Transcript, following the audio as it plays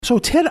So,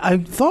 Ted, I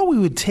thought we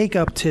would take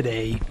up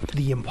today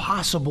the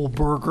Impossible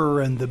Burger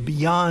and the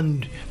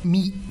Beyond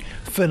Meat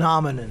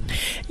phenomenon.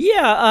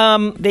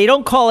 Yeah, they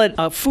don't call it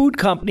a food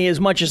company as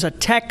much as a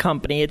tech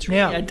company. It's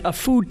really a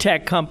food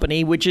tech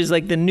company, which is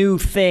like the new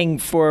thing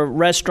for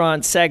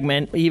restaurant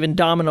segment. Even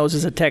Domino's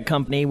is a tech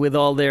company with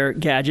all their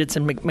gadgets,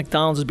 and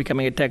McDonald's is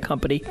becoming a tech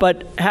company.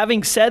 But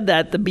having said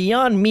that, the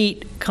Beyond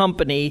Meat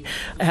company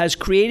has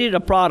created a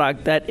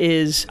product that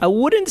is, I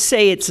wouldn't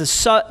say it's a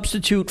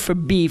substitute for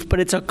beef, but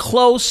it's a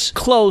close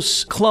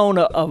clone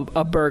of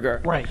a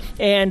burger. Right.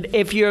 And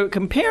if you're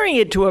comparing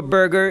it to a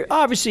burger,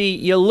 obviously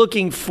you're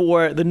looking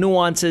for the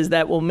nuances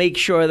that will make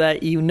sure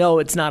that you know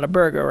it's not a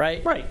burger,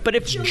 right? Right. But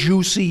if it's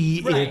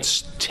juicy,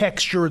 it's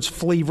texture, it's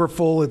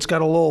flavorful, it's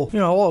got a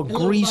little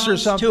grease or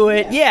something to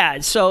it. Yeah.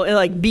 So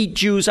like beet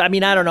juice. I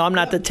mean, I don't know. I'm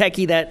not the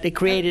techie that they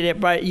created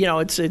it, but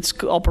it's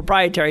all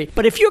proprietary.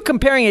 But if you're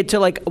comparing it to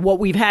like what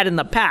we've had in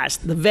the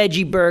past, the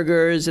veggie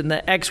burgers and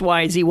the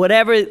XYZ,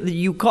 whatever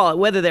you call it,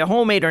 whether they're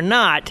homemade or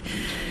not,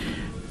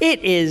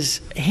 it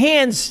is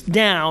hands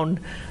down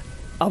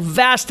a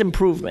vast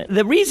improvement.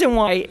 The reason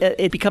why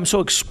it becomes so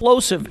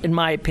explosive, in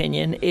my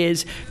opinion,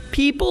 is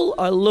people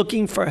are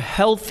looking for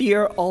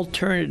healthier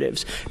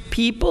alternatives.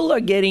 People are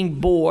getting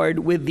bored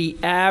with the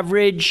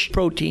average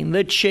protein,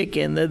 the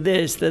chicken, the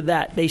this, the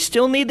that. They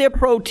still need their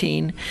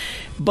protein,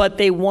 but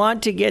they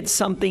want to get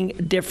something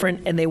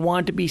different and they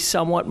want to be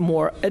somewhat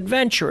more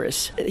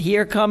adventurous.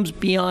 Here comes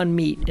Beyond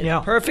Meat.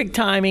 Perfect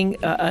timing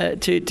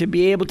to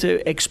be able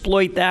to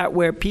exploit that,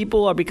 where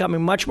people are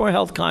becoming much more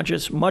health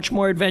conscious, much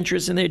more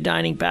adventurous in their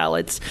dining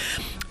palates.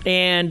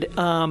 And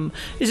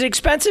is it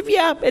expensive?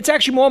 Yeah, it's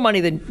actually more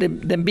money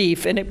than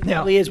beef, and it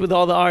probably is with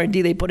all the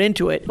R&D they put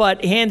into it.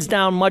 But hands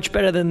down, much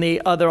better than the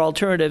other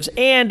alternatives.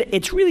 And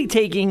it's really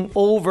taking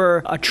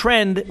over a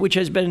trend which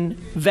has been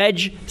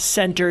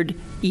veg-centered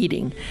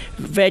eating,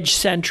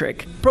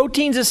 veg-centric.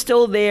 Proteins are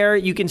still there.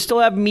 You can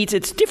still have meats.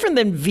 It's different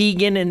than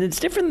vegan, and it's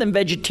different than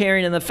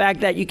vegetarian in the fact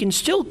that you can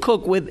still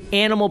cook with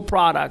animal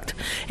product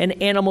and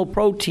animal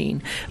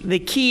protein. The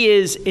key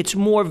is it's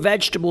more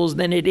vegetables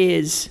than it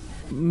is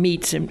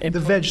meats and the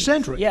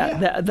veg-centric.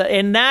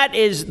 And that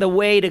is the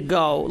way to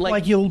go.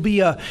 Like it'll be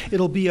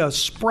a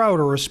sprout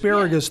or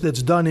asparagus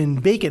that's done in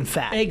bacon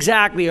fat.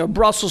 Exactly, or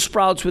Brussels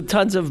sprouts with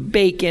tons of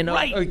bacon,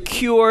 or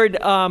cured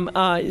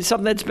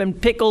something that's been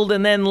pickled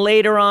and then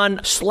later on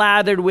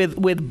slathered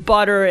with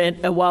butter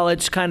and while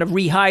it's kind of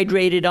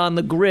rehydrated on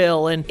the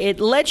grill. And it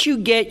lets you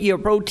get your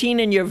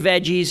protein and your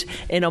veggies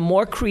in a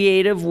more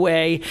creative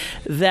way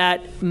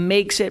that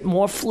makes it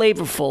more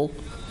flavorful.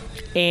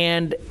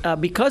 And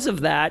because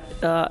of that,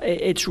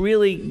 it's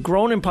really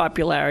grown in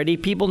popularity.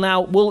 People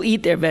now will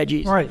eat their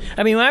veggies. Right.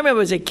 I mean, when I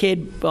remember as a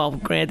kid, well,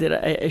 granted,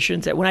 I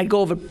shouldn't say, when I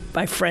go over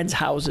my friends'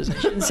 houses, I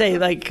shouldn't say,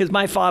 because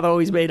my father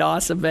always made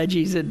awesome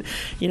veggies and,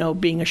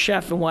 being a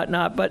chef and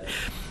whatnot, but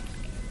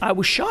I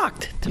was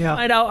shocked to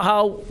find out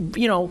how,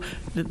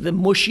 the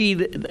mushy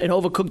and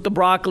overcooked the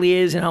broccoli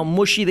is, and how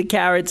mushy the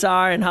carrots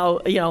are, and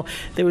how,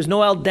 there was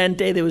no al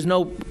dente, there was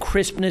no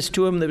crispness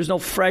to them, there was no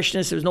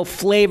freshness, there was no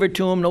flavor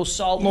to them, no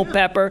salt, no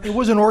pepper. It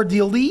was an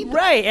ordeal to eat.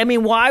 Right. I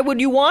mean, why would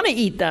you want to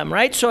eat them,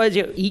 right? So as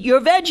you eat your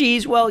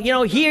veggies, well,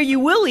 here you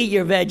will eat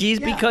your veggies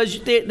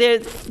because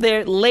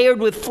they're layered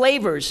with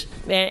flavors.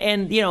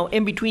 And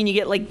in between you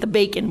get like the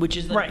bacon, which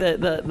is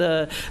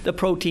the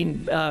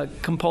protein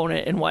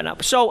component and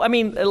whatnot. So, I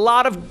mean, a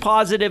lot of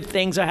positive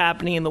things are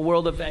happening in the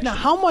world of vegetables.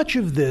 Now, how much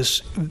of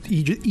this,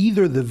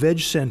 either the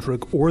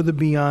veg-centric or the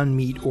Beyond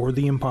Meat or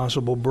the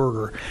Impossible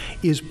Burger,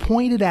 is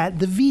pointed at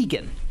the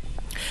vegan?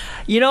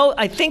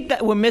 I think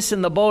that we're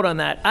missing the boat on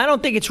that. I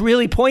don't think it's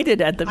really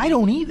pointed at the vegan. I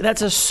don't either.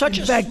 That's such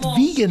a small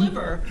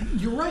sliver.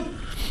 You're right.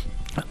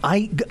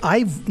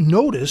 I've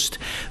noticed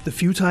the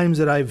few times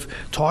that I've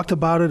talked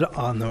about it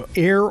on the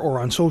air or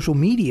on social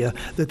media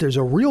that there's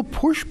a real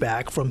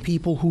pushback from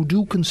people who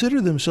do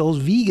consider themselves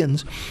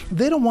vegans.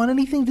 They don't want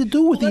anything to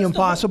do with the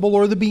Impossible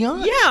or the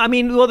Beyond. Yeah, I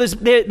mean, well, there's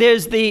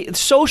the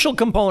social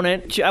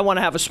component. I want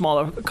to have a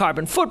smaller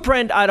carbon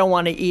footprint. I don't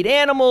want to eat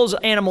animals,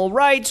 animal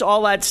rights,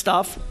 all that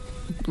stuff.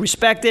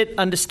 Respect it,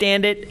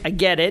 understand it, I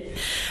get it.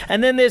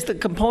 And then there's the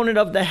component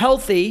of the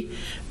healthy,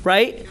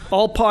 right?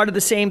 All part of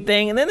the same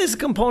thing. And then there's a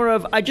component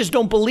of I just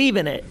don't believe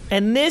in it.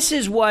 And this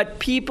is what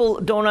people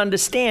don't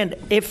understand.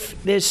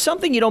 If there's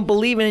something you don't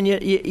believe in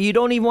and you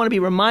don't even want to be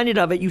reminded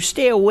of it, you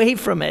stay away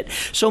from it.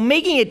 So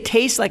making it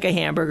taste like a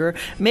hamburger,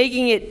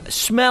 making it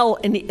smell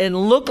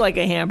and look like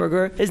a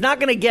hamburger is not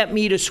going to get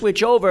me to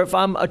switch over if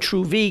I'm a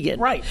true vegan.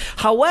 Right.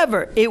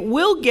 However, it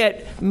will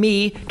get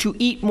me to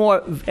eat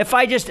more. If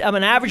I'm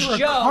an average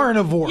Joe. A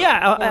carnivore.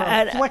 Yeah. Or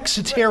a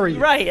flexitarian.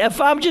 Right. If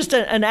I'm just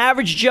an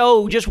average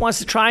Joe who just wants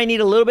to try and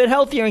eat a little bit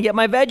healthier and get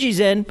my veggies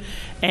in,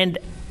 and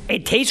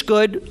It tastes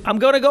good. I'm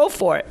going to go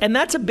for it. And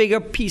that's a bigger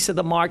piece of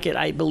the market,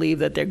 I believe,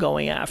 that they're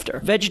going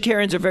after.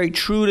 Vegetarians are very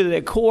true to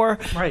their core.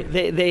 Right.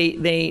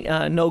 They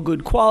know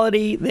good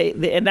quality.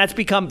 And that's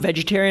become,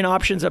 vegetarian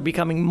options are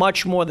becoming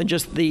much more than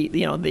just the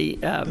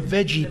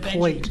veggie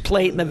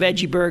plate and the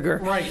veggie burger.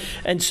 Right.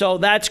 And so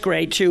that's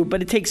great too.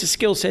 But it takes a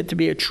skill set to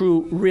be a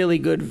true, really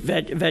good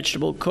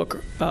vegetable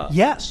cooker.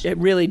 Yes. It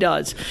really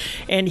does.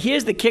 And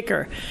here's the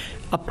kicker.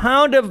 A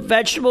pound of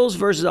vegetables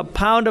versus a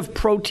pound of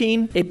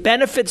protein, it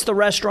benefits the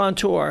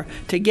restaurateur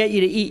to get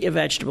you to eat your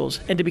vegetables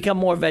and to become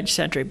more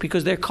veg-centric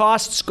because their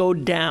costs go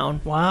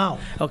down. Wow.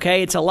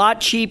 Okay? It's a lot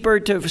cheaper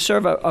to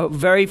serve a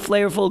very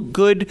flavorful,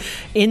 good,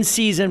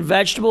 in-season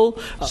vegetable.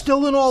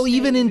 Still in all,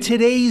 even in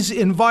today's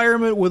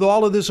environment with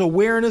all of this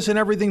awareness and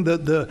everything,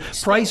 the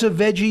price of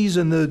veggies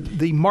and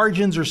the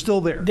margins are still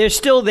there. They're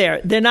still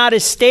there. They're not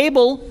as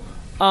stable.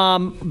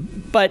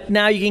 But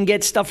now you can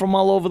get stuff from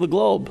all over the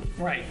globe.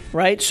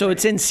 Right? So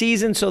it's in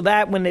season, so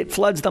that when it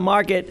floods the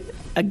market,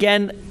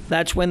 again,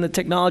 that's when the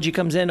technology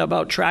comes in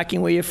about tracking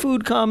where your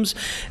food comes,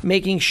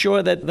 making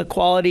sure that the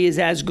quality is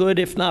as good,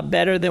 if not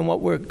better, than what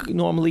we're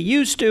normally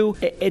used to.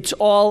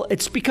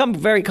 It's become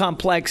very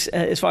complex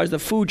as far as the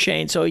food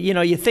chain. So,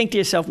 you think to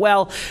yourself,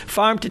 well,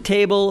 farm to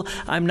table,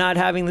 I'm not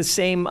having the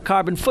same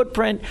carbon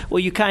footprint.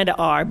 Well, you kind of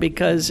are,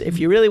 because if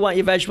you really want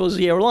your vegetables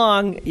year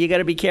long, you got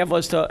to be careful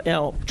as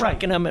to,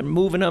 tracking them and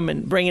moving them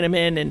and bringing them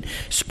in and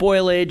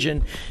spoilage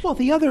and. Well,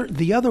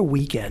 the other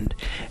weekend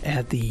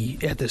at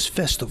this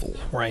festival,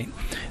 right?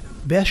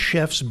 Best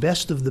chefs,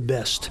 best of the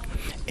best.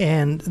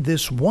 And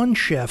this one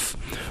chef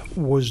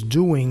was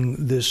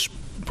doing this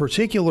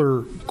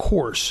particular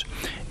course,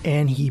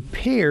 and he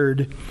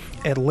paired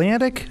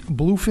Atlantic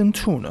bluefin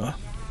tuna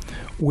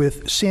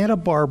with Santa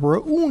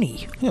Barbara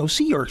uni,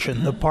 sea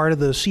urchin, the part of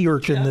the sea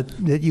urchin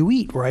that you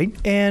eat, right?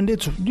 And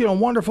it's,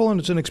 wonderful,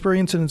 and it's an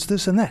experience, and it's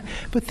this and that.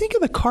 But think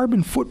of the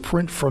carbon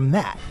footprint from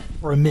that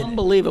for a minute.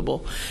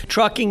 Unbelievable.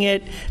 Trucking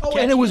it. Oh,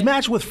 and it was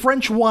matched with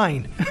French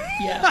wine.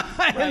 Yeah.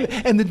 Right.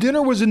 and the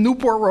dinner was in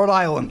Newport, Rhode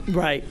Island.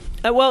 Right.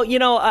 Well,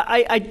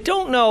 I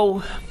don't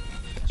know.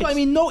 So,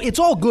 it's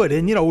all good,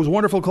 and, it was a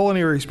wonderful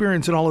culinary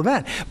experience and all of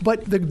that,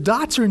 but the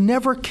dots are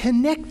never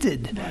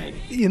connected. Right.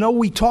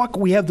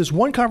 We have this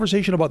one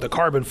conversation about the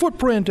carbon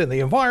footprint and the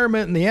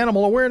environment and the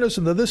animal awareness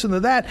and the this and the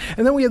that,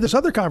 and then we have this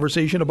other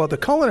conversation about the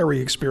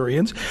culinary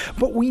experience,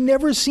 but we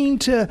never seem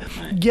to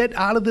get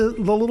out of the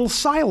little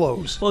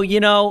silos. Well,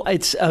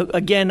 it's,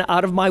 again,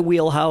 out of my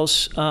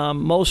wheelhouse. For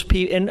most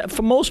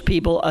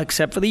people,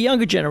 except for the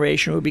younger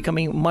generation, who are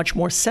becoming much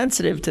more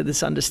sensitive to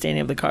this understanding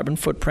of the carbon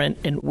footprint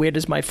and where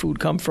does my food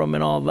come from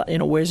and all that,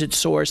 where's it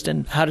sourced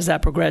and how does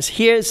that progress.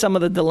 Here's some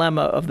of the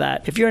dilemma of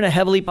that. If you're in a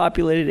heavily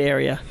populated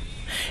area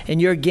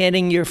and you're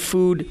getting your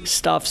food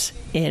stuffs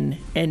in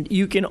and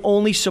you can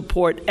only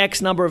support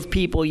X number of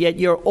people, yet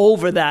you're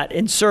over that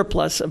in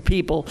surplus of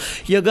people,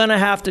 you're going to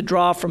have to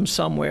draw from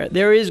somewhere.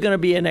 There is going to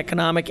be an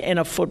economic and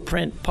a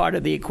footprint part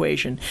of the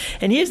equation.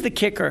 And here's the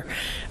kicker.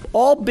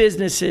 All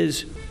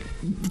businesses,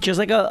 just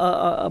like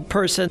a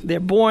person, they're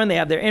born, they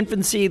have their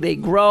infancy, they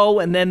grow,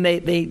 and then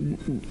they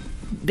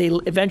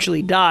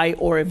eventually die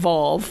or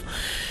evolve.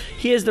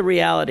 Here's the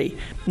reality.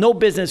 No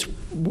business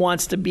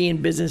wants to be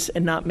in business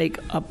and not make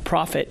a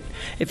profit.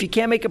 If you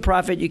can't make a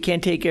profit, you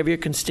can't take care of your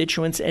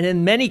constituents. And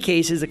in many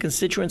cases, the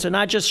constituents are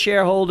not just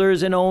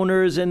shareholders and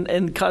owners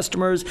and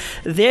customers.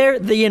 They're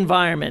the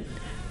environment,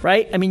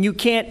 right? You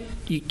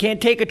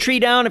can't take a tree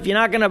down if you're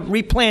not going to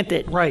replant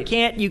it. Right.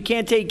 You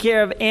can't take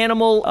care of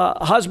animal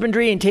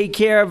husbandry and take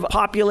care of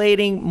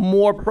populating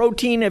more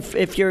protein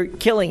if you're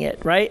killing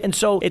it, right? And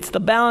so it's the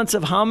balance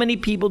of how many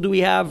people do we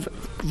have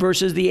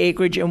versus the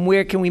acreage and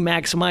where can we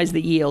maximize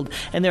the yield.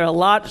 And there are a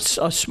lot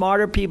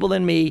smarter people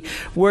than me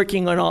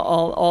working on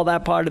all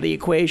that part of the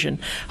equation.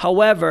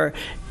 However,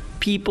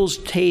 people's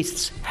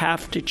tastes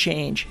have to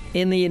change.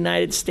 In the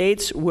United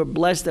States, we're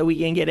blessed that we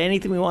can get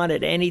anything we want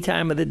at any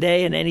time of the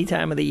day and any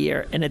time of the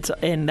year, and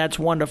that's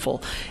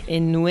wonderful.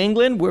 In New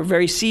England, we're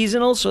very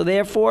seasonal, so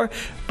therefore,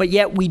 but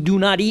yet we do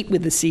not eat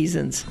with the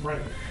seasons.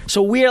 Right.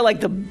 So we are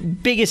like the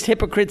biggest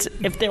hypocrites,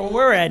 if there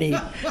were any.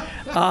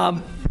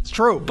 It's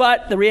true.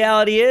 But the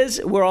reality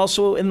is we're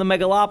also in the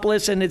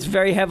megalopolis, and it's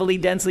very heavily,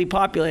 densely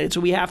populated,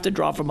 so we have to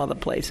draw from other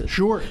places.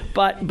 Sure.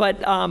 But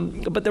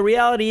the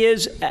reality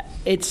is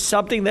it's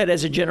something that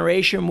as a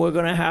generation we're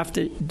going to have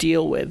to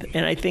deal with.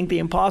 And I think the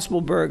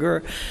Impossible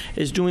Burger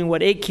is doing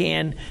what it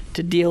can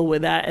to deal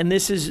with that. And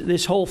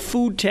this whole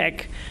food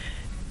tech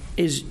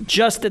is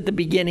just at the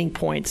beginning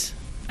points.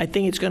 I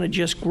think it's going to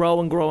just grow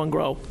and grow and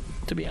grow,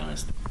 to be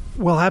honest.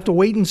 We'll have to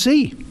wait and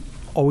see.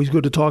 Always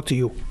good to talk to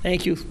you.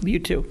 Thank you. You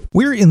too.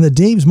 We're in the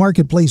Dave's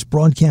Marketplace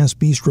Broadcast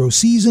Bistro.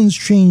 Seasons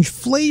change,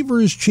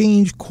 flavors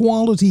change,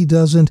 quality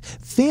doesn't.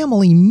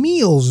 family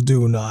meals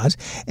do not,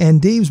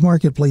 and Dave's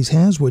Marketplace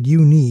has what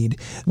you need.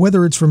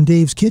 Whether it's from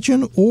Dave's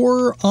Kitchen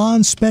or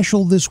on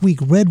special this week,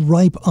 red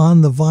ripe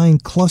on the vine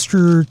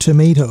cluster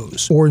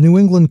tomatoes, or New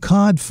England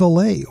cod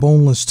fillet,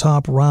 boneless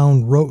top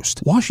round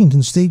roast,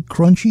 Washington State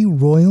crunchy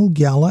Royal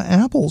Gala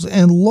apples,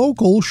 and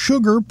local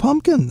sugar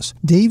pumpkins.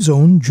 Dave's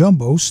own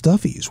jumbo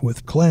stuffies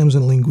with clams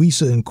and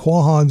linguiça and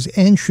quahogs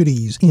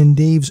anchovies in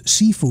Dave's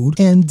seafood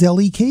and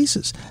deli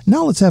cases.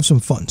 Now let's have some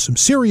fun, some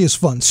serious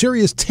fun.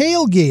 Serious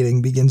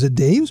tailgating begins at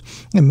Dave's,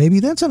 and maybe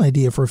that's an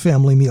idea for a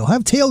family meal.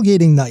 Have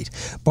tailgating night.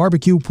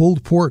 Barbecue,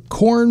 pulled pork,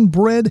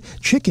 cornbread,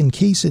 chicken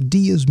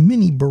quesadillas,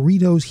 mini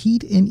burritos,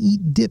 heat and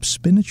eat dips,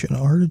 spinach and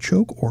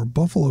artichoke or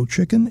buffalo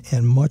chicken,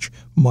 and much,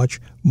 much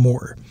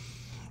more.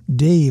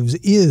 Dave's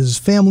is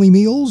family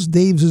meals.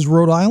 Dave's is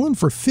Rhode Island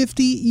for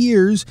 50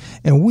 years,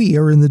 and we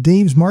are in the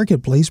Dave's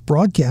Marketplace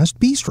Broadcast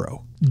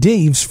Bistro.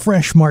 Dave's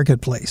Fresh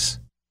Marketplace.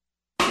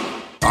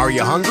 Are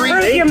you hungry?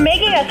 Bruce, you're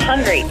making us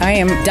hungry. I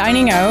am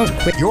dining out.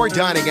 You're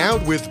dining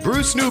out with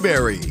Bruce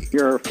Newberry.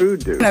 You're a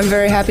food dude. I'm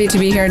very happy to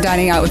be here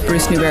dining out with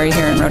Bruce Newberry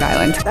here in Rhode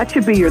Island. That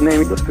should be your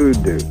name, the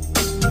food dude.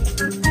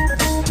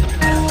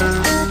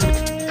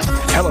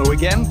 Hello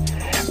again.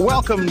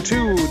 Welcome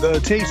to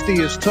the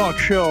tastiest talk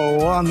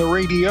show on the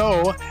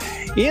radio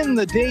in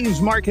the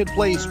Dave's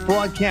Marketplace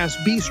Broadcast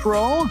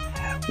Bistro.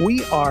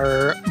 We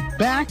are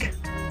back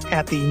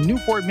at the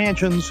Newport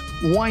Mansions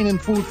Wine and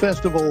Food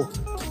Festival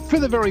for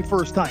the very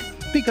first time,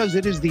 because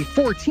it is the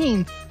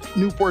 14th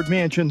Newport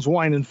Mansions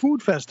Wine and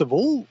Food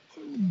Festival,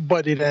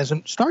 but it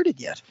hasn't started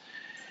yet.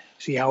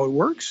 See how it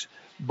works?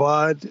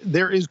 But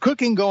there is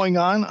cooking going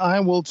on. I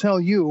will tell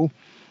you,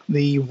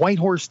 the White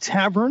Horse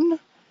Tavern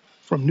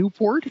from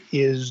Newport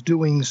is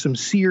doing some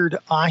seared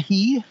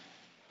ahi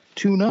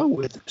tuna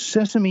with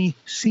sesame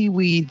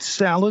seaweed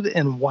salad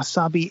and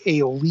wasabi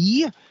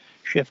aioli.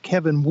 Chef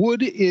Kevin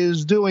Wood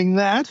is doing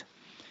that.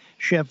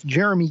 Chef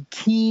Jeremy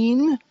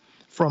Keene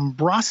from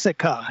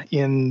Brassica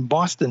in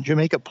Boston,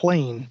 Jamaica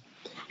Plain,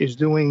 is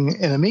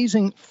doing an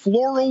amazing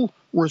floral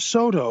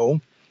risotto,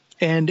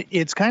 and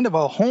it's kind of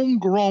a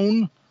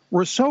homegrown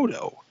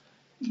risotto.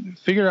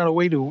 Figured out a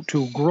way to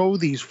grow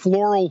these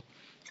floral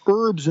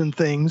herbs and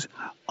things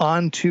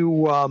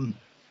onto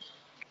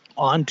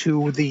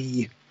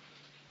the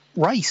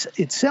rice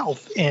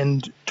itself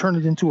and turn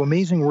it into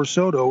amazing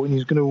risotto, and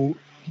he's going to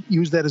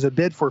use that as a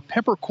bed for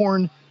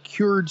peppercorn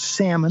cured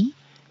salmon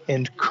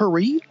and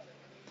curry.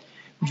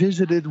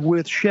 Visited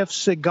with Chef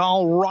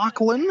Segal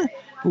Rocklin,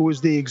 who is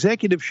the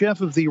executive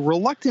chef of the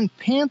Reluctant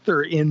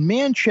Panther in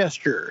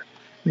Manchester,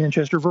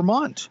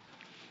 Vermont.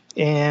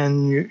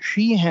 And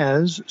she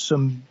has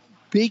some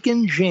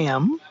bacon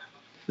jam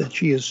that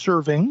she is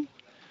serving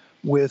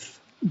with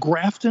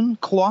Grafton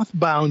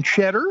cloth-bound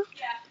cheddar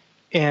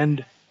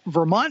and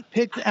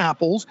Vermont-picked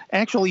apples.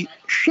 Actually,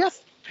 Chef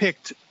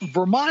picked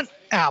Vermont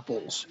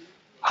apples.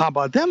 How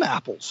about them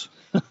apples?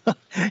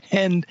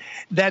 And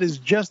that is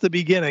just the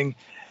beginning.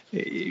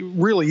 It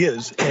really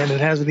is, and it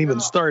hasn't even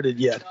started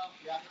yet.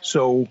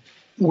 So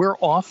we're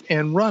off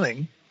and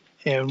running,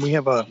 and we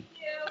have a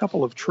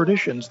couple of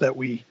traditions that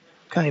we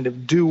kind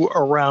of do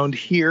around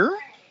here.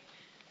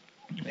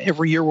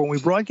 Every year when we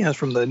broadcast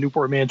from the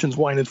Newport Mansions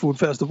Wine and Food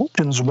Festival,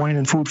 Wine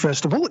and Food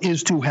Festival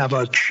is to have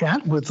a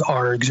chat with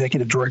our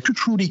executive director,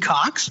 Trudy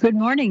Cox. Good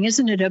morning.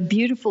 Isn't it a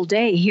beautiful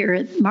day here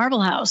at Marble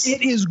House?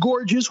 It is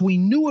gorgeous. We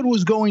knew it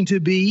was going to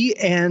be,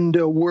 and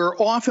we're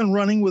off and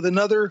running with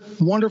another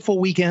wonderful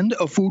weekend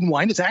of food and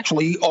wine. It's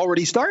actually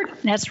already started.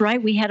 That's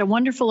right. We had a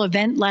wonderful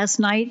event last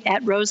night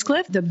at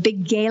Rosecliff, the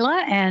big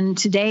gala, and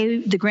today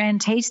the grand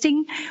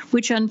tasting,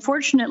 which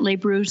unfortunately,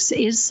 Bruce,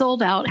 is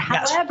sold out.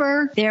 Yes.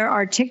 However, there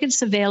are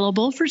tickets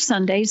available for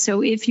Sunday.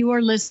 So if you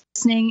are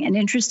listening and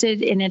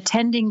interested in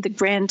attending the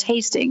grand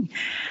tasting,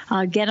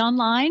 get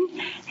online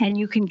and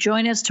you can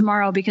join us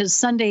tomorrow, because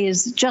Sunday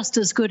is just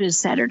as good as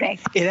Saturday.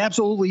 It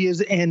absolutely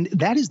is. And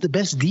that is the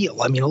best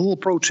deal. I mean, a little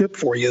pro tip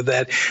for you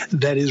that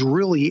is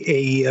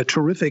really a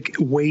terrific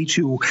way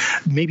to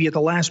maybe at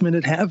the last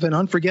minute have an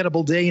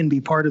unforgettable day and be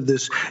part of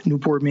this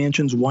Newport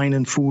Mansions Wine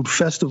and Food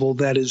Festival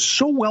that is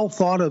so well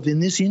thought of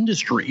in this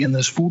industry, in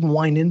this food and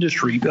wine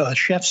industry.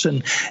 Chefs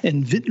and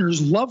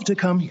vintners love to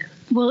come here.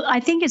 Well,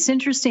 I think it's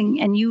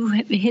interesting, and you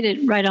hit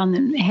it right on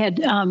the head.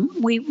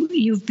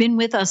 You've been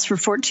with us for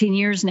 14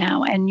 years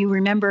now, and you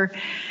remember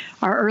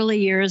our early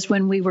years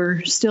when we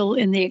were still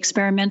in the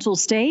experimental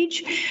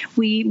stage.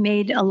 We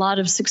made a lot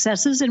of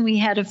successes, and we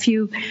had a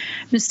few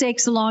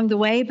mistakes along the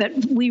way, but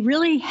we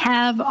really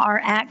have our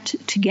act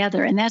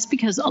together, and that's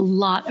because a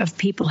lot of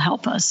people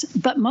help us.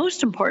 But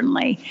most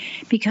importantly,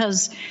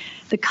 because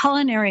the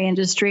culinary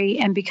industry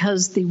and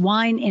because the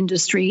wine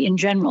industry in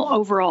general,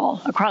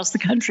 overall, across the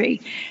country,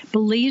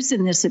 believes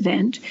in this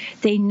event.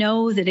 They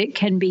know that it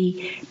can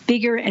be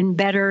bigger and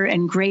better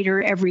and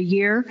greater every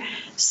year.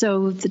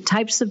 So the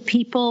types of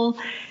people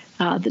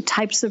The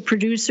types of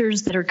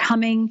producers that are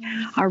coming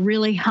are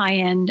really high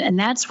end, and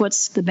that's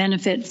what's the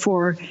benefit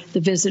for the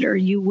visitor.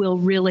 You will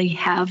really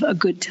have a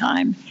good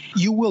time.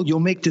 You will. You'll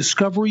make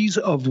discoveries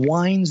of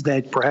wines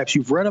that perhaps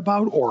you've read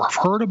about or have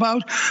heard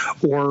about,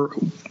 or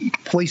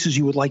places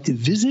you would like to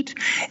visit,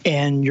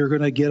 and you're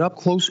going to get up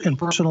close and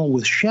personal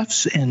with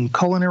chefs and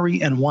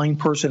culinary and wine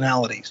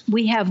personalities.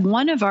 We have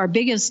one of our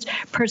biggest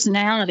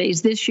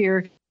personalities this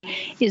year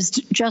is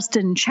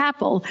Justin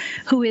Chappell,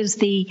 who is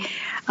the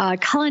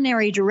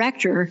culinary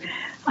director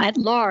at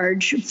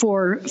large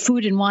for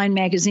Food and Wine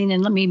Magazine.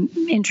 And let me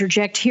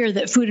interject here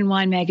that Food and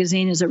Wine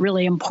Magazine is a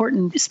really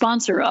important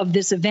sponsor of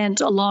this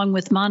event, along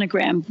with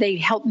Monogram. They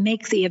help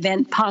make the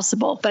event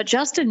possible. But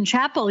Justin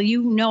Chappell,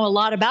 you know a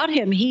lot about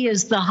him. He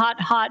is the hot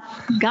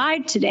guy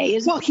today,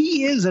 isn't he? Well,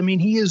 he is. I mean,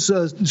 he is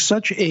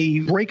such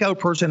a breakout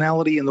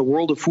personality in the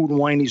world of food and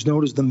wine. He's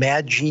known as the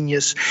mad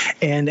genius.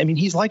 And, I mean,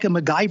 he's like a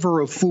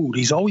MacGyver of food.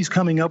 He's always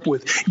coming up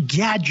with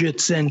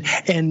gadgets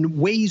and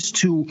ways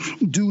to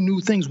do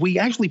new things. We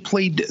actually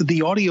played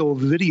the audio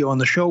video on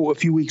the show a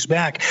few weeks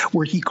back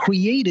where he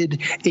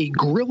created a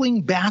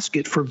grilling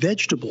basket for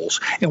vegetables.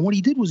 And what he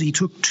did was he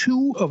took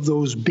 2 of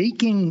those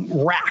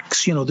baking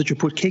racks, that you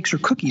put cakes or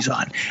cookies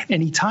on,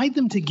 and he tied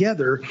them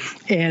together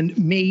and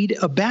made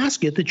a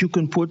basket that you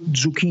can put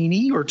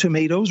zucchini or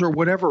tomatoes or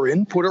whatever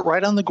in, put it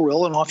right on the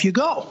grill, and off you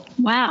go.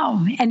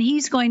 Wow. And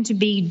he's going to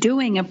be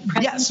doing a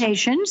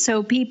presentation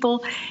so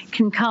people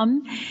can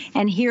come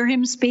and hear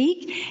him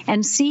speak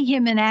and see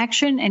him in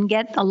action and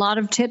get a lot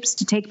of tips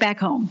to take back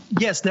home.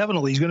 Yes,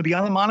 definitely. He's going to be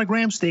on the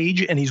Monogram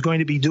stage, and he's going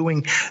to be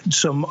doing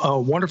some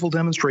wonderful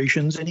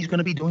demonstrations, and he's going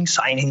to be doing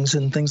signings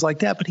and things like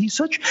that. But he's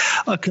such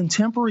a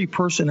contemporary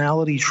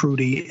personality,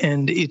 Trudy,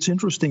 and it's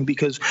interesting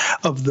because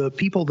of the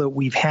people that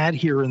we've had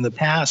here in the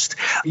past.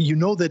 You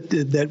know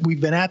that we've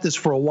been at this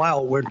for a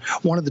while, where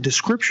one of the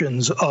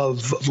descriptions of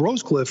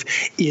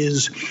Rosecliff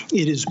is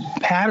it is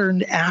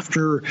patterned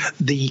after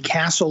the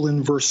castle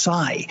in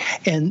Versailles.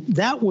 And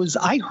that was,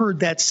 I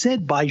heard that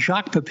said by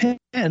Jacques Pepin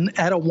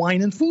at a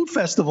wine and food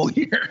festival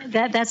here.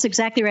 That's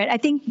exactly right. I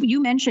think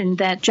you mentioned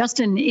that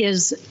Justin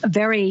is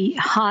very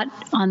hot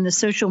on the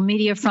social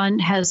media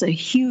front, has a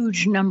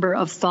huge number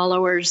of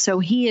followers. So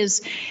he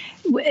is.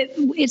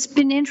 It's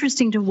been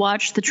interesting to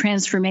watch the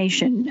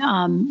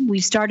transformation. We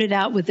started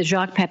out with the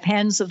Jacques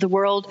Pepins of the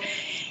world,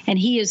 and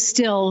he is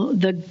still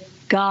the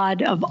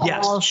god of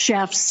all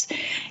chefs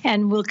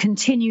and will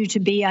continue to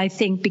be, I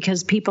think,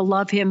 because people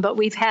love him. But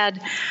we've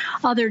had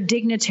other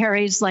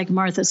dignitaries like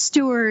Martha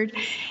Stewart,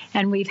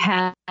 and we've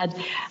had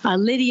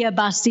Lydia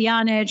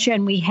Bastianich,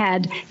 and we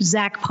had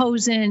Zach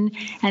Posen,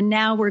 and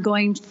now we're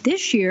going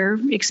this year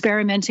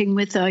experimenting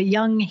with a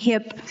young,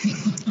 hip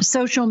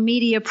social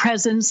media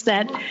presence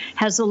that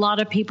has a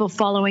lot of people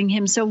following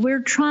him. So we're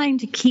trying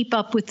to keep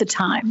up with the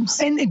times.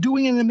 And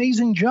doing an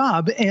amazing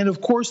job. And of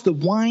course, the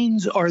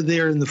wines are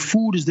there, and the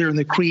food is there, and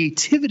the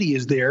creativity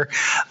is there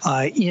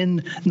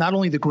in not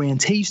only the grand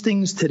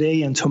tastings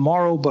today and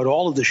tomorrow, but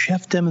all of the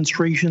chef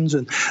demonstrations.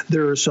 And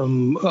there are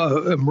some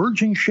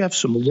emerging chefs,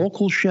 some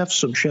local chefs,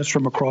 some chefs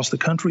from across the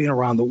country and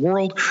around the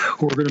world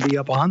who are going to be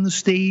up on the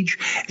stage,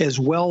 as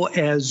well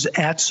as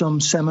at some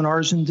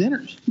seminars and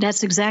dinners.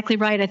 That's exactly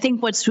right. I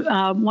think what's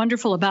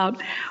wonderful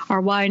about our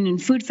wine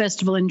and food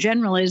festival in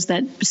general is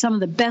that some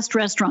of the best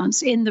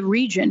restaurants in the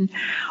region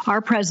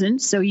are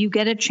present. So you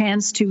get a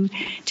chance to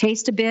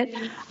taste a bit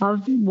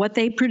of what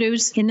they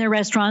produce in their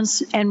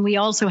restaurants. And we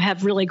also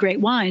have really great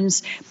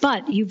wines,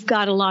 but you've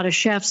got a lot of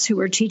chefs who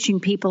are teaching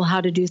people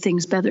how to do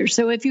things better.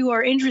 So if you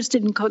are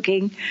interested in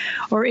cooking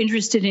or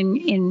interested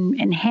in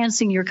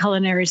enhancing your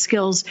culinary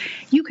skills,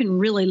 you can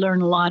really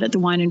learn a lot at the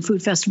Wine and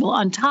Food Festival,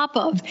 on top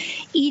of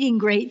eating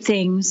great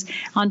things,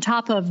 on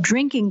top of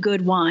drinking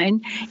good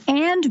wine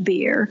and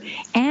beer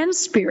and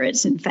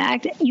spirits. In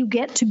fact, you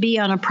get to be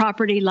on a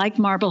property like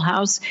Marble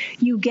House.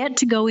 You get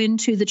to go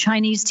into the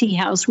Chinese Tea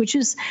House, which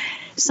is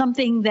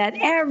something that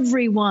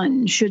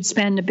everyone should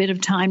spend a bit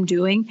of time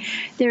doing.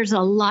 There's a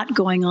lot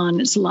going on.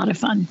 It's a lot of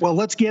fun. Well,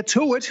 let's get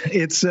to it.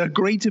 It's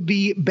great to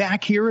be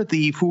back here at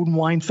the Food and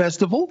Wine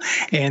Festival.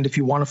 And if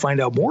you want to find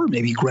out more,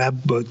 maybe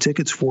grab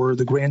tickets for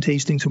the grand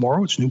tasting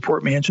tomorrow. It's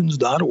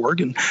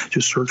newportmansions.org, and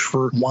just search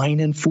for Wine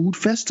and Food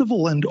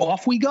Festival, and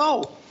off we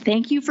go.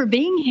 Thank you for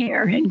being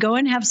here, and go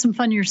and have some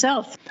fun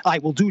yourself. I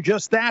will do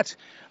just that.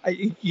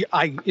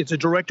 It's a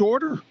direct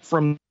order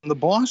from the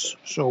boss,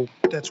 so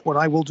that's what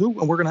I will do.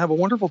 And we're going to have a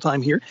wonderful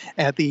time here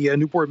at the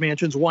Newport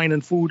Mansions Wine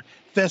and Food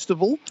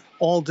Festival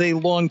all day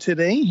long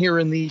today here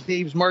in the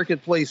Dave's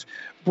Marketplace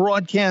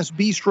Broadcast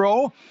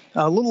Bistro.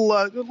 A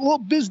little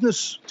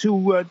business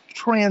to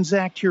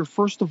transact here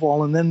first of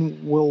all, and then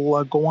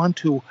we'll go on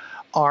to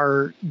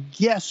our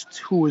guest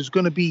who is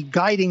going to be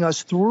guiding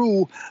us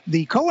through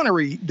the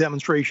culinary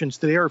demonstrations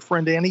today, our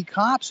friend Annie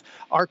Copps.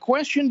 Our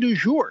question du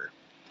jour: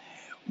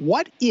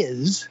 what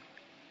is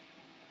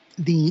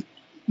the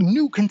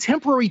new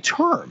contemporary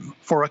term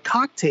for a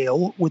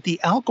cocktail with the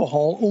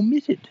alcohol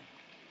omitted?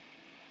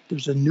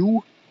 There's a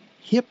new,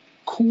 hip,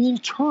 cool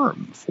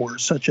term for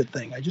such a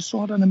thing. I just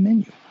saw it on a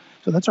menu.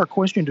 So that's our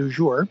question du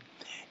jour.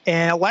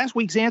 And last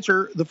week's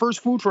answer, the first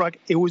food truck,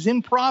 it was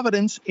in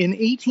Providence in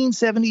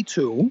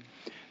 1872.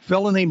 A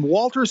fellow named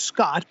Walter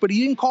Scott, but he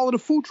didn't call it a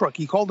food truck.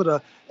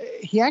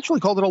 He actually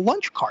called it a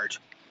lunch cart.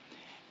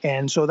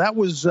 And so that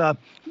was, a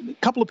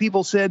couple of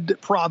people said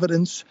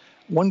Providence.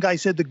 One guy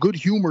said the Good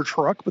Humor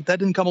truck, but that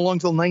didn't come along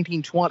until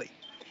 1920.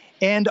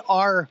 And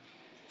our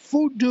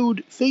Food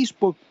Dude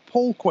Facebook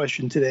poll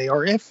question today,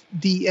 our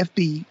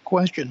FDFB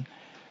question,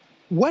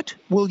 what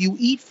will you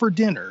eat for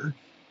dinner,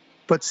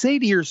 but say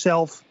to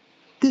yourself,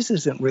 this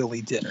isn't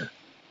really dinner?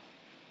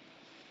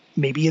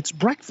 Maybe it's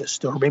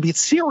breakfast, or maybe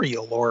it's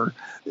cereal, or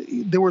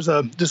there was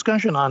a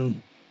discussion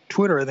on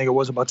Twitter, I think it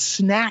was, about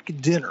snack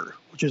dinner,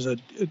 which is a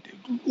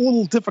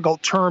little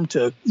difficult term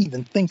to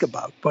even think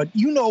about. But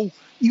you know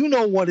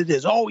what it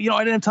is. Oh,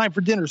 I didn't have time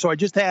for dinner, so I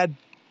just had,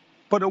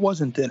 but it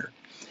wasn't dinner.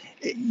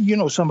 You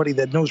know somebody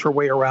that knows her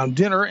way around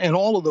dinner and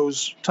all of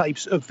those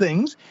types of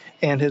things,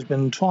 and has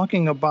been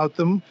talking about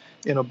them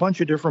in a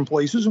bunch of different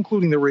places,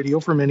 including the radio,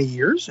 for many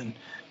years, and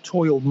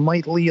toiled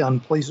mightily on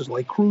places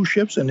like cruise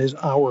ships, and is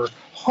our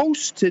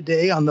host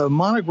today on the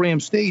Monogram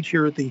stage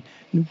here at the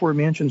Newport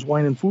Mansions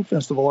Wine and Food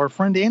Festival, our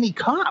friend Annie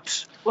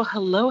Kops. Well,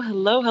 hello.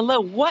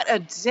 What a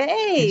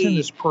day. Isn't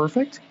this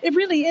perfect? It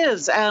really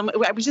is. I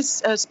was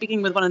just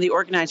speaking with one of the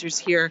organizers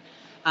here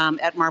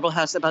at Marble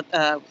House about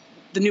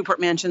the Newport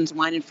Mansions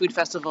Wine and Food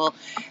Festival.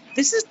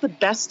 This is the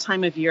best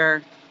time of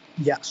year.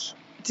 Yes.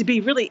 To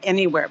be really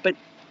anywhere, but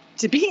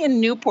to be in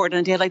Newport on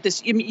a day like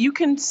this, you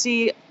can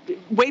see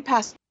way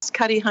past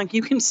Cuddy Hunk.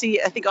 You can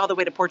see, I think, all the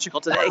way to Portugal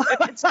today.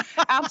 It's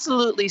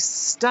absolutely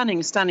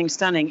stunning.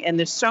 And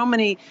there's so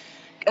many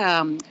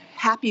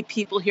happy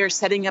people here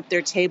setting up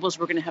their tables.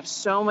 We're going to have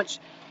so much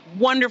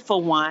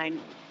wonderful wine,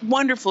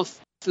 wonderful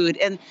food.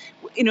 And,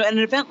 at an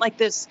event like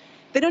this,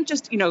 they don't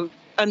just,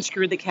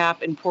 unscrew the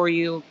cap and pour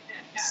you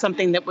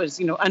something that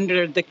was,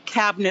 under the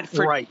cabinet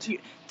for.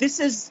 Right. This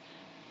is,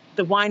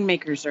 the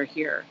winemakers are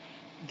here.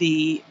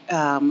 The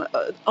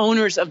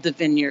owners of the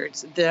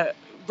vineyards,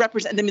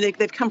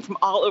 they've come from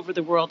all over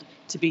the world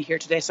to be here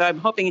today. So I'm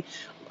hoping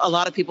a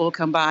lot of people will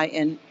come by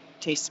and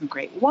taste some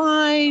great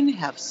wine,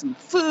 have some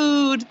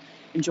food,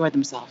 enjoy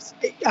themselves.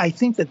 I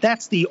think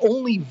that's the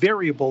only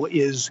variable,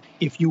 is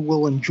if you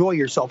will enjoy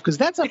yourself, because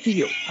that's up to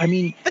you. I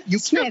mean, you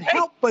can't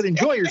help but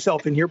enjoy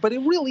yourself in here, but it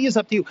really is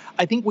up to you.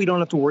 I think we don't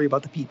have to worry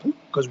about the people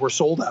because we're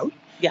sold out.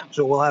 Yeah.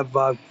 So we'll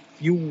have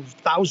few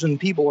thousand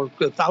people, or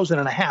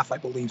 1,500, I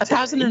believe.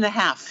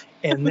 1,500.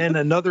 And then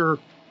another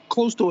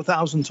close to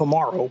 1,000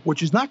 tomorrow,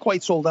 which is not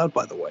quite sold out,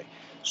 by the way.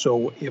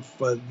 So if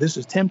this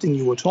is tempting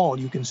you at all,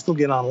 you can still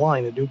get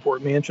online at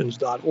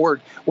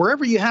newportmansions.org.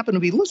 Wherever you happen to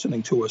be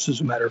listening to us,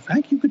 as a matter of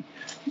fact, you could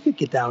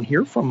get down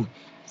here from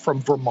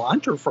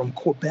Vermont or from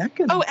Quebec.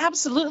 Oh,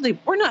 absolutely.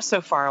 We're not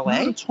so far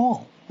away. Not at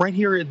all. Right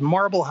here at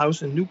Marble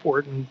House in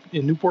Newport,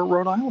 in Newport,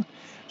 Rhode Island.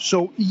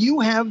 So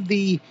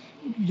you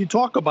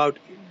talk about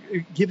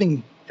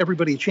giving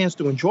everybody a chance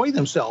to enjoy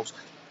themselves.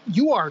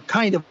 You are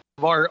kind of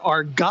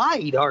our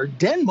guide, our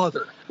den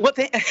mother. What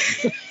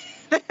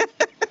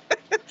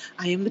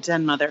I am the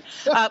den mother.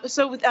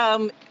 So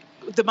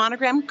the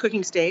Monogram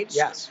cooking stage.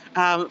 Yes.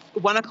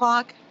 1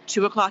 o'clock,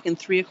 2 o'clock, and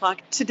 3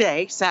 o'clock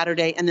today,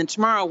 Saturday, and then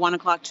tomorrow, 1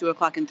 o'clock, 2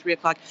 o'clock, and 3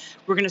 o'clock.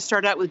 We're going to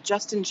start out with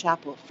Justin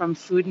Chappell from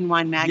Food and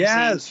Wine Magazine.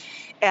 Yes.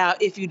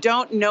 If you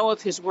don't know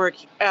of his work,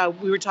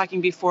 we were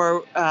talking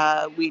before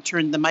we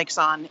turned the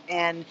mics on,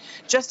 and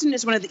Justin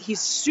is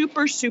he's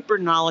super, super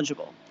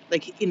knowledgeable.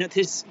 Like,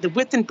 the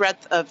width and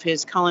breadth of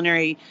his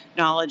culinary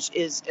knowledge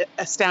is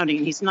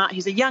astounding. He's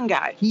a young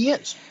guy. He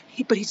is.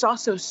 But he's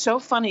also so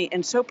funny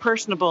and so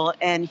personable,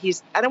 and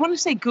I don't want to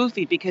say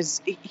goofy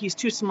because he's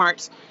too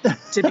smart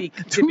to be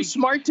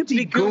smart to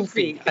be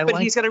goofy. But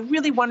he's got a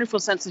really wonderful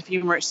sense of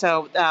humor.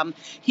 So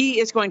he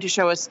is going to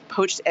show us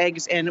poached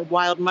eggs and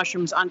wild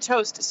mushrooms on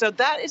toast. So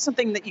that is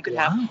something that you could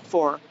have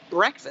for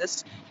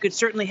breakfast. You could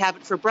certainly have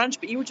it for brunch.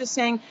 But you were just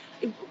saying,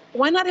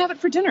 why not have it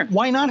for dinner?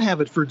 Why not have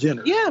it for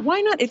dinner? Yeah,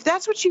 why not? If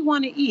that's what you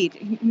want to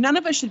eat, none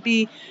of us should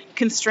be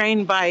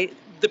constrained by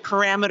the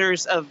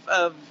parameters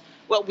of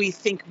what we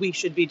think we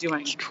should be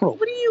doing. It's true.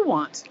 What do you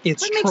want?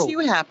 What makes you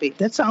happy?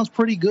 That sounds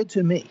pretty good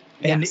to me.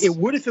 And Yes. it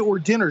would if it were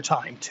dinner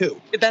time,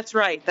 too. That's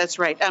right.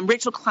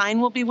 Rachel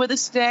Klein will be with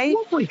us today. I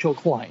love Rachel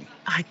Klein.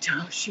 I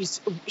know.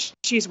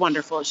 She's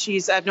wonderful.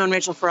 I've known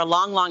Rachel for a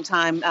long, long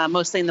time,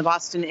 mostly in the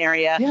Boston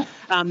area.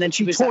 Yeah. Then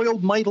She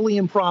toiled mightily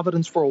in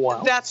Providence for a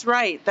while. That's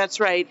right.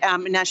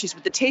 And now she's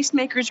with the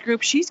Tastemakers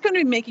Group. She's going to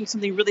be making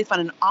something really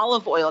fun, an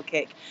olive oil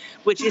cake,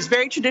 which is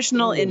very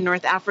traditional in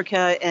North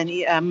Africa and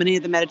many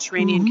of the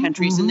Mediterranean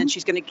countries. And then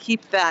she's going to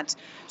keep that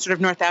sort of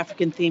North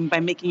African theme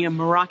by making a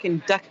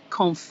Moroccan duck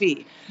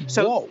confit.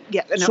 So, Whoa.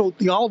 Yeah. No, So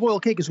the olive oil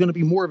cake is going to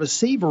be more of a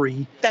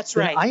savory. That's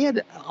right. I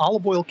had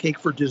olive oil cake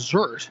for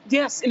dessert.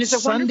 Yes, and it's a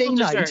Sunday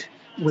wonderful night dessert.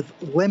 with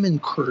lemon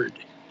curd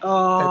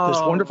Oh. at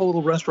this wonderful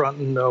little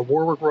restaurant in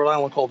Warwick, Rhode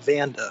Island called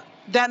Vanda.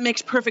 That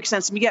makes perfect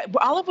sense. Yeah,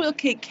 olive oil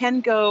cake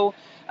can go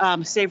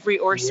savory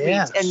or sweet.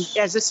 Yes.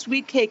 And as a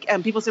sweet cake,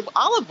 people say, well,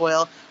 olive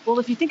oil. Well,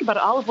 if you think about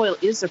it, olive oil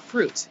is a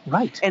fruit.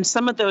 Right. And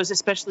some of those,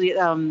 especially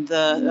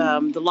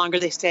the longer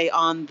they stay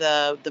on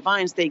the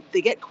vines, they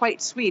get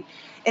quite sweet.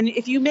 And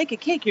if you make a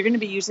cake, you're going to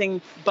be using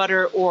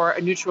butter or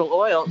a neutral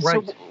oil.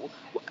 Right. So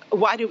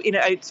why do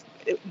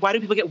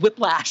people get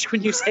whiplash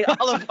when you say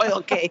olive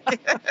oil cake?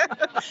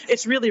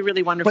 It's really,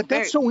 really wonderful. But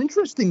that's so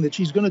interesting that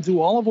she's going to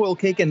do olive oil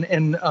cake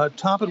and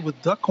top it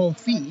with duck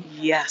confit.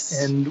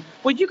 Yes. And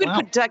well, you could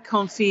put duck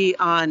confit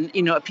on,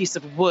 a piece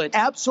of wood.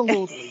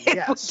 absolutely, It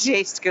yes. will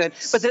taste good.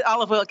 But the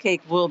olive oil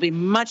cake will be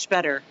much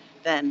better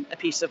than a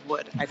piece of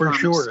wood, I For promise.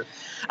 sure.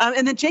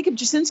 And then Jacob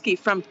Jasinski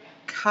from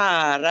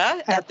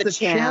Cara at the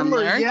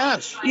Chandler.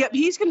 Yes. Yep,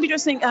 he's going to be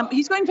doing.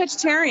 He's going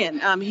vegetarian.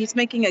 He's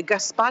making a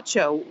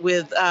gazpacho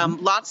with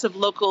lots of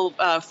local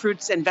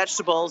fruits and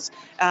vegetables.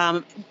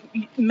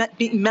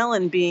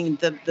 Melon being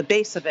the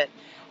base of it.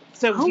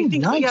 So if you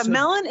think, nice.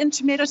 melon and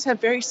tomatoes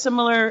have very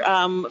similar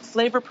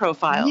flavor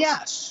profiles.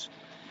 Yes.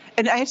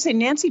 And I have to say,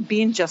 Nancy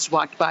Bean just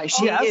walked by.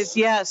 She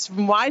is,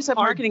 from Wise Up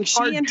Marketing.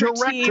 She and her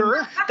team.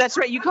 director. That's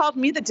right. You called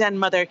me the den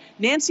mother.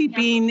 Nancy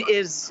Bean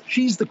is.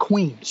 She's the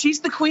queen. She's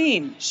the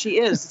queen. She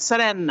is.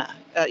 Serena.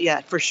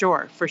 Yeah, for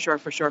sure.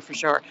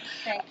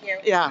 Thank you.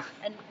 Yeah.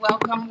 And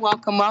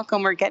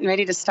welcome. We're getting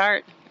ready to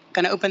start.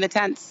 Going to open the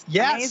tents.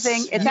 Yes.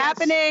 Amazing. It's Yes.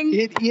 happening.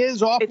 It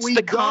is off It's we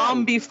the go.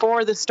 calm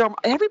before the storm.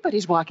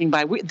 Everybody's walking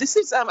by. This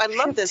is. I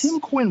love this. Tim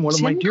Quinn, one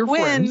of my Tim dear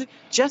Quinn, friends.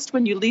 just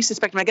when you least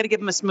suspect him. I got to give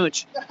him a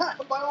smooch. By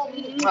all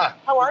means.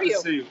 How are you?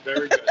 Good to see you.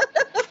 Very good.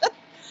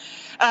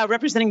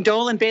 Representing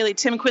Dole and Bailey,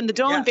 Tim Quinn. The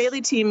Dole and Yes.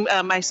 Bailey team,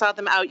 I saw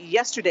them out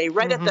yesterday,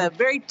 right at the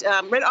very,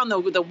 right on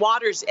the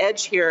water's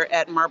edge here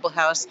at Marble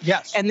House.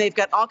 Yes. And they've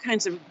got all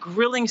kinds of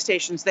grilling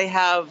stations.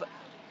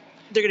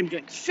 They're going to be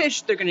doing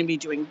fish. They're going to be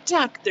doing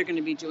duck. They're going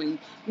to be doing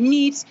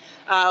meat.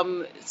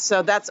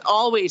 So that's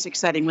always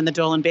exciting when the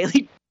Dole and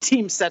Bailey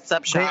team sets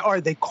up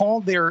shop. They call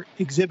their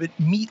exhibit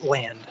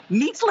Meatland.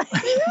 Meatland.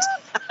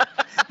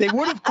 They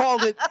would have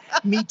called it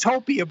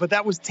Meatopia, but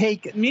that was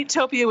taken.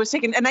 Meatopia was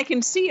taken, and I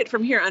can see it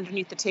from here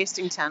underneath the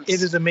tasting tents.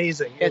 It is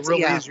amazing. It's- it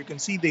really yeah. is. You can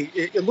see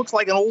it looks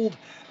like an old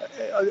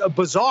a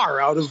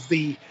bazaar out of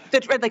the.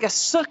 That's right, like a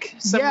souk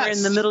somewhere Yes.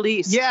 in the Middle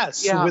East.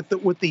 Yes, Yeah.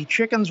 with the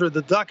chickens or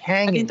the duck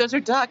hanging. I think those are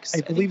ducks.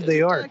 I believe think they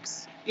those are.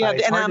 ducks. Yeah,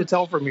 it's and hard to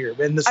tell from here.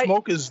 And the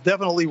smoke is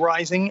definitely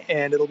rising,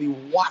 and it'll be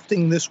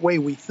wafting this way,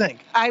 we think.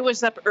 I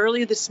was up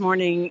early this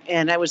morning,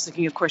 and I was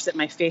looking, of course, at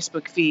my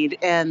Facebook feed,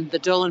 and the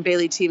Dole and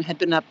Bailey team had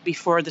been up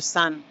before the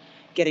sun,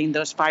 getting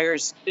those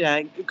fires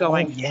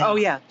going. Oh,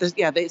 yeah. So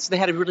they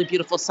had a really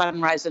beautiful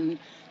sunrise and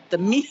the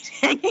meat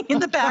hanging in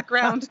the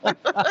background.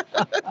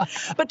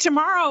 But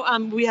tomorrow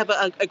we have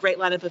a great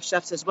lineup of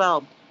chefs as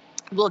well.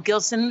 Will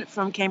Gilson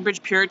from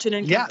Cambridge Puritan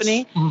and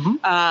Company,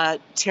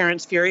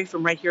 Terrence Fury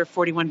from right here,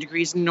 41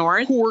 Degrees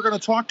North. Who we're going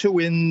to talk to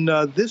in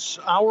this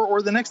hour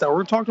or the next hour. We're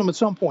going to talk to him at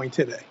some point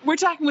today. We're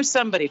talking with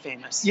somebody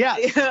famous.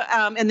 Yes.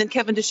 And then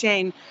Kevin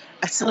Deshane,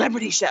 a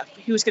celebrity chef,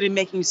 who's going to be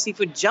making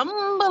seafood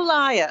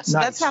jambalaya. So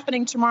Nice. that's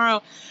happening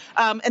tomorrow.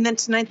 And then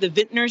tonight, the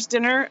Vintners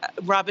dinner.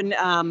 Robin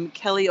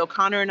Kelly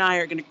O'Connor and I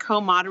are going to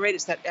co-moderate.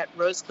 It's at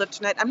Rosecliff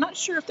tonight. I'm not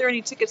sure if there are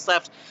any tickets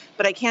left,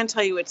 but I can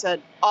tell you it's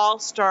an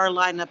all-star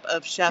lineup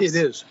of chefs. It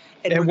is.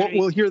 And And we're gonna-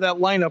 we'll hear that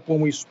lineup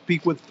when we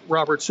speak with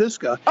Robert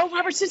Siska. Oh,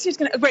 Robert Siski's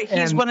going to. Right,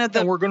 he's And- one of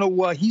the. And we're going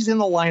to. He's in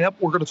the lineup.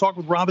 We're going to talk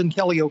with Robin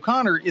Kelly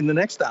O'Connor in the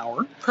next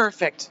hour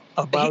Perfect.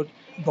 about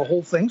the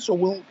whole thing. So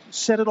we'll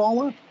set it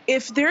all up.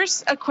 If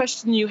there's a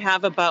question you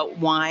have about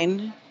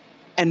wine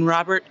and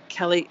Robin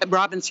Kelly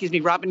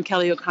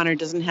O'Connor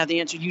doesn't have the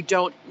answer, you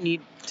don't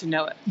need to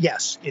know it.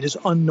 Yes, it is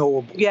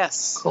unknowable.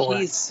 Yes,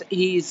 Correct.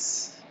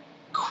 he's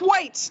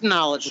quite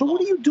knowledgeable. So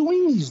what are you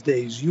doing these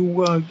days?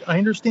 You, I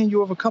understand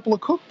you have a couple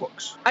of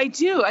cookbooks. I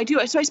do.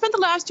 So I spent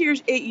the last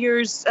 8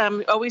 years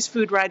always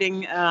food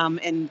writing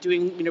and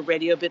doing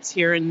radio bits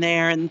here and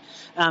there and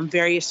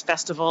various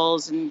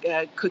festivals and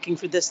cooking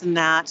for this and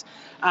that.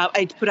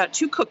 I put out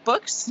 2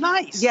 cookbooks.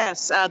 Nice.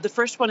 Yes. The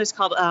first one is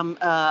called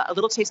A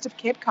Little Taste of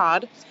Cape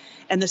Cod.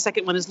 And the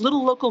second one is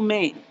Little Local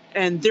Maine.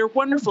 And they're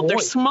wonderful. Oh, They're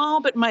boy. small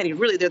but mighty.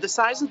 Really, they're the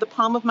size of the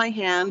palm of my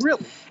hand.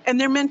 Really?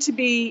 And they're meant to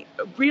be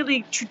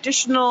really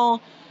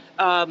traditional.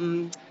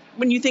 When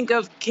you think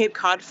of Cape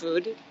Cod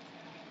food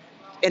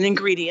and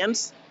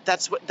ingredients,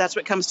 that's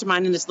what comes to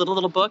mind in this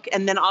little book.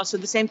 And then also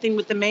the same thing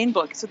with the main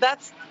book. So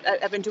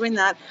I've been doing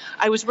that.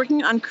 I was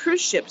working on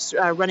cruise ships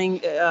running.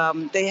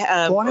 They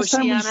have Last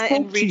time we Oceana spoke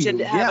and to Regent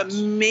you, have yes.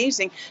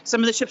 amazing. Some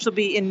of the ships will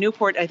be in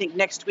Newport. I think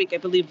next week. I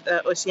believe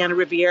Oceana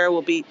Riviera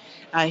will be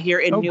here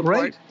in Oh, Newport.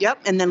 great. Yep.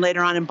 And then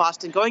later on in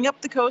Boston, going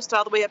up the coast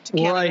all the way up to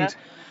Canada.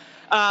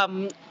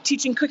 Right.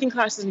 Teaching cooking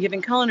classes and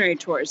giving culinary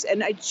tours.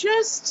 And I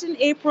just in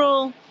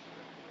April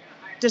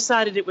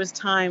decided it was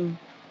time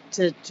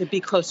to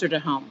be closer to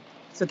home.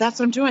 So that's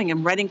what I'm doing.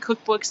 I'm writing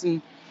cookbooks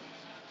and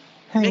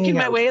making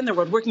my way in the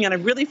world, working on a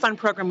really fun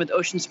program with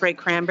Ocean Spray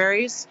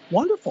Cranberries.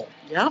 Wonderful.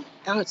 Yep.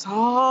 Oh, it's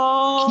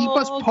all Keep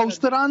us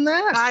posted on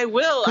that. I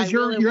will. Because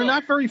you're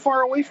not very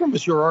far away from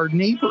us. You're our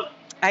neighbor.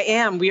 I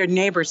am. We are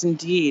neighbors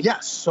indeed.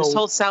 Yes. So this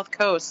whole South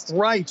Coast.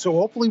 Right. So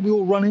hopefully we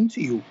will run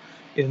into you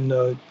in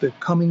the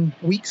coming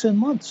weeks and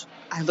months.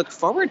 I look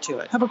forward to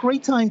it. Have a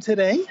great time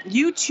today.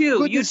 You too.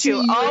 Good You to see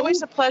too. you.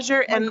 Always a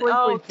pleasure. My And great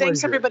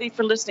thanks pleasure. everybody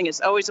for listening.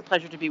 It's always a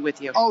pleasure to be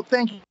with you. Oh,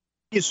 thank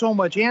you so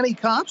much. Annie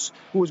Copps,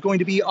 who is going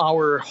to be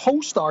our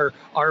host, our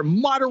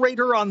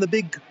moderator on the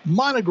big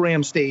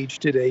monogram stage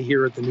today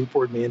here at the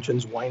Newport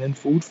Mansions Wine and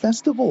Food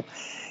Festival.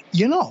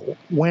 You know,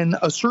 when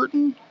a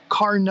certain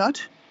car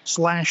nut /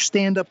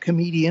 stand-up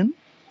comedian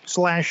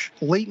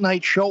 / late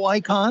night show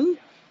icon,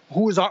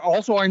 who is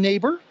also our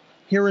neighbor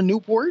here in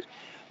Newport,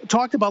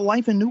 talked about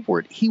life in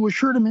Newport, he was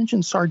sure to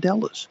mention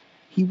Sardella's.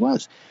 He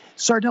was.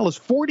 Sardella's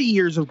 40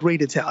 years of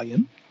great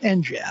Italian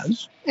and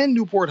jazz and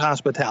Newport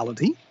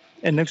hospitality.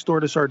 And next door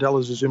to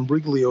Sardella's is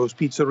Imbriglio's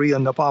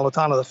Pizzeria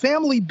Napolitana, the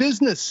family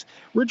business.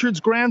 Richard's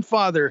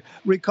grandfather,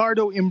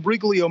 Riccardo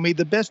Imbriglio, made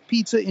the best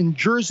pizza in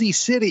Jersey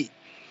City.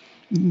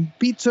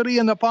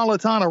 Pizzeria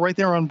Napolitana right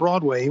there on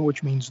Broadway,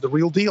 which means the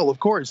real deal, of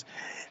course.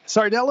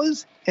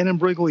 Sardella's and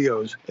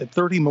Imbriglio's at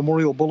 30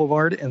 Memorial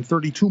Boulevard and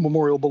 32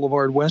 Memorial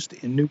Boulevard West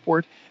in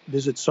Newport.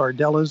 Visit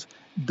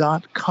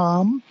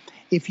sardellas.com.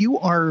 If you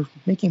are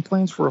making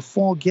plans for a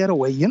fall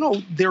getaway, you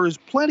know, there is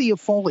plenty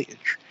of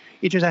foliage.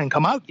 It just hasn't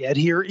come out yet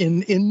here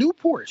in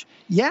Newport.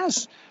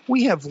 Yes,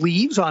 we have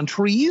leaves on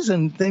trees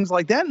and things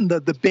like that, and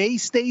the bay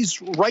stays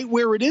right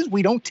where it is.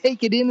 We don't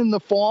take it in the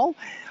fall.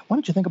 Why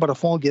don't you think about a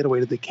fall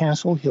getaway to the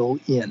Castle Hill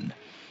Inn?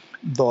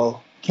 The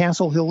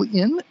Castle Hill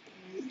Inn,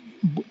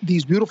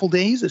 these beautiful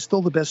days, is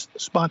still the best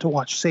spot to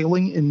watch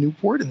sailing in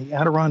Newport, and the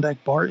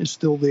Adirondack Bar is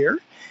still there.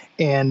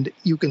 And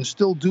you can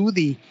still do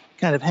the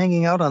kind of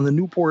hanging out on the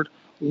Newport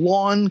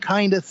lawn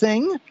kind of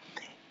thing.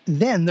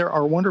 Then there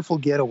are wonderful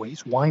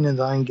getaways, wine and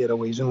dine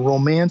getaways, and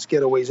romance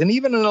getaways, and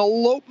even an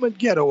elopement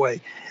getaway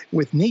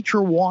with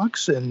nature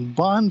walks and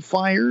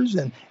bonfires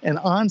and an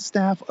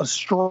on-staff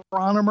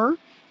astronomer.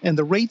 And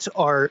the rates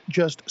are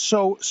just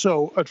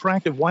so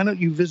attractive. Why don't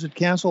you visit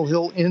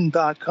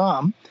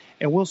castlehillinn.com,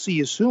 and we'll see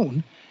you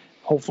soon,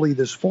 hopefully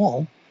this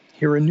fall,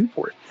 here in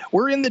Newport.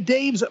 We're in the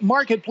Dave's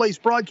Marketplace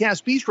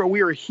Broadcast Bistro.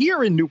 We are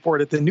here in Newport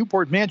at the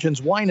Newport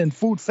Mansions Wine and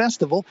Food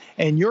Festival,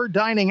 and you're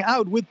dining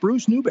out with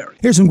Bruce Newberry.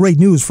 Here's some great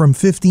news from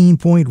 15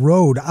 Point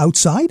Road.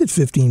 Outside at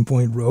 15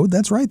 Point Road,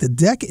 that's right, the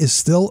deck is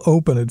still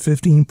open at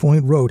 15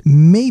 Point Road.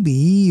 Maybe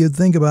you'd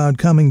think about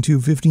coming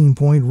to 15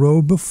 Point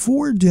Road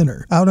before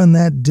dinner. Out on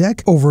that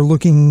deck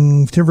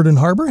overlooking Tiverton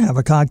Harbor, have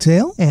a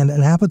cocktail and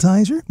an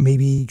appetizer,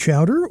 maybe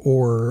chowder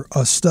or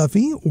a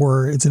stuffy,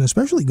 or it's an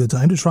especially good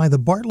time to try the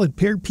Bartlett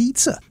Pear Pizza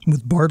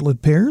with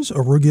Bartlett pears,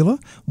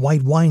 arugula,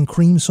 white wine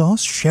cream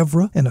sauce,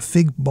 chèvre, and a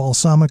fig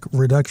balsamic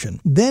reduction.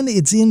 Then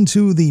it's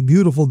into the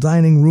beautiful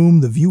dining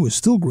room. The view is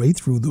still great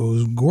through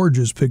those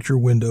gorgeous picture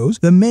windows.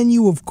 The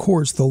menu, of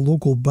course, the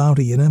local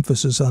bounty and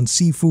emphasis on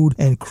seafood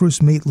and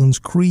Chris Maitland's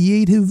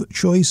creative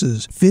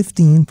choices.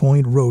 15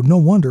 Point Road. No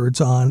wonder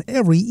it's on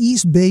every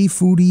East Bay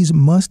foodie's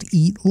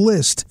must-eat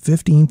list.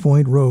 15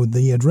 Point Road.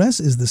 The address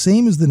is the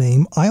same as the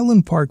name,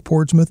 Island Park,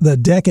 Portsmouth. The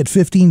deck at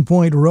 15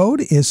 Point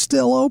Road is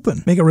still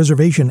open. Make a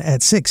reservation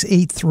at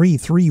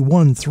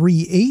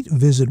 683-3138.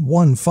 Visit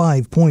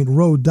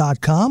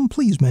 15pointroad.com.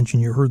 Please mention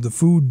you heard the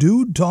Food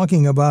Dude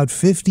talking about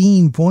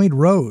 15 Point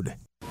Road.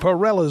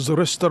 Perella's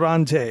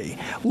Ristorante.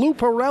 Lou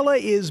Perella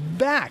is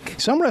back.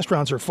 Some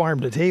restaurants are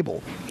farm to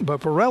table, but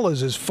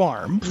Perella's is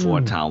farm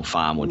Four Town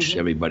Farm, which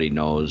everybody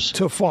knows.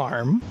 to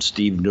farm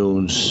Steve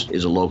Nunes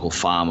is a local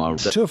farmer.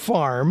 to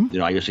farm You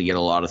know, I used to get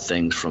a lot of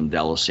things from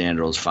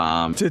D'Alessandro's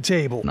farm. to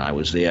table. And I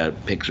was there,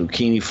 picked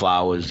zucchini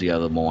flowers the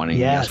other morning.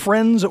 Yes.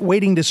 Friends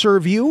waiting to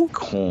serve you.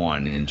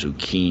 Corn and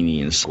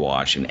zucchini and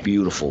squash and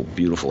beautiful,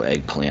 beautiful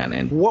eggplant.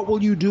 And What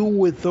will you do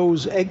with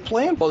those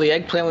eggplant? well, the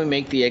eggplant, we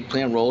make the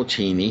eggplant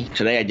rollatini.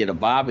 Today I did a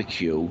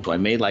barbecue, so I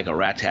made like a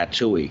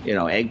ratatouille. You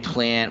know,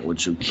 eggplant with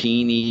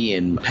zucchini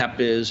and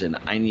peppers and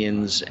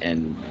onions,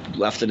 and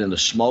left it in the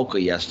smoker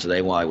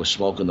yesterday while I was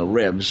smoking the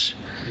ribs.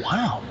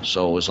 Wow.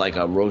 So it was like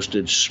a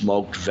roasted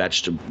smoked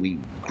vegetable. We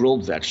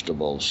grilled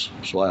vegetables.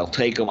 So I'll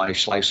take them, I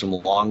slice them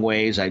long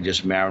ways. I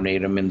just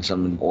marinate them in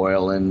some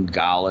oil and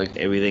garlic.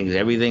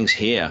 Everything's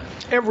here.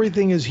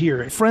 Everything is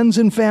here. Friends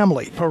and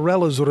family.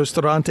 Perella's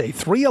Ristorante,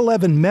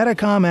 311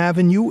 Metacom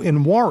Avenue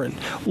in Warren.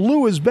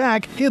 Lou is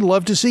back. He'd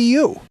love to see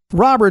you.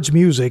 Robert's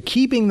Music,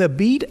 keeping the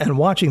beat and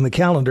watching the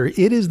calendar.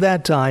 It is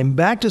that time.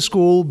 Back to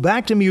school,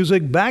 back to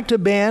music, back to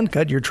band.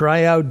 Got your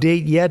tryout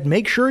date yet?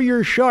 Make sure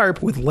you're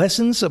sharp with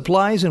lessons,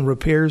 supplies, and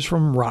repairs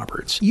from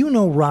Roberts. You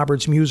know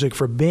Robert's Music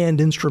for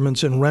band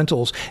instruments and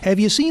rentals. Have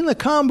you seen the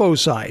combo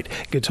side?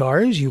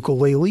 Guitars,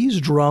 ukuleles,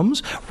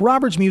 drums.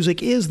 Robert's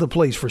Music is the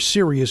place for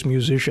serious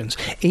musicians.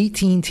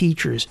 18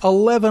 teachers,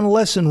 11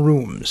 lesson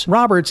rooms.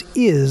 Roberts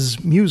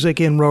is music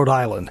in Rhode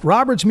Island.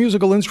 Roberts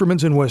Musical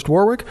Instruments in West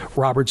Warwick.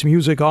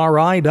 RobertsMusicRI.com.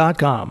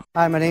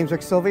 Hi, my name's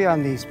Rick Sylvia.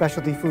 I'm the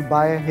specialty food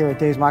buyer here at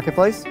Dave's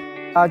Marketplace.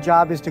 Our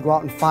job is to go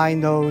out and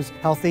find those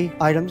healthy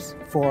items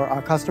for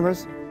our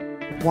customers.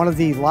 One of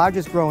the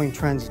largest growing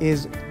trends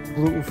is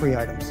gluten-free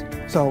items.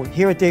 So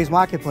here at Dave's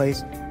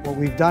Marketplace, what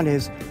we've done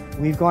is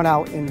we've gone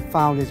out and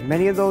found as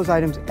many of those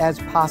items as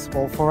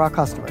possible for our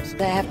customers.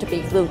 They have to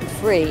be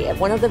gluten-free.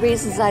 One of the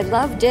reasons I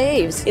love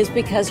Dave's is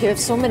because you have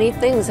so many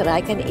things that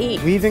I can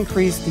eat. We've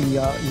increased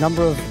the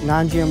number of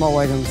non-GMO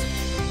items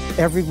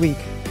every week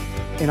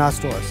in our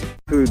stores.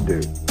 Food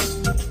Dude.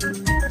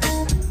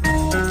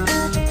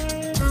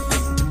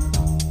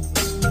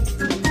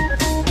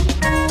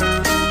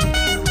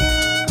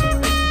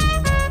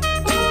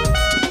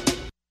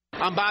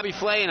 I'm Bobby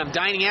Flay, and I'm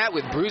dining out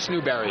with Bruce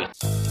Newberry.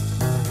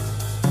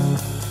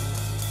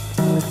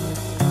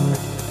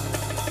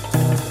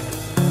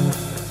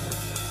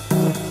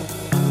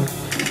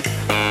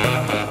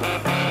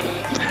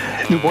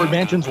 Newport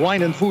Mansion's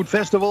Wine and Food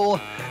Festival,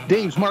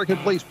 Dave's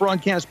Marketplace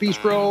Broadcast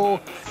Bistro,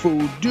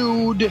 Food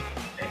Dude.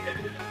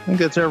 I think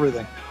that's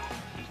everything.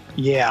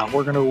 Yeah,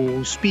 we're going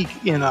to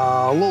speak in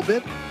a little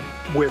bit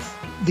with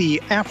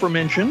the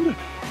aforementioned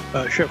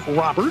Chef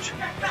Robert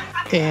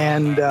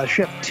and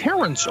Chef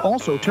Terrence,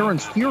 also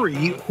Terrence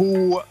Fury,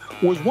 who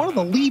was one of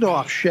the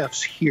lead-off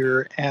chefs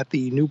here at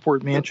the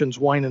Newport Mansion's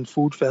Wine and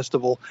Food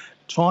Festival,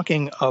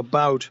 talking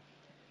about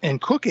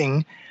and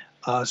cooking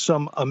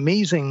some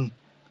amazing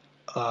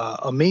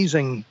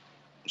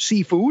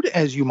seafood,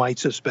 as you might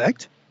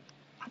suspect,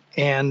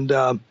 and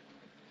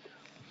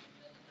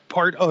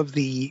part of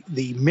the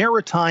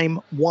Maritime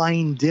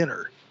Wine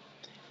Dinner.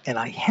 And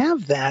I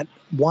have that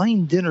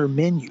wine dinner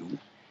menu,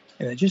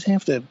 and I just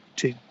have to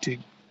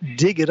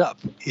dig it up.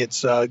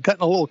 It's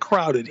gotten a little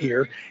crowded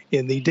here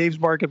in the Dave's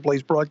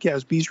Marketplace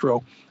Broadcast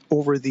Bistro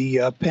over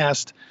the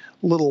past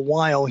little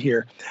while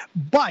here.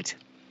 But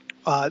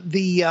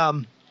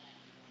the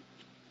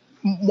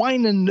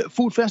Wine and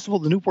Food Festival,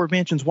 the Newport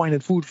Mansion's Wine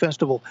and Food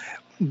Festival,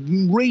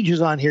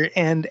 rages on here.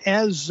 And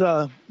as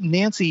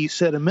Nancy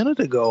said a minute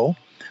ago,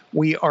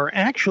 we are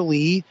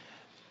actually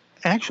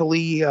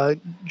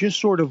just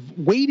sort of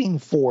waiting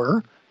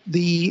for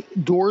the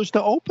doors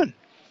to open.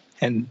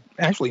 And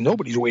actually,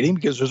 nobody's waiting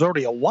because there's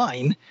already a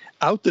line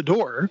out the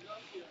door.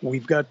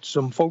 We've got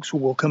some folks who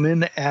will come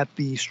in at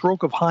the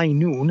stroke of high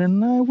noon,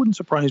 and it wouldn't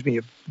surprise me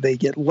if they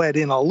get let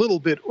in a little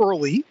bit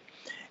early.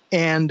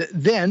 And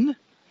then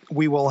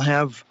we will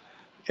have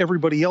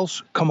everybody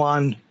else come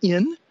on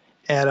in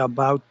at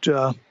about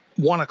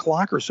 1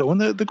 o'clock or so.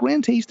 And the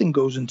grand tasting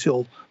goes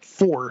until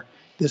 4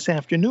 this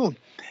afternoon.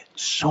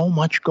 So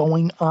much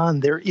going on.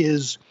 There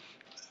is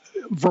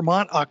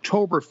Vermont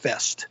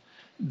Oktoberfest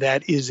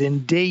that is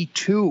in day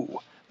 2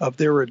 of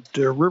their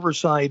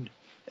Riverside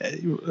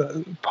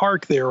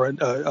Park there,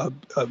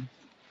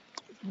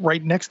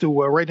 right next to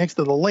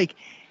the lake.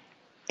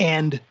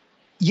 And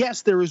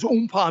yes, there is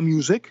oompa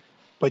music,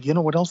 but you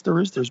know what else there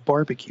is? There's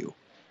barbecue,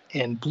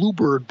 and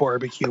Bluebird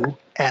Barbecue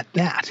at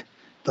that.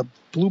 The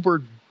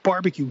Bluebird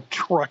Barbecue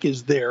truck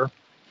is there,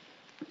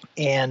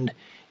 and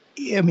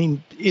I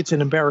mean, it's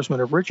an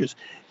embarrassment of riches.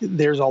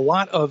 There's a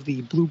lot of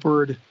the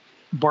Bluebird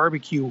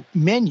Barbecue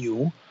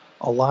menu,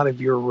 a lot of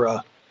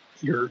your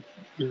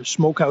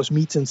smokehouse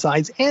meats and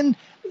sides, and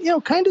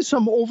kind of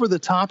some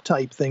over-the-top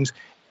type things.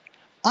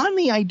 On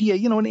the idea,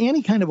 and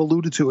Annie kind of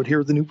alluded to it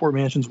here at the Newport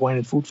Mansion's Wine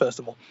and Food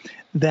Festival,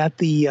 that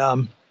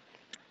the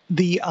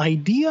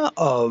idea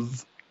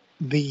of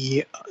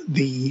the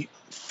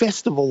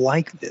festival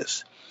like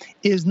this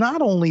is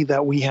not only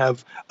that we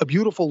have a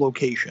beautiful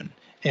location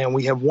and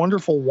we have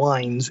wonderful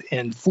wines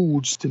and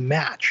foods to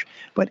match,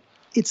 but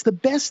it's the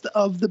best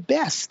of the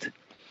best.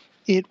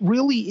 It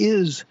really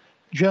is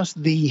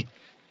just the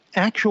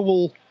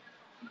actual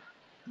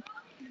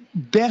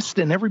best,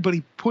 and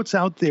everybody puts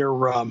out their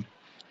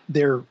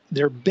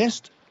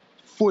best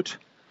foot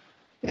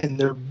and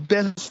their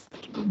best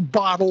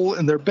bottle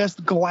and their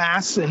best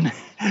glass, and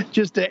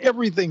just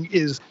everything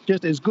is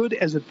just as good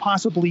as it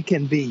possibly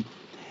can be.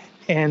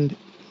 And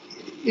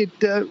it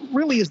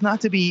really is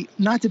not to be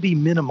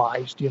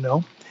minimized,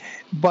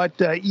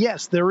 But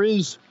yes, there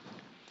is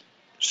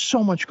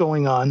so much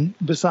going on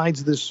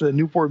besides this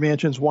Newport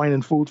Mansion's Wine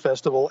and Food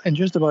Festival, and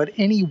just about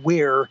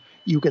anywhere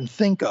you can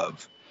think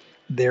of,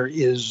 there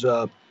is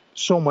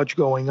so much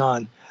going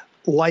on,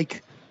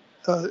 like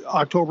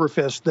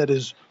Oktoberfest that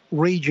is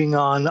raging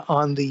on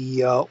the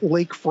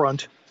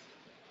lakefront,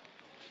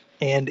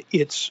 and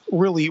it's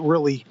really,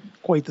 really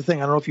quite the thing.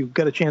 I don't know if you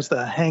got a chance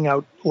to hang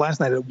out last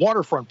night at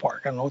Waterfront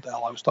Park. I don't know what the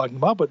hell I was talking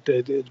about, but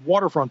it's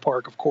Waterfront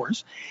Park, of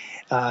course,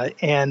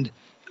 and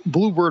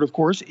Bluebird, of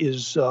course,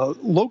 is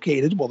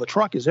located, well, the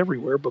truck is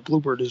everywhere, but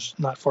Bluebird is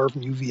not far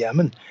from UVM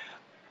and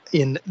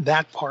in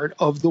that part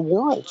of the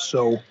world.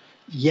 So,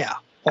 yeah,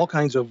 all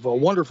kinds of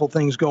wonderful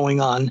things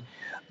going on.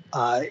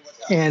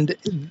 And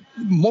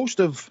most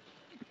of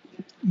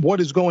what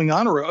is going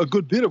on, or a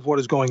good bit of what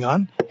is going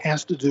on,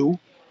 has to do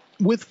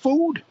with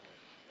food.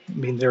 I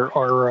mean, there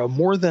are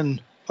more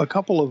than a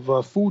couple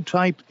of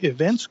food-type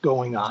events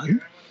going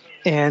on.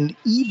 And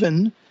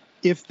even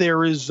if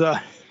there is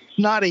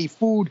not a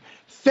food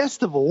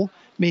festival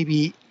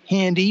maybe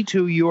handy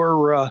to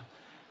your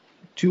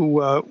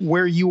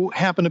where you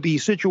happen to be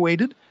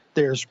situated,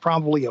 there's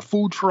probably a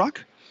food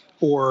truck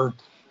or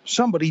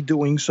somebody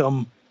doing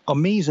some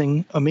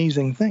amazing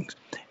things.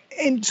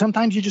 And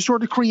sometimes you just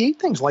sort of create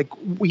things. Like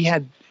we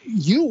had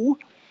you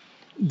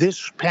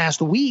this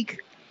past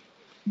week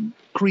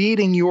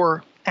creating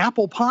your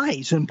apple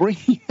pies and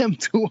bringing them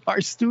to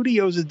our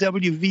studios at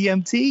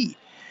WVMT.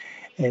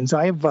 And so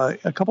I have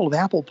a couple of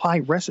apple pie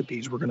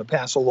recipes we're going to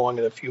pass along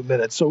in a few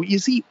minutes. So you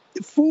see,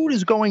 food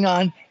is going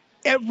on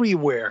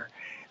everywhere.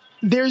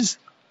 There's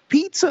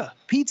pizza.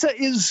 Pizza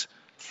is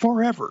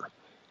forever.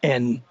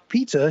 And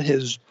pizza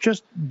has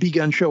just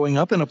begun showing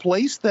up in a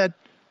place that,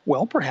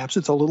 well, perhaps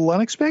it's a little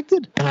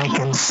unexpected. And I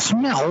can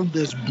smell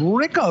this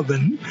brick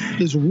oven,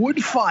 this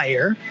wood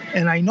fire,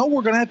 and I know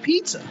we're going to have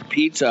pizza.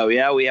 Pizza,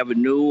 yeah. We have a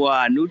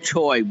new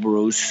toy,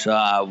 Bruce,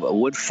 a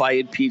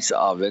wood-fired pizza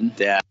oven.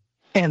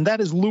 And that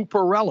is Lou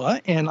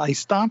Perella. And I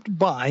stopped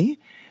by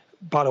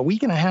about a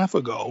week and a half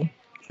ago,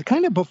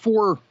 kind of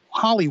before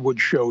Hollywood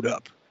showed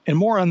up. And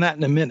more on that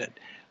in a minute.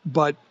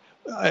 But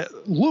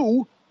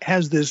Lou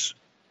has this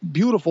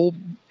beautiful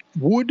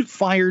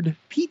wood-fired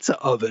pizza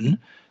oven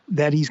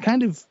that he's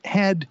kind of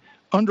had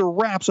under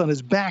wraps on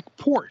his back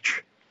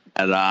porch.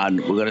 And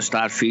we're going to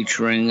start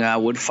featuring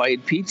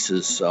wood-fired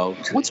pizzas. So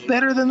what's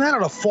better than that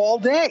on a fall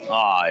day?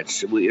 Oh,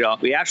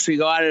 we actually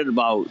got it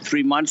about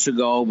 3 months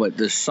ago, but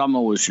this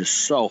summer was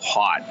just so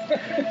hot.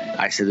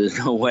 I said, "There's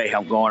no way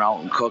I'm going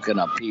out and cooking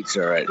a pizza."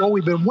 Right? Well,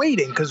 we've been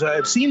waiting because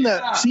I've seen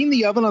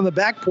the oven on the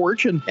back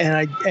porch,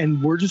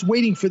 and we're just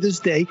waiting for this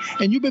day.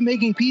 And you've been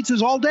making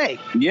pizzas all day.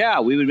 Yeah,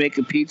 we've been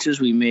making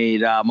pizzas. We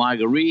made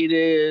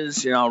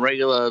margaritas,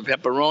 regular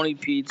pepperoni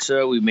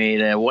pizza. We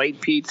made a white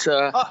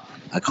pizza.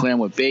 A clam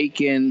with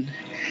bacon.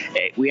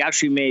 We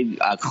actually made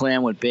a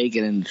clam with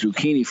bacon and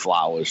zucchini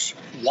flowers.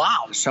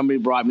 Wow. Somebody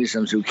brought me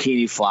some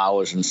zucchini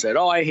flowers and said,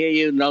 "Oh, I hear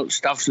you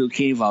stuff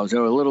zucchini flowers." They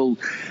were a little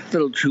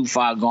too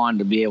far gone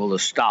to be able to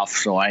stuff.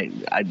 So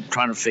I'm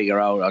trying to figure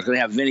out. I was going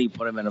to have Vinny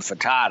put them in a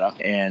frittata.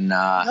 And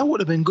that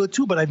would have been good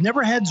too, but I've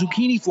never had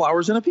zucchini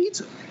flowers in a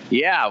pizza.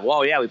 Yeah,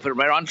 well, yeah, we put it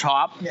right on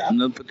top, and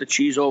then put the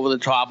cheese over the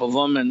top of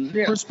them. And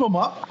crisp them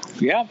up.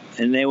 Yeah,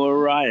 and they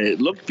were it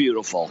looked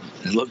beautiful.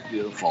 It looked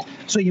beautiful.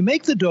 So you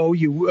make the dough,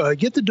 you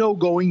get the dough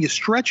going, you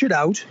stretch it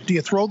out. Do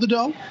you throw the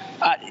dough?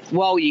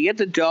 Well, you get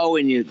the dough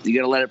and you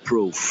got to let it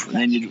proof. And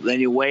then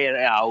you weigh it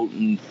out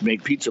and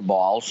make pizza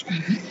balls.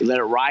 You let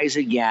it rise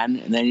again,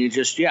 and then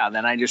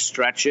then I just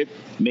stretch it,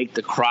 make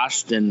the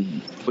crust,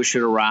 and push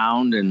it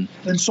around and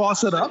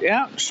sauce it up.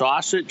 Yeah,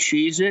 sauce it,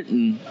 cheese it,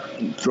 and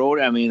throw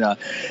it. I mean,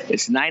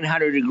 it's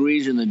 900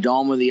 degrees in the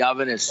dome of the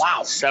oven. It's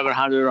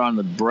 700 on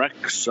the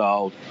brick.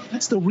 So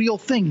that's the real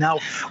thing. Now,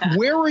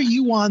 where are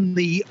you on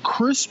the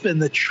crisp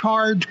and the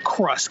charred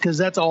crust? Because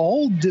that's a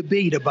whole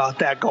debate about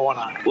that going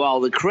on.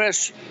 Well, the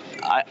crisp,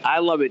 I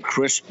love it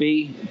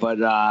crispy, but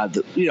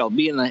having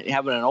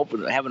an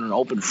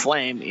open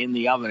flame in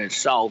the oven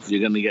itself, you're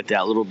going to get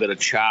that little bit of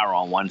char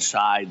on one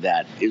side.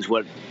 That is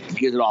what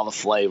gives it all the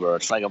flavor.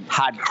 It's like a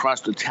hard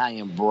crust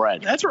Italian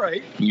bread. That's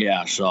right.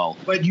 Yeah. So.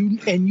 But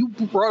you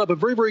brought up a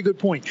very, very good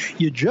point.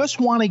 You just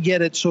want to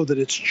get it so that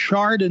it's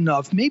charred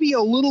enough, maybe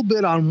a little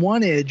bit on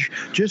one edge,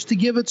 just to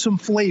give it some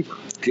flavor.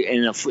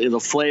 And the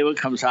flavor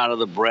comes out of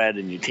the bread,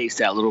 and you taste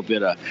that little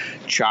bit of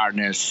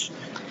charredness.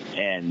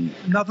 And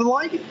nothing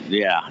like it.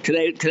 Yeah.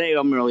 Today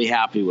I'm really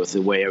happy with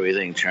the way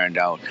everything turned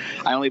out.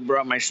 I only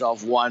burnt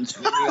myself once.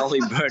 He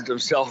only burnt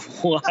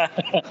himself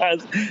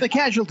once. The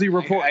casualty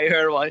report.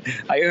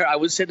 I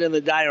was sitting in the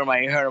dining room.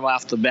 I heard him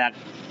off the back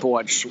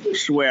porch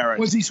swearing.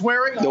 Was he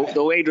swearing?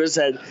 The waitress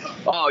said,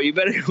 "Oh, you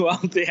better go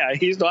out there.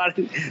 He's not.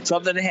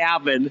 Something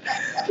happened."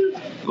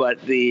 But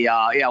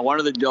one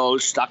of the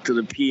doughs stuck to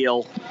the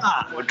peel.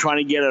 We're trying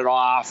to get it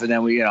off, and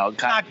then we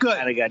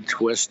kind of got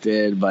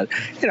twisted. But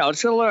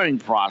it's a learning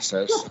process.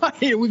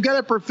 We've got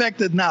it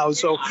perfected now,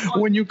 so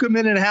when you come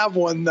in and have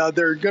one,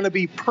 they're going to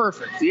be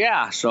perfect.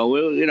 Yeah,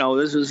 so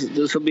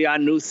this will be our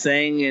new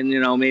thing,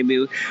 and maybe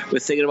we're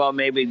thinking about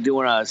maybe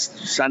doing a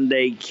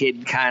Sunday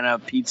kid kind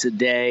of pizza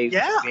day,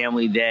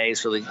 family day,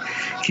 so the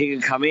kid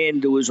can come in,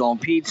 do his own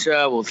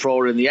pizza. We'll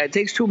throw it in it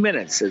takes 2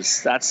 minutes.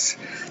 That's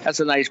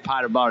a nice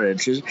part about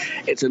it.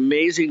 It's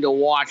amazing to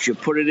watch. You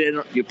put it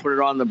in, you put it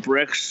on the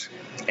bricks,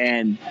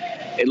 and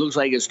it looks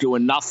like it's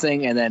doing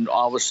nothing, and then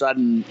all of a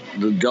sudden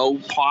the dough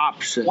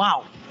pops.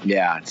 Wow.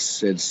 Yeah,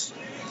 it's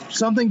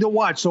something to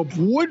watch. So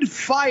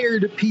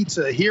wood-fired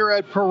pizza here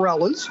at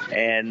Perella's.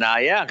 And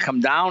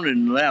come down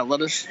and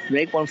let us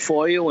make one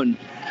for you, and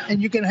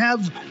you can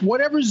have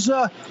whatever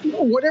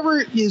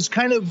is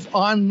kind of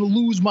on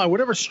Lou's mind,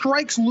 whatever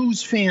strikes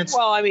Lou's fancy.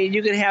 Well, I mean,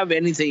 you can have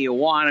anything you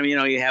want. I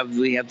mean, we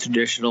have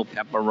traditional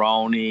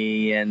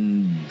pepperoni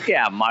and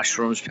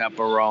mushrooms,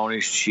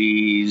 pepperonis,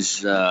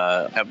 cheese,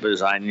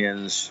 peppers,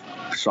 onions,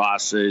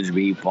 sausage,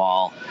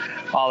 meatball,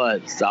 all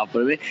that stuff.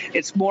 But I mean,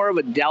 it's more of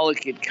a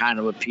delicate kind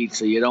of a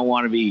pizza. You don't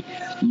want to be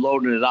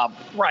loading it up.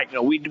 Right.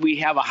 We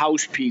have a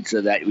house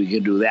pizza that we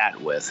can do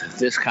that with.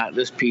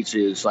 This pizza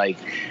is like,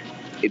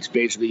 it's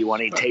basically you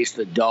want to taste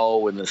the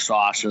dough and the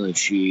sauce and the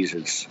cheese.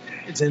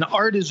 It's an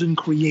artisan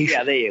creation.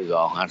 Yeah, there you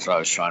go. That's what I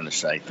was trying to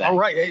say. All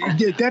right,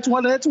 that's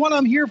what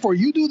I'm here for.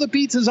 You do the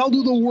pizzas, I'll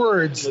do the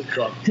words.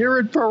 Here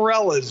at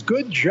Perella's.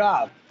 Good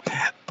job.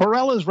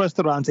 Perella's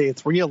Restaurante at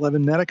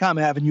 311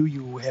 Metacom Avenue.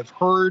 You have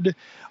heard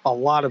a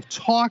lot of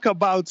talk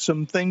about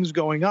some things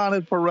going on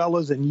at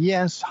Perella's, and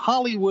yes,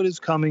 Hollywood is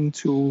coming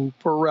to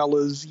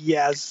Perella's.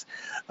 Yes,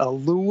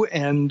 Lou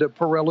and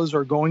Perella's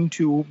are going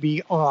to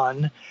be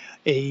on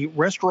a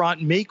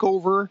restaurant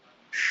makeover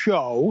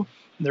show.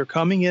 They're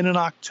coming in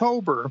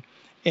October,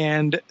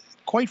 and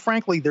quite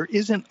frankly, there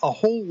isn't a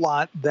whole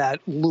lot that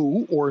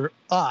Lou or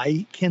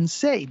I can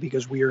say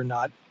because we are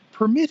not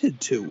permitted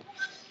to.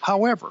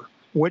 However,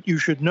 what you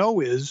should know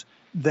is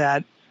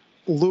that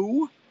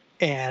Lou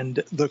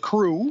and the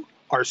crew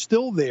are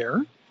still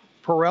there.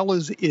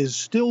 Perella's is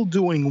still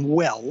doing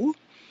well,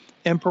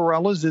 and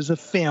Perella's is a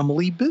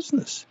family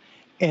business.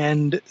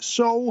 And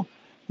so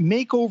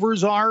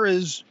makeovers are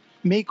as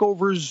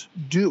makeovers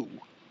do.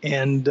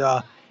 And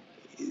I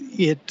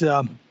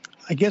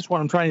guess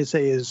what I'm trying to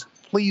say is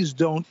please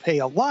don't pay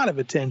a lot of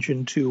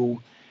attention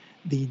to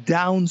the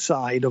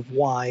downside of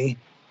why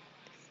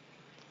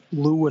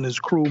Lou and his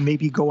crew may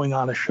be going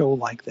on a show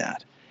like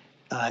that.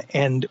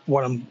 And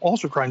what I'm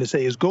also trying to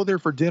say is go there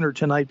for dinner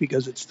tonight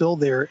because it's still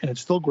there and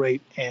it's still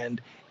great. And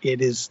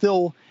it is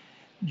still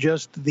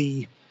just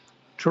the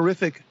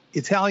terrific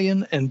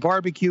Italian and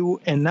barbecue.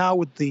 And now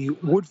with the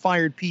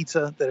wood-fired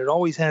pizza that it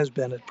always has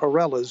been at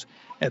Perella's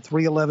at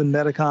 311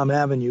 Metacom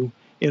Avenue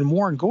in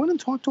Warren. Go in and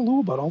talk to Lou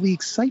about all the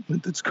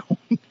excitement that's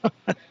going on.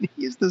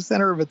 He's the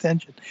center of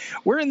attention.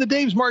 We're in the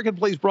Dave's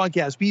Marketplace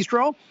Broadcast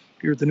Bistro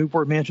here at the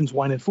Newport Mansions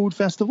Wine and Food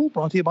Festival,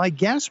 brought to you by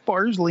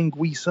Gaspar's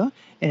Linguiça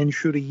and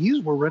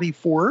Chudis. We're ready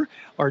for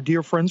our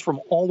dear friends from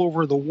all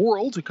over the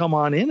world to come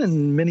on in,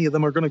 and many of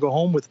them are going to go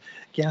home with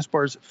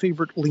Gaspar's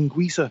favorite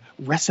linguiça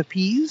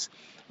recipes,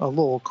 a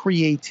little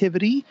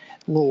creativity,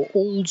 a little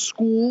old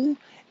school,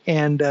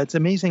 and it's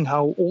amazing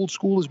how old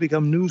school has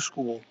become new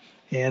school,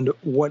 and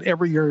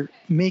whatever you're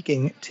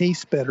making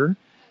tastes better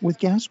with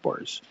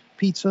Gaspar's.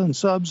 Pizza and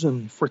subs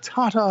and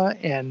frittata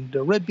and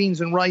red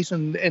beans and rice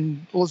and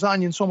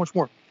lasagna and so much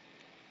more.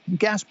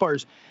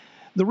 Gaspar's,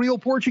 the real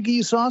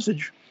Portuguese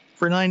sausage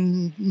for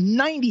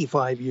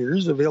 95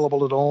 years,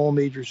 available at all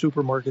major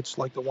supermarkets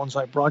like the ones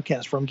I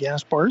broadcast from.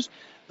 Gaspar's,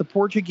 the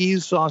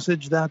Portuguese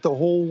sausage that the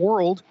whole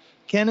world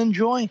can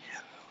enjoy.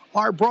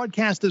 Our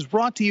broadcast is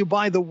brought to you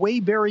by the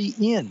Waybury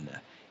Inn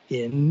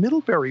in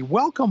Middlebury.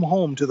 Welcome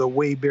home to the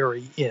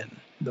Waybury Inn,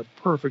 the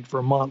perfect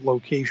Vermont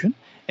location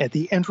at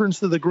the entrance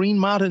to the Green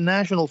Mountain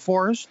National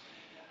Forest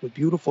with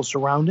beautiful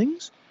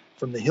surroundings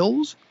from the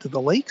hills to the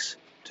lakes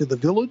to the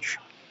village.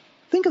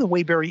 Think of the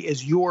Waybury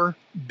as your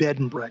bed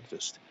and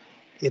breakfast.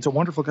 It's a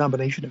wonderful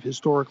combination of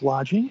historic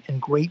lodging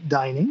and great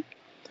dining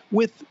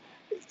with,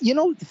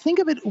 think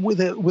of it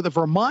with a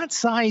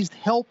Vermont-sized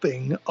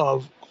helping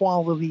of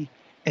quality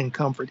and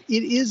comfort.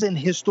 It is an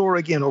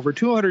historic inn, over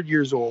 200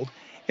 years old,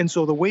 and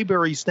so the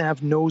Waybury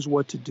staff knows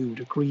what to do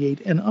to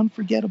create an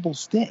unforgettable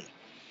stay.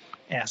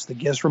 Ask the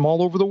guests from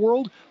all over the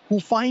world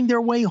who find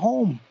their way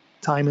home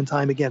time and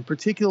time again,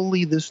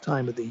 particularly this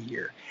time of the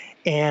year.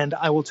 And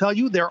I will tell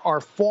you, there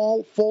are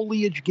fall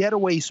foliage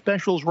getaway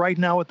specials right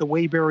now at the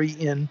Waybury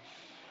Inn.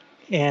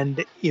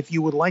 And if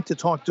you would like to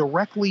talk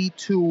directly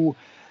to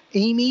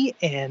Amy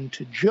and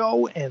to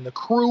Joe and the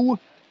crew,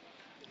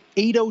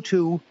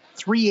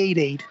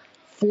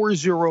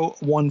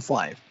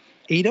 802-388-4015.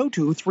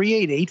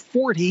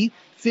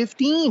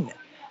 802-388-4015.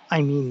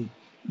 I mean,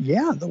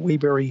 yeah, the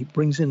Waybury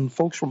brings in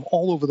folks from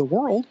all over the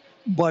world,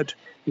 but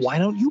why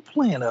don't you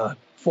plan a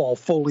fall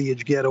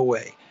foliage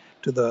getaway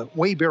to the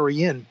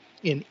Waybury Inn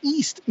in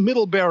East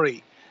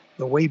Middlebury,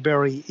 the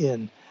Waybury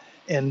Inn?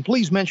 And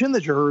please mention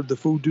that you heard the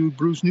food dude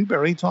Bruce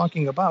Newberry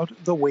talking about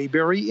the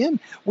Waybury Inn.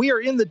 We are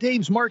in the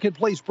Dave's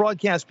Marketplace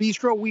Broadcast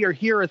Bistro. We are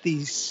here at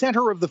the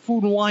center of the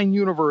food and wine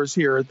universe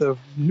here at the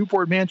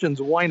Newport Mansions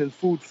Wine and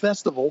Food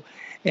Festival,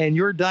 and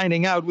you're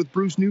dining out with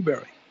Bruce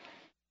Newberry.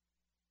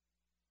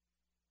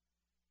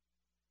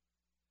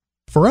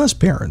 For us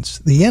parents,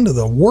 the end of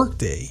the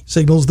workday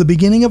signals the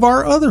beginning of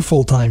our other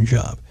full-time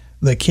job,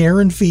 the care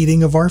and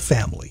feeding of our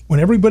family. When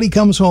everybody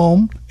comes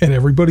home and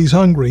everybody's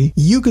hungry,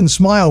 you can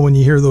smile when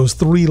you hear those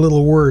three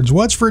little words,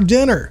 "What's for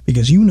dinner?"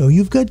 Because you know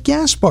you've got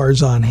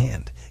Gaspar's on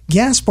hand.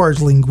 Gaspar's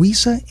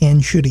Linguiça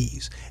and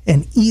Chudis,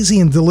 an easy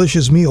and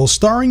delicious meal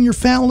starring your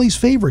family's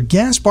favorite.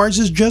 Gaspar's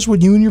is just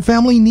what you and your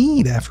family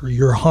need after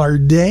your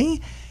hard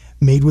day.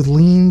 Made with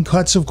lean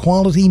cuts of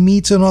quality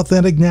meats and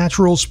authentic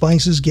natural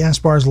spices,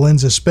 Gaspar's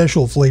lends a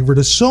special flavor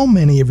to so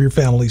many of your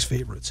family's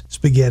favorites.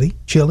 Spaghetti,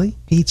 chili,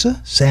 pizza,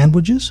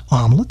 sandwiches,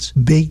 omelets,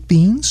 baked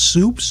beans,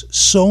 soups,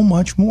 so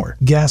much more.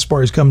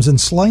 Gaspar's comes in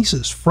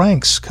slices,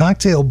 franks,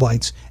 cocktail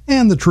bites,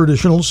 and the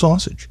traditional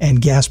sausage.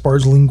 And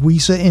Gaspar's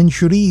Linguiça and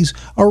Chudis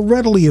are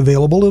readily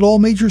available at all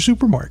major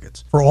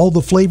supermarkets. For all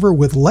the flavor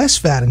with less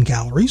fat and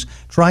calories,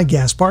 try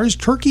Gaspar's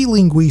Turkey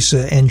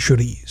Linguiça and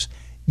Chudis.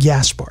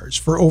 Gaspar's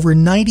for over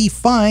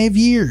 95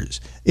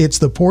 years. It's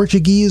the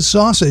Portuguese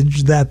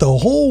sausage that the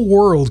whole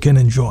world can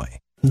enjoy.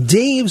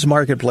 Dave's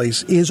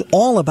Marketplace is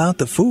all about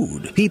the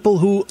food. People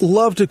who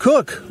love to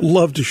cook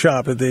love to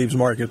shop at Dave's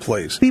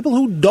Marketplace. People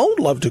who don't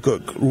love to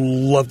cook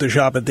love to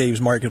shop at Dave's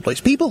Marketplace.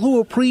 People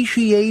who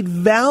appreciate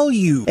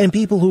value and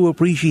people who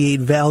appreciate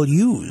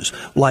values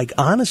like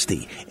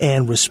honesty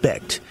and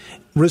respect.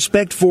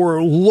 Respect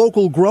for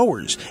local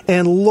growers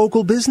and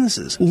local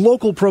businesses,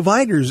 local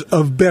providers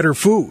of better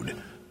food.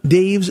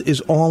 Dave's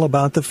is all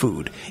about the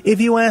food. If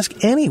you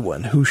ask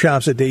anyone who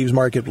shops at Dave's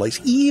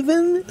Marketplace,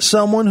 even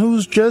someone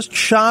who's just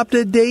shopped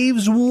at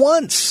Dave's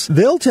once,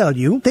 they'll tell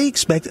you they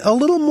expect a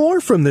little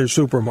more from their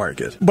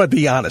supermarket. But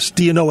be honest,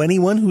 do you know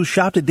anyone who's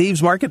shopped at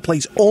Dave's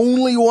Marketplace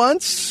only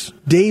once?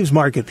 Dave's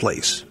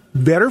Marketplace.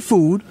 Better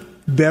food,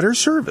 better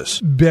service,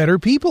 better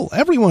people.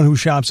 Everyone who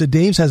shops at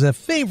Dave's has a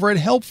favorite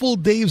helpful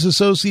Dave's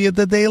associate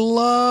that they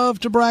love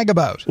to brag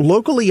about.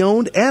 Locally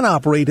owned and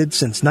operated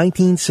since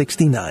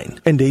 1969.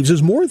 And Dave's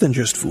is more than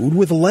just food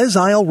with Les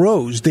Isle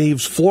Rose,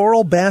 Dave's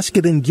floral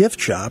basket and gift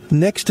shop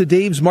next to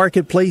Dave's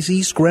Marketplace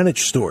East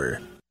Greenwich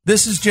store.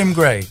 This is Jim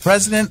Gray,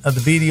 president of the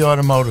VD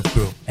Automotive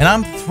Group, and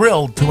I'm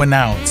thrilled to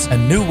announce a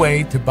new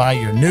way to buy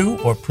your new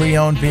or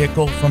pre-owned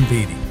vehicle from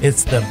VD.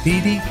 It's the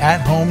VD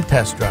at-home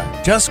test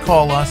drive. Just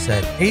call us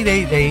at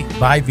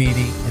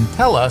 888-BUY-VD and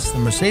tell us the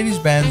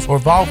Mercedes-Benz or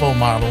Volvo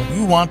model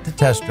you want to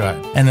test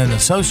drive, and an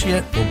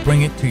associate will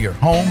bring it to your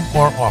home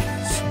or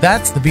office.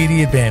 That's the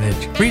VD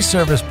Advantage. Free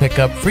service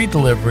pickup, free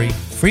delivery,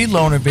 free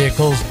loaner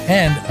vehicles,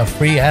 and a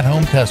free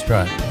at-home test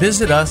drive.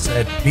 Visit us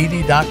at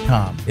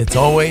VD.com. It's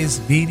always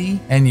VD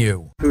and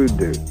you. Food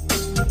Dude.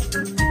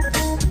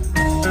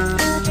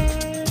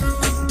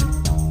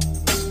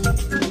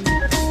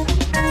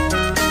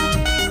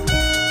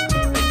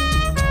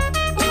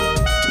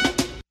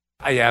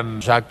 I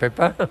am Jacques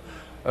Pepin,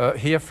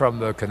 here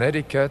from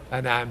Connecticut,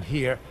 and I'm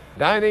here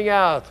dining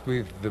out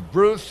with the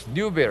Bruce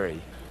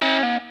Newberry.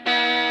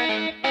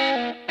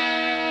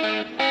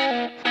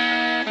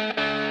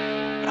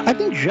 I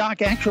think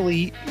Jacques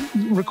actually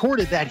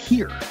recorded that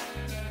here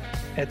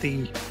at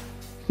the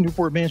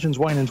Newport Mansions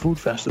Wine and Food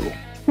Festival,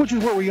 which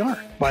is where we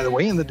are, by the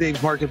way, in the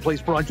Dave's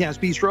Marketplace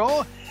Broadcast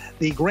Bistro.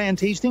 The grand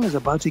tasting is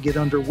about to get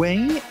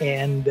underway,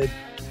 and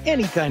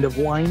any kind of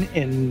wine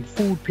and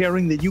food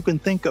pairing that you can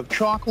think of: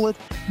 chocolate,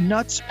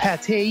 nuts,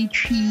 pate,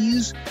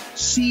 cheese,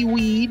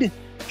 seaweed,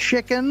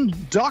 chicken,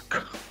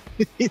 duck.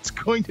 It's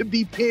going to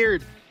be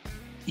paired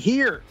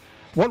here.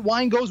 What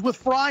wine goes with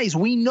fries?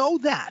 We know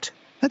that.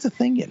 That's a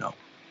thing, you know.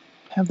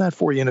 Have that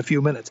for you in a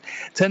few minutes.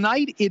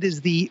 Tonight, it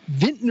is the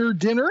Vintner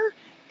Dinner.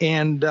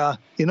 And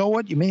you know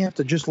what? You may have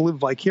to just live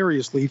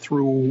vicariously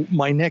through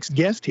my next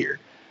guest here.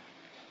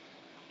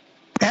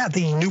 At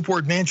the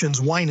Newport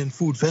Mansions Wine and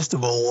Food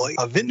Festival,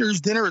 a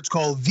Vintner's Dinner. It's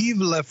called Vive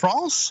la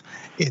France.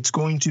 It's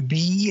going to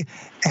be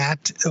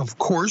at, of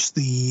course,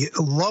 the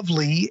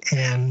lovely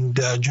and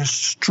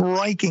just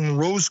striking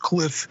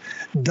Rosecliff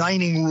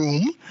dining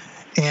room.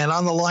 And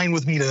on the line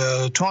with me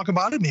to talk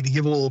about it, maybe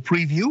give a little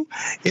preview,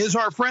 is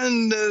our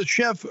friend,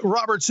 Chef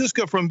Robert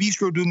Siska from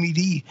Bistro du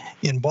Midi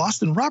in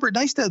Boston. Robert,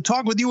 nice to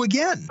talk with you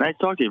again. Nice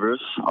to talk to you,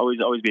 Bruce.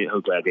 Always be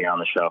glad to be on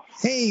the show.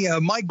 Hey,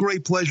 my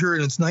great pleasure,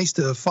 and it's nice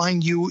to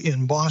find you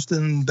in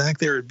Boston back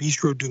there at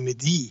Bistro du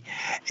Midi.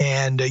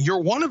 And you're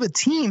one of a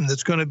team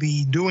that's going to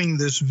be doing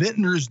this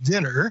Vintner's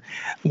Dinner.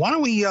 Why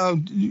don't we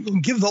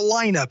give the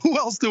lineup? Who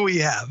else do we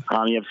have?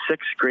 You have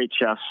 6 great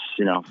chefs,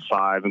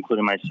 5,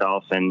 including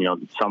myself, and,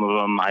 some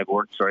of them I've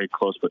worked very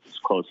closely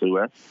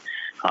with.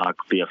 Could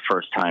be a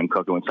first time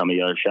cooking with some of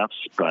the other chefs,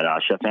 but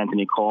Chef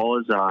Anthony Cole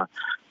is a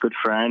good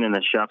friend and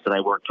the chef that I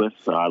worked with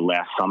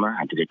last summer.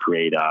 I did a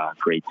great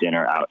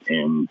dinner out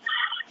in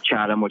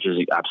Chatham, which is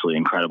absolutely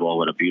incredible.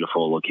 What a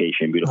beautiful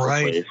location, beautiful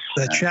place.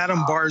 The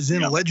Chatham Bar's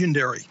Inn,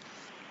 legendary.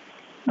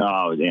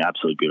 Oh, yeah,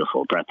 absolutely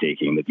beautiful,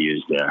 breathtaking, the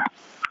views there.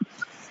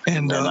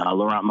 And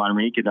Laurent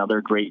Monrique, another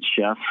great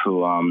chef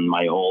who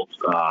my old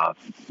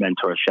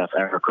mentor, Chef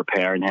Eric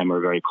Repair, and him are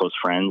very close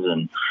friends.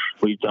 And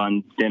we've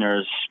done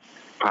dinners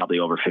probably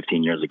over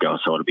 15 years ago,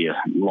 so it'll be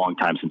a long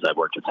time since I've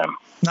worked with him.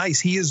 Nice.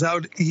 He is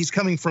out. He's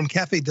coming from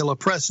Café de la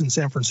Presse in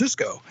San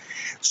Francisco.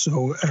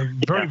 So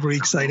very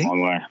exciting.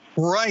 Long way.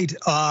 Right.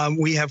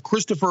 We have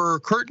Christopher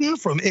Curtin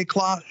from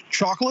Eclat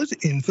Chocolate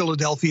in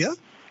Philadelphia.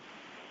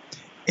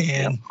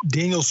 And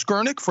Daniel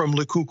Skurnick from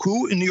Le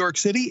Coucou in New York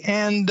City,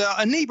 and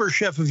a neighbor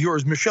chef of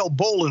yours, Michelle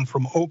Boland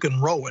from Oak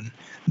and Rowan,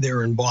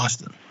 there in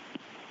Boston.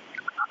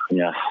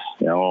 Yes.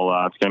 Yeah,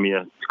 well, it's going to be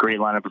a great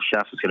lineup of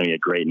chefs. It's going to be a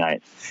great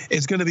night.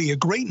 It's going to be a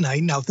great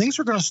night. Now, things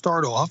are going to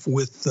start off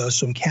with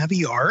some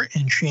caviar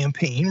and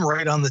champagne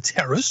right on the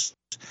terrace,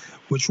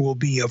 which will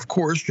be, of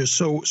course, just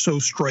so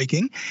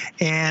striking.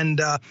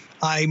 And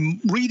I'm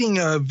reading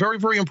a very,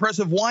 very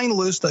impressive wine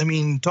list. I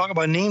mean, talk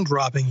about name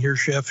dropping here,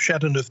 Chef.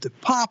 Chateauneuf de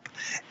Pape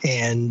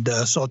and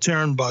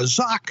Sauternes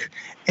Barzac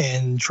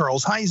and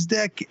Charles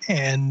Heisdeck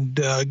and,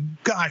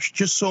 gosh,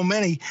 just so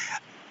many.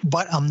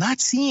 but I'm not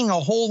seeing a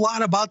whole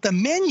lot about the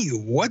menu.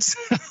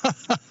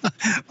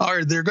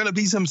 Are there going to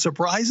be some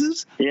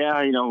surprises?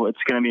 Yeah,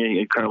 it's going to be an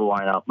incredible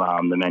lineup.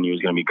 The menu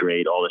is going to be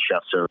great. All the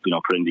chefs are,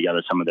 putting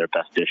together some of their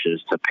best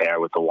dishes to pair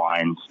with the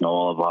wines.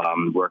 All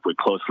of work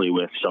closely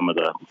with some of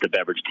the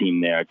beverage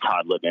team there.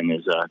 Todd Lippman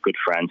is a good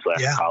friend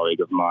 /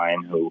 colleague of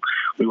mine who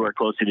we work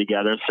closely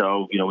together.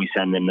 So, we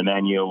send them the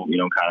menu,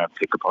 kind of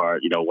pick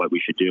apart, what we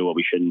should do, what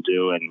we shouldn't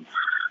do, and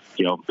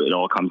it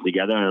all comes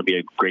together, and it'll be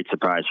a great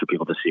surprise for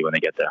people to see when they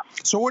get there.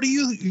 So what are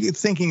you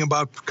thinking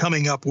about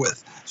coming up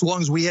with, as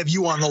long as we have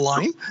you on the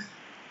line?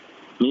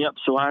 Yep.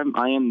 So I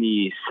am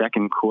the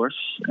second course,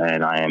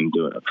 and I am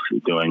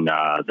doing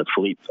the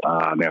Philippe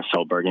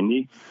Marceau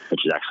Burgundy,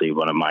 which is actually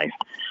one of my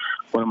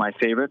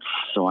favorites.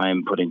 So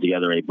I'm putting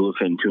together a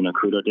bluefin tuna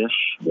crudo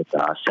dish with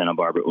Santa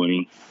Barbara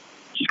uni,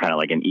 which is kind of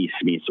like an East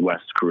meets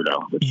West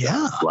crudo.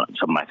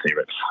 Some of my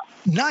favorites.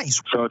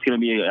 Nice. So it's going to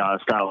be a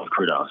style of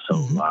crudo. So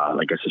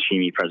like a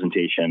sashimi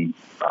presentation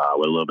with a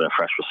little bit of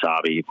fresh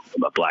wasabi,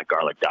 a black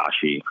garlic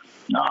dashi.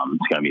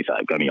 It's going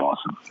to be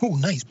awesome. Oh,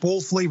 nice.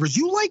 Bold flavors.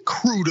 You like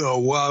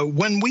crudo.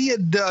 When we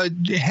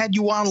had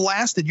you on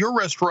last at your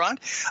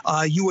restaurant,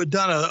 you had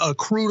done a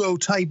crudo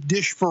type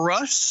dish for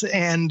us.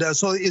 And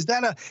so is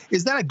that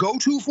a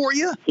go-to for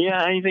you?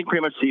 Yeah, anything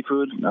pretty much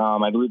seafood.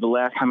 I believe the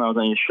last time I was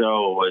on your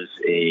show was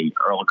a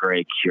Earl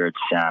Grey cured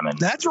salmon.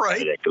 That's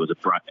right. It was a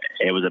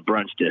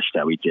brunch dish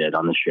that we did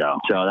on the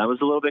show. So that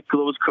was a little bit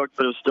cooked,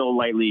 but it was still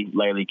lightly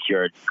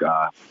cured,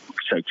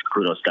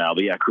 crudo style.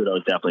 But yeah, crudo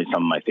is definitely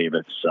some of my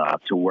favorites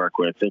to work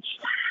with. It's,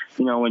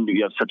 when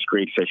you have such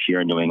great fish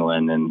here in New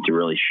England, and to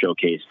really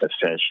showcase the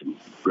fish and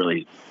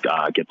really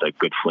get the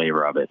good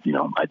flavor of it,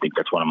 I think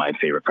that's one of my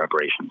favorite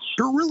preparations.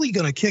 You're really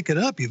going to kick it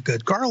up. You've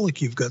got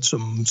garlic, you've got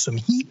some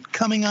heat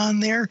coming on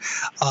there.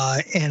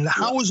 And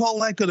how is all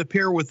that going to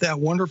pair with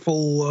that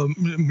wonderful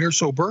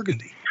Marceau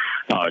Burgundy?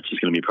 Oh, it's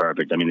just going to be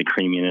perfect. I mean, the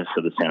creaminess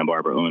of the Santa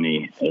Barbara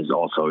uni is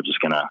also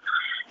just going to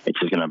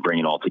bring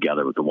it all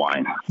together with the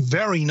wine.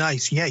 Very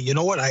nice. Yeah, you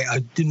know what? I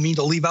didn't mean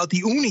to leave out the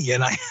uni,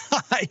 and I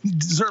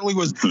certainly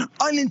was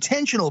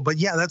unintentional. But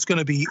yeah, that's going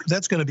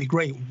to be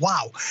great.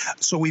 Wow.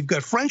 So we've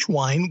got French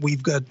wine,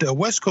 we've got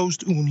West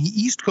Coast uni,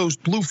 East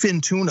Coast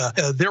bluefin tuna.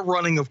 They're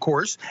running, of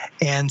course,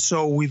 and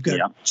so we've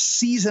got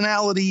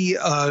seasonality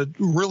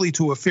really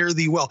to fare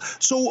thee well.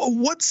 So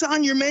what's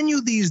on your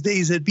menu these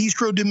days at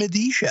Bistro de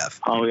Midi,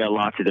 chef? Oh, we got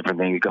lots of different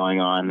things going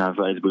on. As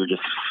we were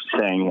just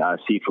saying,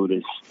 seafood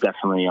is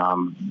definitely a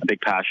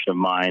big passion of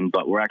mine,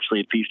 but we're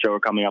actually at Bistro.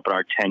 We're coming up on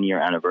our 10-year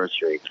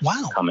anniversary.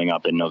 Wow. Coming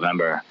up in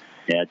November.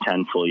 Yeah,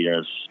 10 full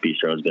years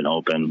Bistro has been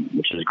open,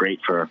 which is great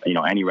for,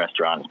 any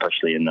restaurant,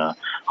 especially in the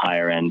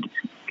higher end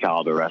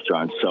caliber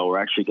restaurants. So we're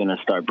actually going to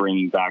start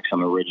bringing back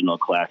some original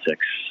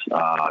classics,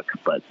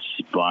 but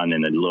spun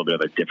in a little bit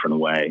of a different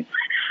way.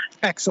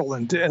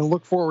 Excellent. And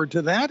look forward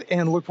to that,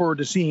 and look forward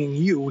to seeing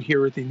you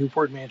here at the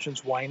Newport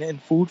Mansions Wine and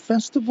Food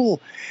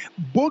Festival.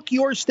 Book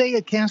your stay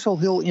at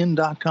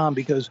CastleHillInn.com,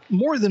 because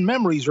more than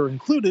memories are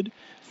included: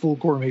 full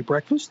gourmet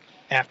breakfast,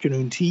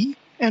 afternoon tea,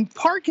 and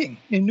parking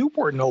in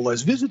Newport, no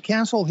less. Visit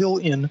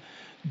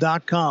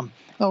CastleHillInn.com.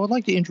 I would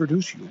like to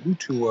introduce you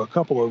to a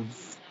couple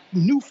of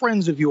new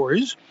friends of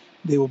yours.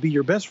 They will be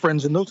your best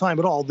friends in no time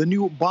at all. The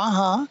new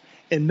Baja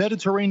and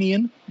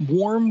Mediterranean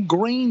warm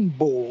grain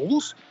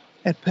bowls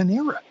at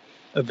Panera.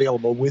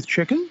 Available with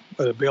chicken,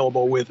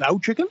 available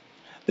without chicken.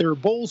 They're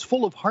bowls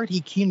full of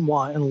hearty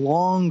quinoa and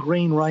long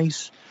grain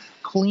rice,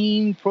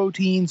 clean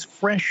proteins,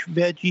 fresh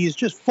veggies,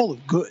 just full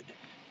of good.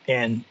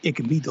 And it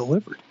can be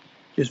delivered.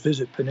 Just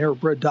visit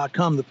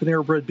PaneraBread.com. The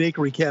Panera Bread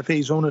Bakery Cafe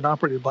is owned and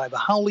operated by the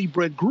Howley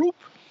Bread Group.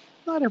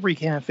 Not every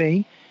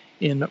cafe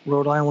in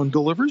Rhode Island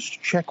delivers.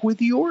 Check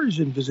with yours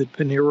and visit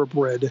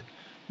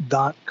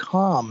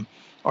PaneraBread.com.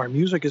 Our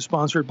music is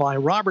sponsored by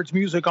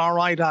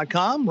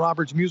RobertsMusicRI.com,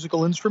 Roberts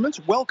Musical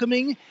Instruments,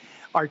 welcoming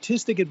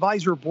artistic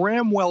advisor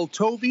Bramwell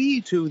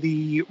Tovey to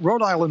the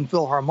Rhode Island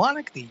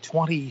Philharmonic. The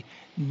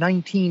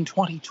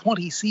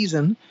 2019-2020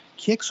 season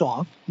kicks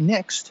off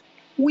next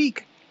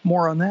week.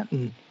 More on that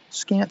in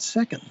scant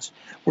seconds.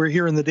 We're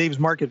here in the Dave's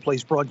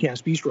Marketplace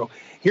Broadcast Bistro,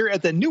 here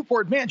at the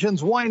Newport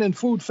Mansions Wine and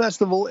Food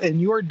Festival, and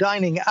you're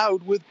dining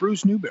out with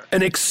Bruce Newberry.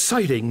 An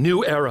exciting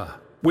new era,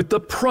 with the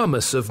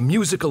promise of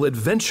musical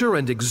adventure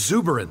and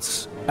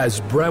exuberance,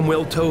 as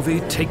Bramwell Tovey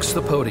takes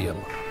the podium,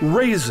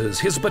 raises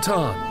his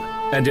baton,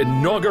 and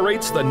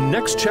inaugurates the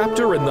next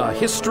chapter in the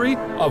history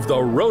of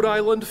the Rhode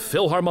Island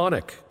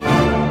Philharmonic.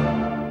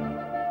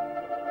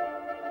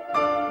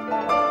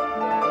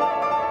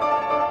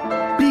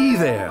 Be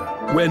there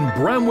when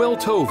Bramwell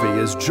Tovey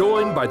is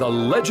joined by the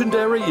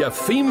legendary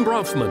Yefim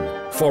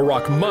Bronfman for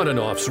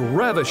Rachmaninoff's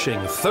ravishing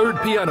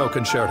Third Piano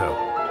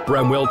Concerto.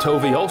 Bramwell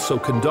Tovey also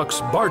conducts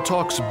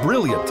Bartók's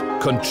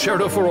brilliant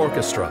Concerto for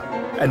Orchestra,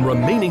 and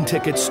remaining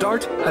tickets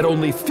start at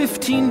only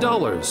 $15.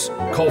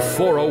 Call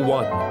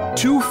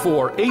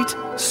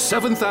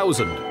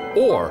 401-248-7000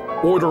 or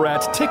order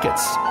at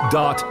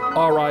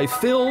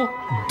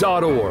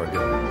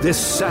tickets.riphil.org. This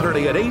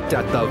Saturday at 8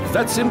 at the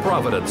Vets in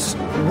Providence.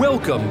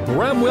 Welcome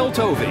Bramwell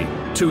Tovey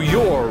to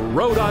your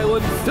Rhode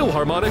Island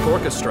Philharmonic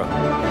Orchestra.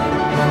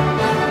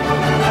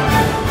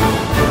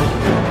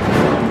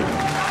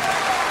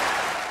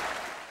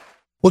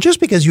 Well,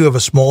 just because you have a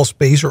small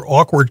space or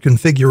awkward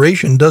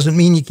configuration doesn't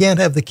mean you can't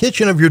have the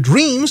kitchen of your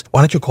dreams. Why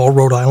don't you call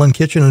Rhode Island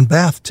Kitchen and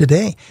Bath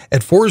today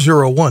at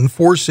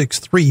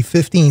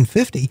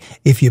 401-463-1550.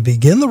 If you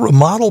begin the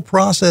remodel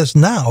process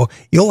now,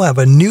 you'll have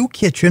a new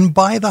kitchen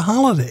by the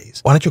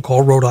holidays. Why don't you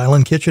call Rhode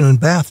Island Kitchen and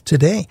Bath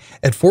today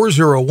at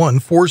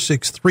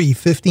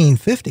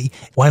 401-463-1550.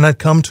 Why not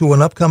come to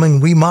an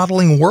upcoming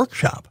remodeling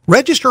workshop?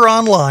 Register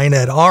online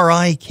at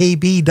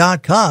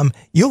rikb.com.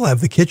 You'll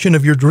have the kitchen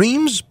of your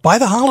dreams by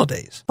the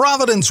holidays.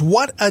 Providence,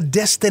 what a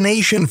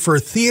destination for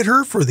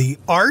theater, for the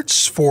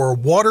arts, for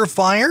water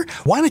fire.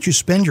 Why don't you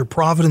spend your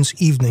Providence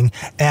evening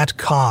at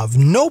Cove?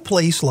 No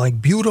place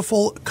like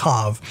beautiful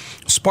Cove.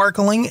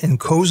 Sparkling and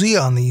cozy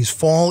on these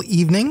fall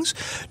evenings.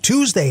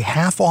 Tuesday,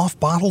 half-off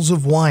bottles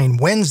of wine.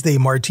 Wednesday,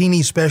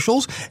 martini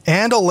specials.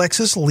 And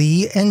Alexis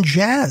Lee and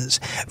jazz.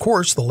 Of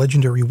course, the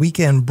legendary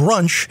weekend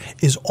brunch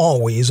is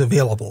always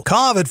available.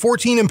 Cove at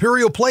 14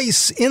 Imperial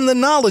Place in the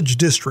Knowledge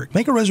District.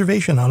 Make a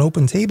reservation on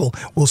Open Table.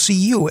 We'll see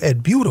you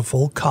at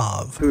beautiful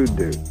Cove. Food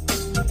dude.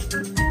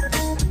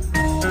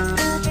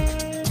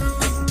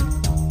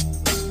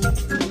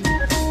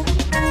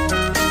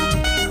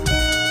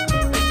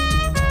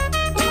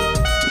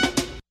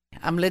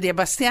 I'm Lydia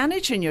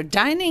Bastianich, and you're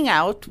dining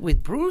out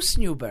with Bruce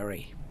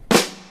Newberry.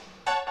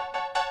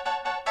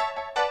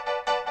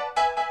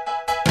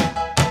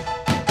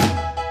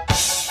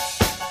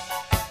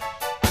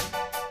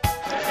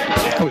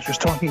 I was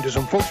just talking to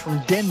some folks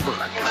from Denver,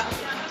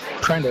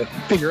 trying to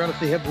figure out if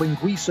they have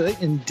linguiça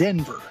in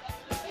Denver.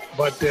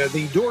 But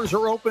the doors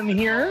are open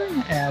here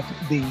at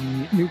the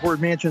Newport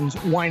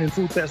Mansions Wine and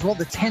Food Festival.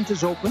 The tent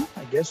is open,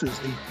 I guess is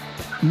the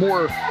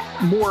more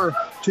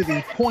to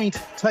the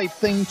point type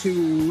thing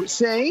to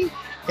say.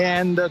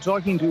 And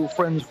talking to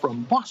friends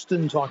from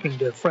Boston, talking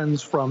to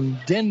friends from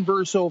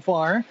Denver so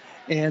far.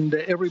 And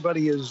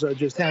everybody is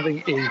just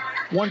having a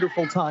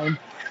wonderful time.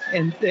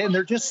 And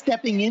they're just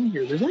stepping in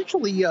here. There's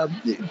actually,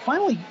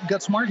 finally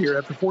got smart here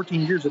after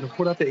 14 years and have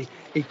put up a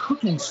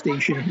cooking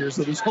station here.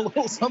 So there's a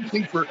little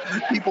something for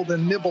people to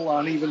nibble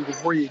on even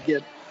before you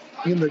get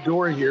in the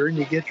door here. And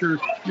you get your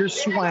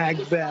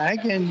swag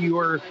bag and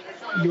your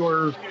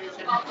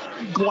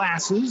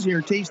glasses,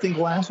 your tasting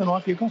glass, and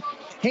off you go.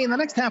 Hey, in the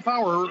next half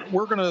hour,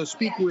 we're going to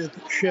speak with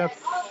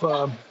Chef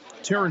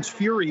Terrence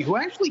Fury, who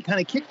actually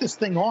kind of kicked this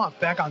thing off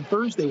back on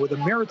Thursday with a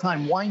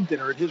maritime wine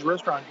dinner at his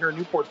restaurant here in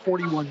Newport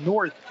 41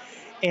 North.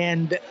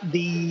 And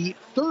the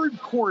third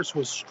course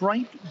was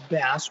striped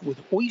bass with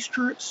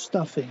oyster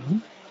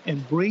stuffing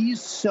and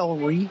braised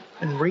celery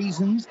and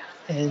raisins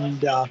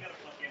and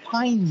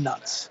pine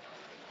nuts.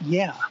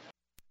 Yeah.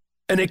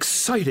 An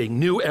exciting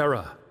new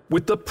era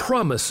with the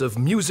promise of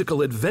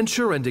musical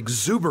adventure and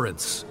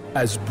exuberance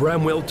as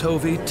Bramwell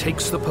Tovey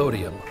takes the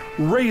podium,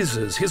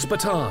 raises his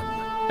baton,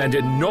 and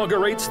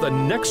inaugurates the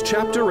next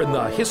chapter in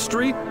the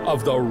history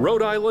of the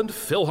Rhode Island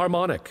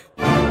Philharmonic.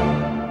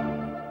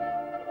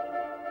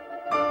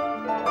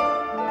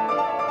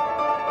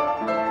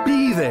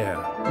 Be there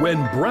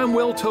when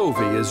Bramwell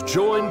Tovey is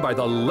joined by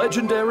the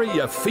legendary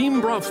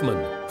Yefim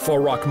Bronfman for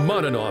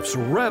Rachmaninoff's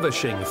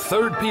ravishing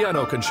Third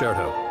Piano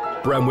Concerto.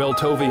 Bramwell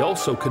Tovey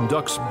also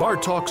conducts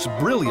Bartók's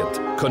brilliant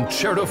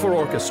Concerto for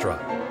Orchestra,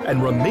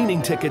 and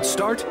remaining tickets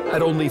start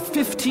at only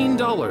 $15.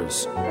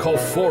 Call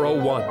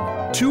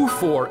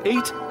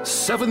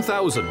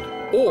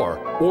 401-248-7000 or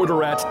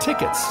order at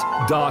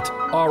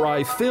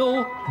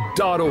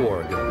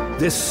tickets.riphil.org.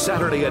 This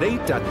Saturday at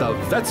 8 at the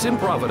Vets in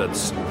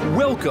Providence.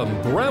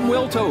 Welcome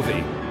Bramwell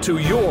Tovey to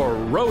your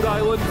Rhode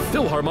Island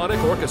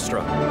Philharmonic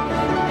Orchestra.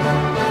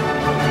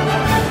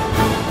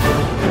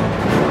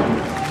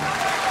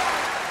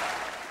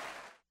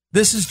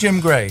 This is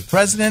Jim Gray,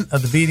 president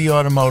of the Beatty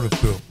Automotive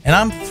Group, and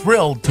I'm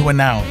thrilled to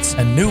announce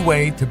a new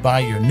way to buy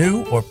your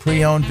new or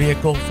pre-owned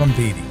vehicle from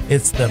Beatty.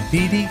 It's the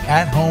Beatty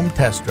at-home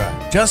test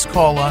drive. Just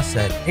call us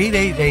at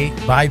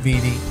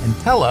 888-BUY-BEATTY and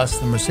tell us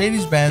the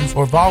Mercedes-Benz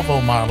or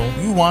Volvo model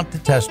you want to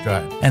test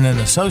drive, and an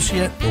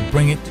associate will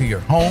bring it to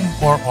your home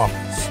or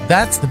office.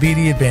 That's the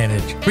Beatty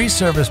Advantage. Free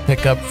service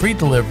pickup, free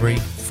delivery,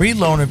 free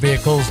loaner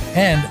vehicles,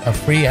 and a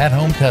free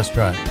at-home test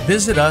drive.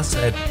 Visit us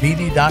at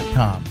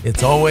Beatty.com.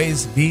 It's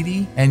always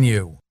Beatty and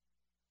you.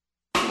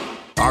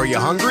 Are you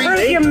hungry?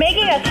 Bruce, you're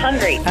making us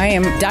hungry. I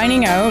am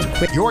dining out.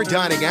 You're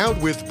dining out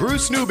with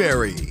Bruce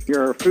Newberry.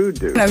 You're a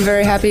food dude. I'm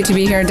very happy to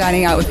be here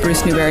dining out with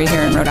Bruce Newberry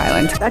here in Rhode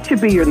Island. That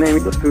should be your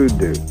name, the food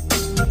dude.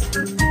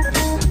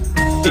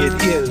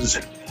 It is.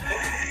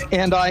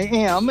 And I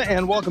am,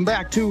 and welcome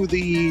back to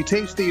the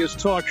tastiest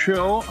talk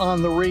show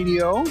on the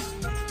radio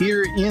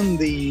here in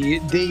the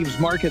Dave's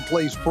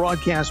Marketplace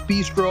Broadcast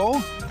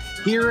Bistro,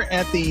 here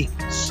at the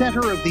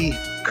center of the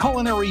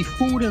culinary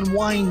food and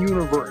wine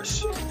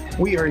universe.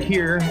 We are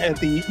here at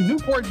the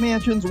Newport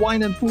Mansions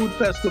Wine and Food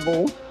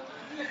Festival,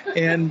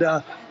 and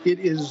It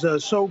is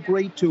so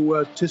great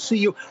to see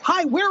you.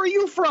 Hi, where are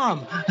you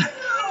from? How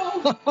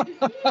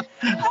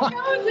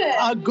was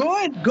it?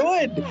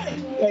 Good.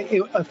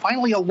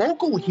 Finally a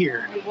local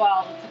here.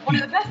 Well, it's one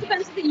of the best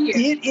events of the year.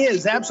 It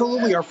is,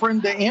 absolutely. Our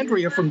friend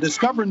Andrea from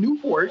Discover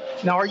Newport.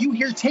 Now, are you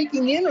here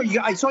taking in, or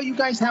I saw you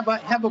guys have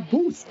a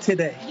booth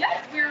today?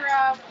 Yes,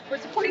 we're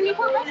supporting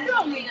Newport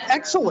Restaurant Week.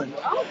 Excellent.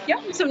 Oh, yeah.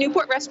 So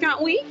Newport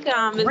Restaurant Week,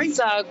 it's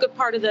a good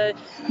part of the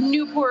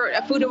Newport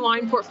Food and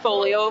Wine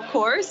portfolio, of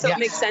course. So Yes. It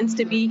makes sense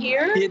to be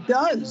here. It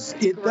does.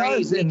 It Great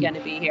does. weekend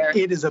to be here.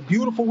 It is a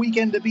beautiful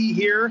weekend to be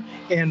here,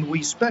 and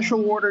we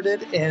special ordered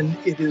it, and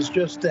it is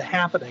just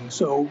happening.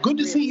 So good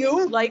to see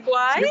you.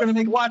 Likewise. You're going to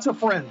make lots of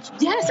friends.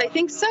 Yes, I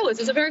think so. This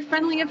is a very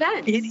friendly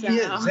event. It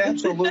is,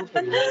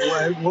 absolutely.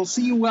 We'll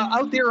see you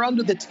out there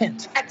under the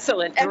tent.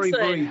 Excellent, Very,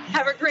 excellent. very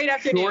Have a great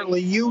afternoon.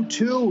 Shortly, you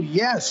too.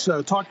 Yes,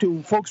 talk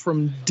to folks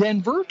from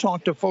Denver,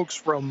 talk to folks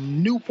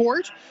from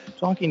Newport,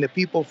 talking to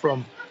people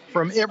from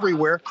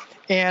everywhere,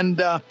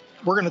 and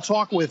we're going to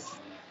talk with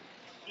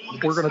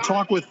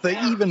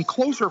even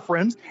closer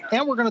friends,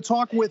 and we're going to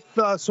talk with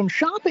some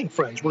shopping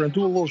friends. We're going to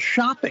do a little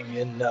shopping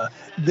in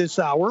this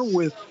hour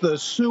with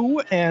Sue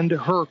and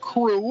her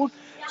crew,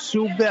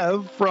 Sue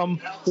Bev from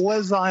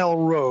Les Isle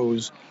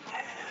Rose.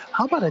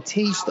 How about a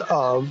taste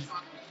of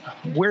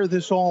where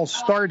this all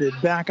started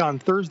back on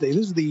Thursday?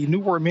 This is the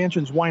Newport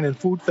Mansions Wine and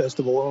Food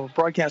Festival. We're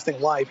broadcasting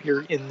live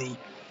here in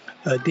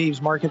the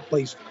Dave's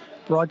Marketplace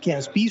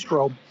Broadcast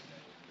Bistro.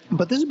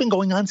 But this has been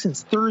going on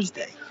since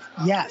Thursday.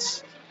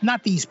 Yes,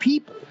 not these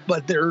people,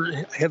 but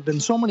there have been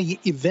so many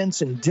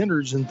events and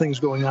dinners and things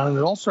going on. And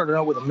it all started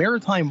out with a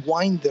maritime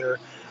wine dinner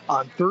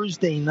on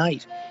Thursday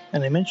night.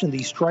 And I mentioned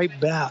the striped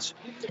bass.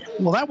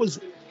 Well, that was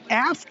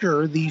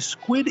after the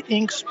squid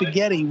ink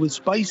spaghetti with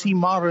spicy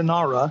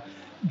marinara,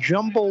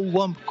 jumbo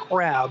lump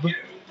crab,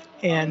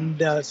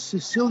 and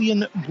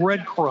Sicilian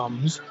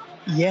breadcrumbs.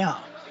 Yeah,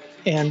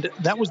 and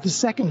that was the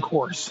second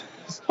course.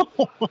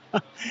 So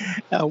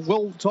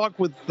we'll talk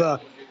with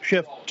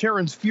Chef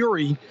Terrence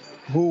Fury,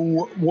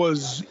 who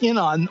was in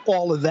on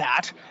all of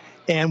that,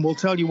 and we'll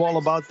tell you all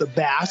about the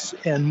bass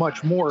and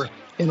much more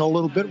in a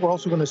little bit. We're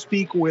also going to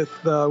speak with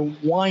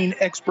wine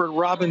expert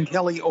Robin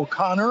Kelly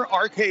O'Connor,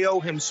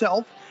 RKO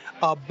himself,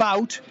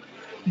 about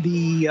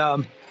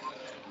the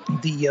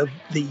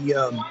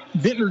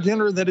vintner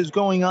dinner that is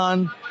going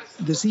on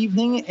this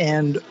evening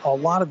and a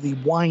lot of the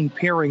wine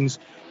pairings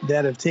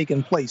that have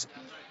taken place.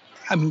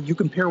 I mean, you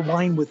can pair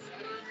wine with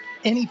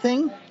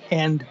anything,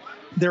 and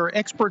there are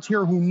experts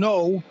here who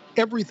know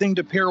everything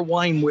to pair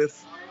wine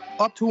with,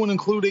 up to and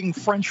including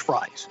French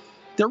fries.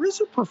 There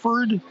is a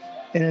preferred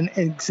and an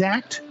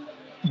exact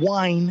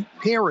wine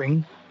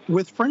pairing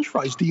with French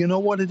fries. Do you know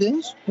what it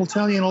is? We'll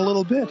tell you in a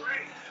little bit.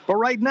 But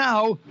right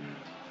now,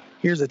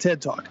 here's a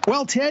TED Talk.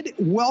 Well, Ted,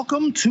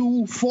 welcome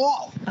to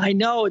fall. I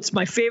know. It's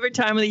my favorite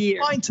time of the year.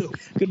 Mine too.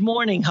 Good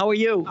morning. How are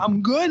you?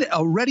 I'm good.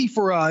 Ready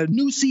for a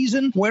new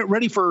season.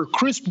 Ready for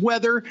crisp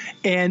weather.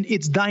 And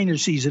it's diner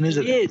season,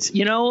 isn't it? It is.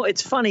 You know,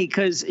 it's funny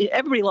because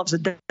everybody loves a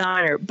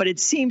diner, but it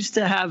seems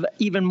to have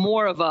even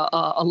more of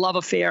a love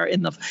affair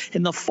in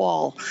the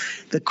fall.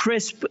 The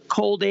crisp,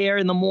 cold air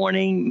in the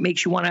morning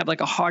makes you want to have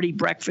like a hearty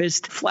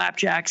breakfast,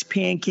 flapjacks,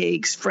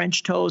 pancakes,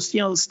 French toast,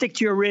 stick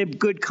to your rib,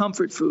 good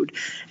comfort food.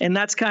 And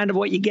that's kind of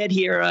what you get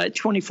here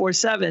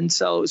 24/7.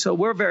 So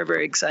we're very,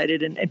 very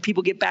excited. And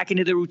people get back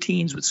into their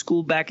routines with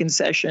school back in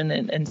session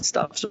and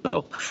stuff.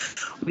 So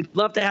we'd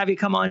love to have you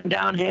come on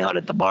down, hang out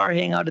at the bar,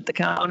 hang out at the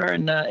counter,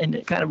 and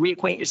kind of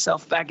reacquaint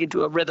yourself back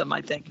into a rhythm,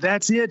 I think.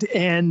 That's it.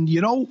 And,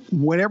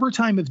 whatever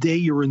time of day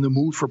you're in the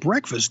mood for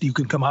breakfast, you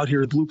can come out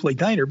here at Blue Plate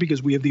Diner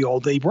because we have the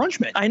all-day brunch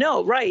menu. I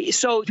know, right.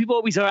 So people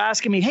always are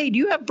asking me, hey, do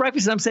you have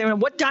breakfast? And I'm saying,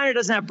 what diner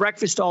doesn't have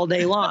breakfast all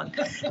day long?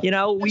 That's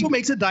what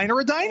makes a diner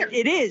a diner.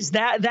 It is.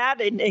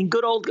 That and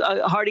good old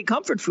hearty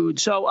comfort food.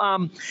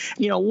 So,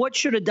 what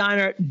should a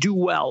diner do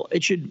well?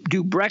 It should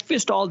do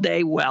breakfast all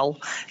day well.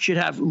 It should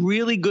have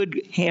really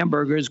good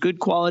hamburgers, good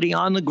quality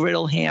on the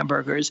griddle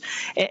hamburgers.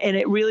 And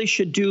it really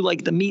should do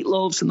like the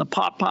meatloafs and the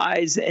pot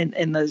pies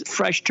and the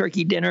fresh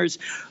turkey dinners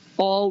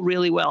all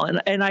really well.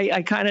 And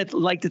I kind of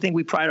like to think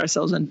we pride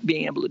ourselves on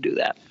being able to do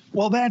that.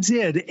 Well, that's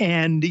it.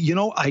 And,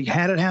 I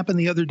had it happen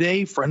the other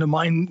day. A friend of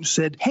mine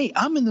said, hey,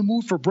 I'm in the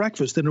mood for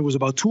breakfast. And it was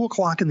about 2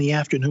 o'clock in the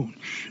afternoon.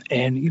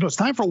 And, it's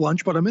time for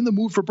lunch, but I'm in the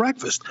mood for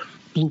breakfast.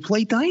 Blue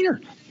Plate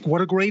Diner. What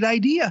a great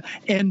idea.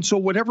 And so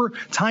whatever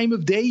time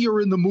of day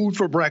you're in the mood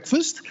for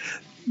breakfast,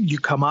 you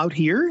come out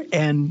here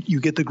and you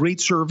get the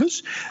great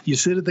service. You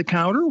sit at the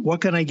counter.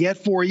 What can I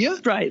get for you?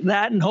 Right.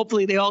 That, and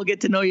hopefully they all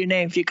get to know your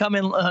name. If you come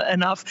in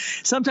enough,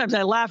 sometimes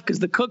I laugh because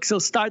the cooks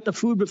will start the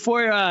food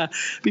before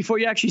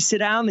you actually sit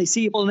down. They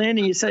see you pulling in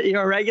and you say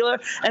you're a regular,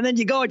 and then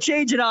you go and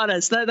change it on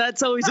us.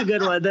 That's always a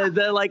good one.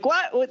 They're like,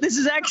 what? This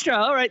is extra.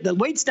 All right. The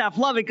wait staff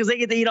love it because they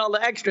get to eat all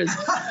the extras.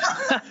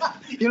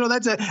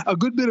 That's a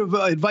good bit of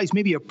advice,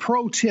 maybe a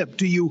pro tip.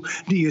 Do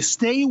you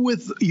stay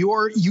with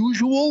your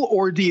usual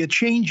or do you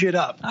change it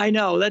up? up. I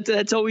know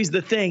that's always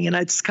the thing, and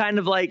it's kind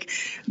of like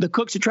the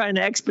cooks are trying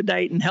to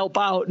expedite and help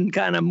out and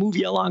kind of move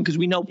you along because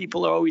we know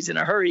people are always in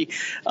a hurry.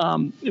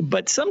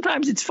 But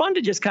sometimes it's fun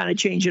to just kind of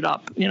change it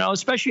up,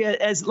 especially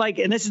as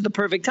and this is the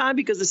perfect time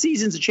because the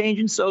seasons are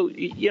changing. So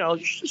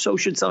so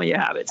should some of your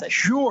habits.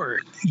 Sure,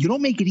 you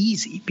don't make it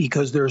easy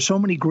because there are so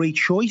many great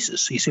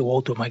choices. So you say,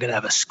 well, am I going to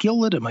have a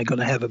skillet? Am I going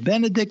to have a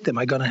Benedict? Am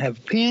I going to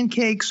have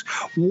pancakes?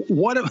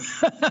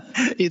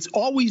 It's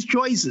always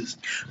choices.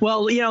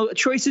 Well,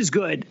 choice is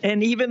good.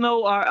 And even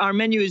though our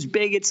menu is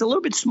big, it's a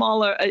little bit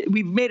smaller.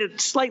 We've made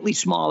it slightly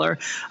smaller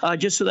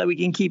just so that we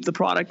can keep the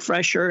product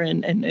fresher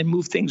and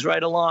move things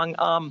right along.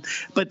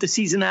 But the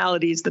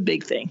seasonality is the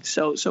big thing.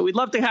 So we'd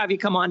love to have you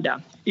come on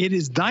down. It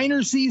is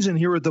diner season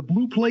here at the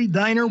Blue Plate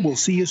Diner. We'll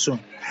see you soon.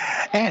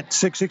 At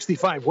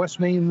 665 West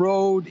Main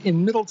Road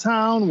in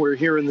Middletown, we're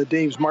here in the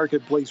Dave's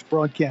Marketplace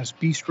Broadcast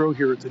Bistro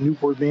here at the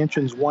Newport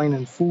Mansions Wine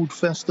and Food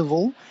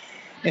Festival.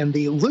 And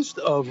the list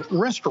of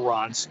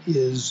restaurants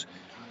is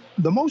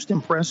the most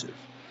impressive.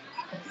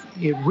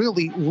 It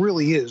really,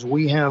 really is.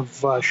 We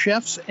have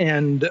chefs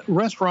and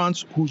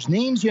restaurants whose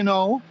names you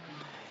know,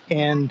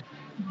 and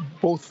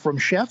both from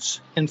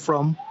chefs and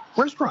from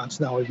restaurants.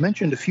 Now, I've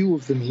mentioned a few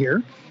of them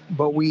here,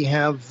 but we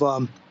have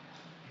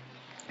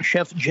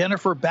Chef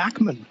Jennifer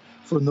Backman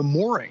from the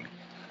Mooring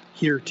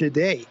here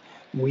today.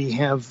 We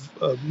have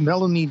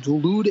Melanie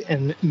Dulude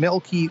and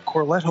Melky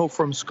Corletto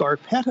from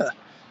Scarpetta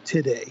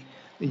today.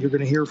 You're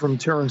going to hear from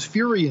Terrence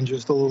Fury in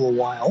just a little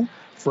while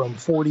from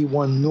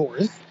 41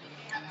 North.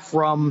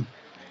 From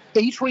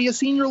Atria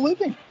Senior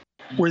Living,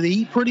 where they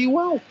eat pretty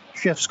well.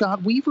 Chef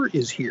Scott Weaver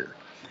is here.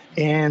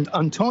 And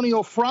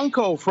Antonio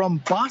Franco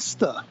from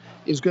Basta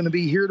is going to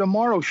be here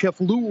tomorrow. Chef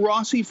Lou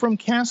Rossi from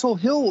Castle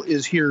Hill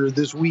is here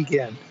this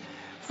weekend.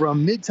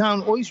 From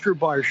Midtown Oyster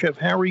Bar, Chef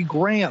Harry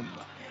Graham.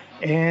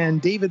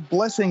 And David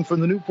Blessing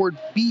from the Newport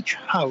Beach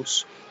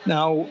House.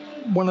 Now,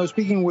 when I was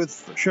speaking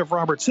with Chef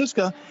Robert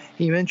Siska,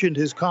 he mentioned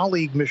his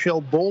colleague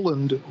Michelle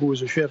Boland, who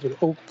is a chef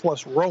at Oak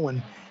Plus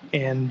Rowan,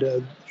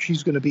 and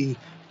she's going to be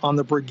on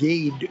the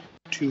brigade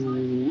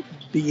to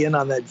be in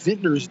on that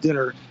vintner's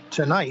dinner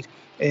tonight.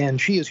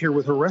 And she is here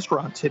with her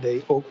restaurant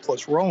today, Oak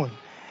Plus Rowan.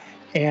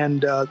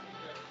 And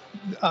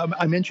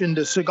I mentioned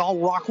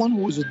Sigal Rockland,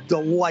 who was a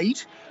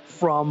delight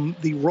from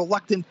the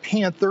Reluctant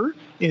Panther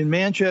in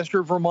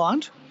Manchester,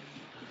 Vermont.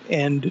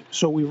 And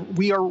so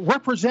we are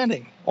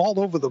representing all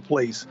over the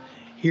place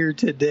here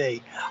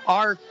today.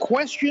 Our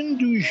question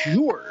du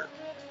jour,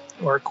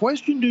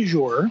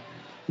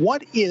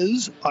 what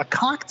is a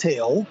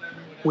cocktail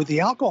with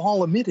the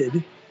alcohol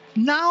omitted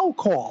now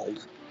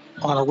called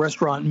on a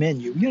restaurant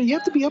menu? You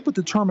have to be up with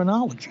the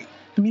terminology.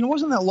 I mean, it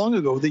wasn't that long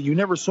ago that you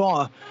never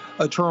saw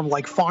a term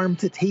like farm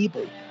to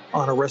table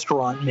on a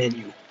restaurant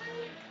menu.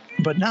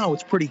 But now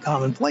it's pretty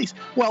commonplace.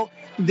 Well,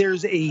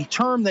 there's a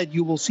term that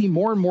you will see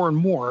more and more and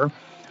more,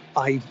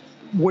 I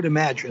would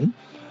imagine,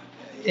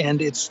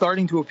 and it's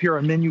starting to appear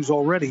on menus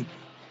already.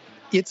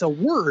 It's a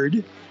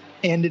word,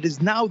 and it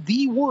is now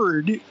the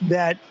word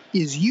that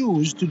is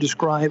used to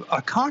describe a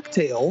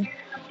cocktail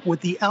with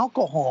the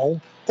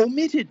alcohol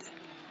omitted.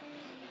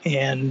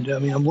 And I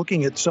mean, I'm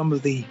looking at some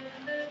of the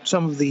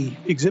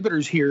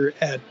exhibitors here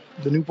at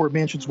the Newport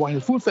Mansions Wine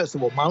and Food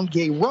Festival. Mount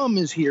Gay Rum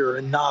is here,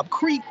 and Knob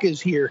Creek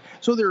is here.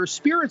 So there are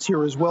spirits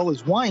here as well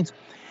as wines.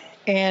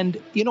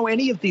 And,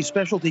 any of these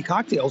specialty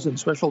cocktails, and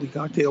specialty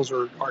cocktails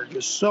are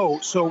just so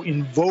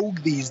in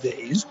vogue these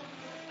days,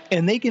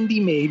 and they can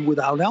be made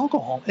without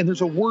alcohol. And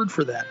there's a word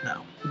for that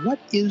now. What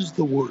is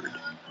the word?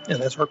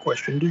 And that's our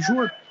question du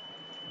jour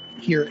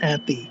here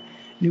at the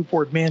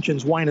Newport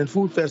Mansions Wine and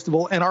Food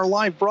Festival. And our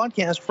live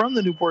broadcast from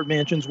the Newport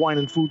Mansions Wine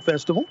and Food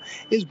Festival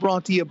is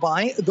brought to you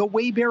by the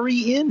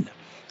Waybury Inn.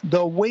 The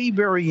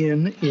Waybury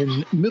Inn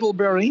in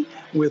Middlebury,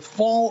 with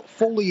fall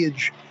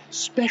foliage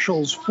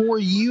specials for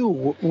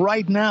you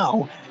right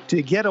now.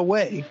 To get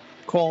away,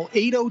 call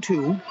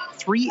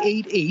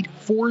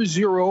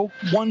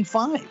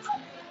 802-388-4015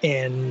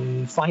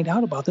 and find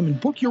out about them and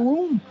book your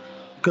room,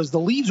 because the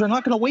leaves are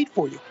not going to wait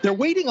for you. They're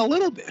waiting a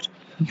little bit.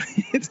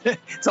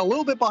 It's a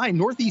little bit behind.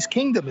 Northeast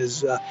Kingdom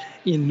is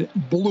in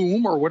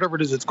bloom, or whatever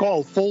it is it's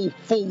called, full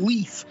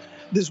leaf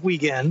this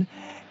weekend.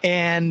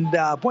 And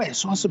boy, I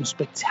saw some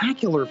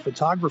spectacular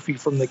photography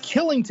from the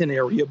Killington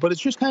area, but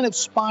it's just kind of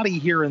spotty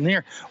here and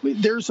there.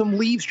 There's some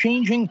leaves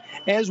changing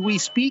as we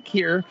speak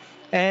here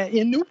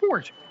in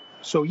Newport.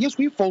 So yes,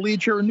 we have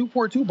foliage here in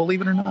Newport too,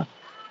 believe it or not.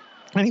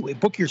 Anyway,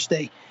 book your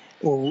stay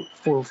for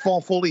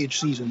fall foliage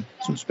season.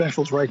 Some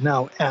specials right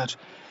now at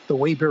the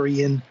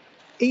Waybury Inn,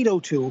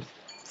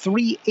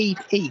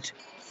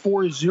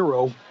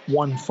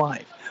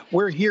 802-388-4015.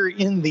 We're here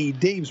in the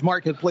Dave's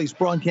Marketplace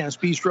Broadcast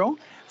Bistro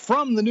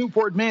from the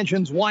Newport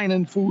Mansions Wine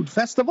and Food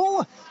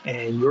Festival,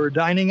 and you're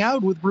dining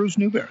out with Bruce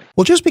Newberry.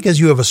 Well, just because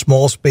you have a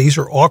small space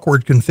or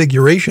awkward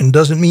configuration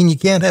doesn't mean you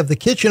can't have the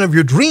kitchen of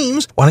your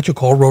dreams. Why don't you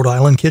call Rhode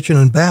Island Kitchen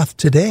and Bath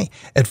today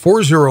at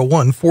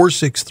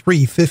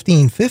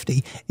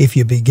 401-463-1550. If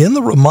you begin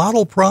the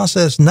remodel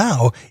process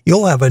now,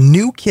 you'll have a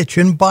new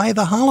kitchen by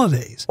the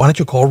holidays. Why don't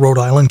you call Rhode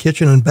Island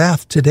Kitchen and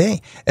Bath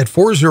today at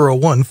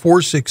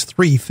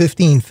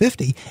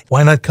 401-463-1550.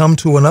 Why not come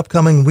to an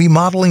upcoming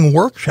remodeling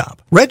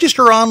workshop?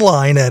 Register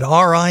online at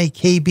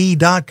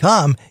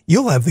rikb.com.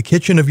 You'll have the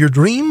kitchen of your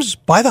dreams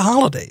by the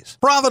holidays.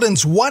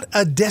 Providence, what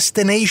a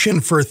destination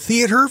for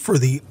theater, for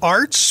the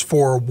arts,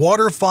 for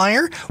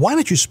waterfire. Why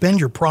don't you spend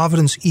your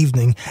Providence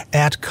evening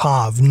at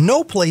Cove?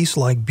 No place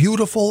like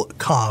beautiful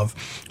Cove.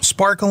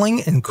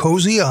 Sparkling and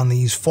cozy on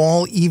these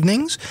fall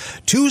evenings.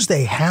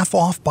 Tuesday,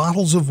 half-off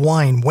bottles of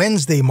wine.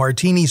 Wednesday,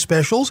 martini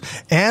specials,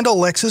 and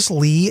Alexis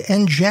Lee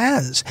and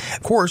jazz.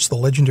 Of course, the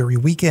legendary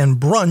weekend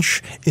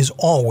brunch is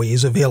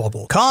always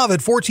available. Cove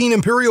at 14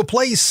 Imperial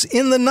Place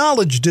in the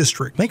Knowledge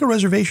District. Make a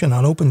reservation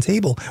on Open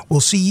Table. We'll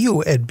see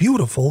you at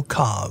beautiful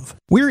Cove.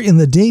 We're in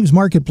the Dave's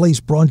Marketplace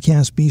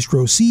Broadcast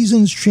Bistro.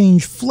 Seasons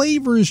change,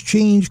 flavors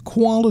change,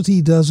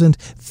 quality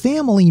doesn't,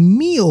 family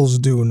meals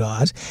do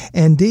not,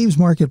 and Dave's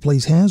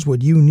Marketplace has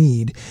what you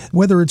need.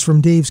 Whether it's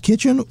from Dave's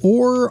Kitchen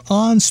or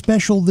on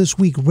special this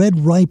week,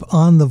 Red Ripe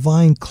on the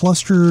Vine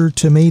cluster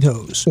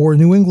tomatoes, or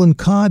New England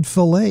cod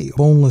fillet,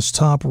 boneless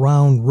top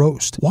round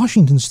roast,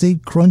 Washington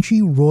State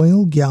crunchy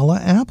Royal Gala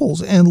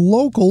apples, and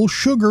local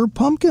sugar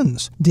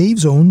pumpkins.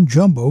 Dave's own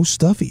jumbo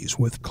stuffies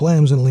with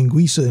clams and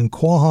linguiça and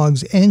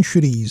quahogs and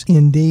chutneys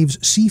in Dave's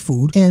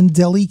seafood and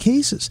deli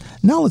cases.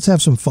 Now let's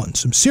have some fun,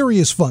 some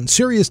serious fun.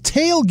 Serious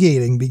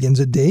tailgating begins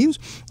at Dave's,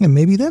 and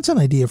maybe that's an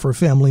idea for a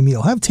family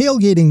meal. Have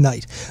tailgating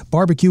night.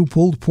 Barbecue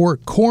pulled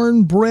pork,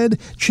 cornbread,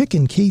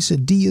 chicken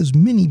quesadillas,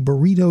 mini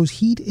burritos,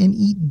 heat and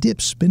eat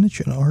dips, spinach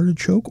and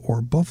artichoke,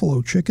 or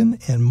buffalo chicken,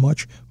 and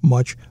much,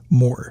 much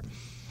more.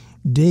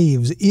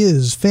 Dave's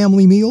is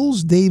family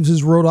meals. Dave's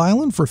is Rhode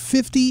Island for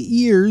 50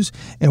 years,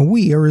 and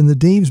we are in the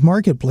Dave's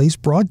Marketplace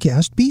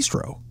Broadcast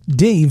Bistro.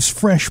 Dave's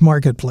Fresh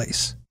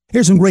Marketplace.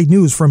 Here's some great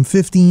news from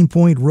 15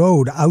 Point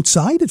Road.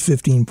 Outside at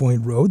 15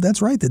 Point Road,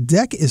 that's right, the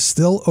deck is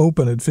still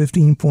open at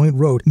 15 Point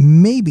Road.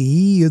 Maybe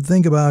you'd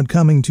think about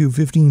coming to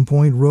 15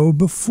 Point Road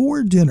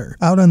before dinner.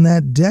 Out on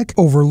that deck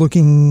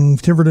overlooking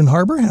Tiverton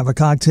Harbor, have a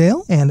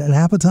cocktail and an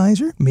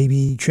appetizer,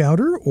 maybe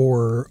chowder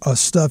or a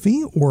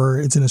stuffy, or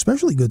it's an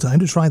especially good time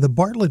to try the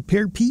Bartlett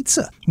Pear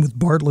Pizza with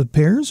Bartlett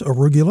pears,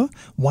 arugula,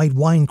 white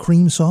wine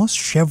cream sauce,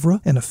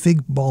 chèvre, and a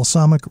fig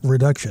balsamic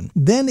reduction.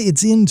 Then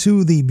it's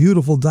into the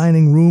beautiful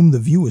dining room. The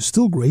view is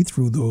still great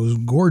through those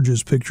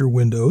gorgeous picture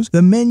windows.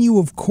 The menu,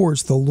 of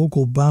course, the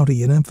local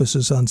bounty and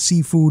emphasis on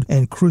seafood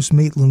and Chris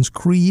Maitland's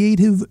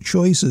creative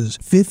choices.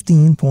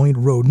 15 Point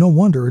Road. No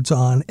wonder it's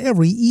on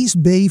every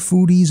East Bay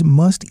foodie's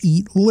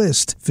must-eat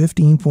list.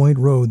 15 Point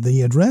Road.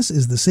 The address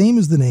is the same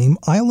as the name,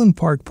 Island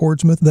Park,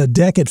 Portsmouth. The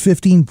deck at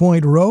 15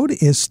 Point Road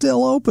is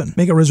still open.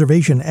 Make a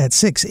reservation at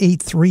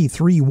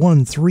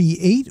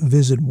 683-3138.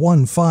 Visit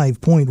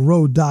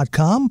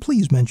 15pointroad.com.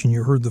 Please mention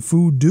you heard the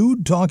Food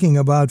Dude talking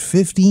about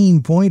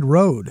 15 Point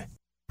Road.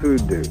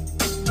 Food Dude.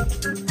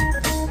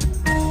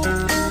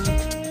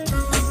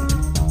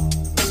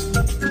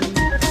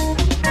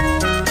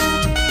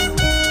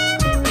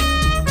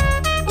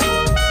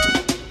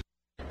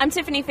 I'm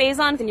Tiffany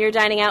Faison, and you're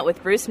dining out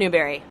with Bruce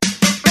Newberry.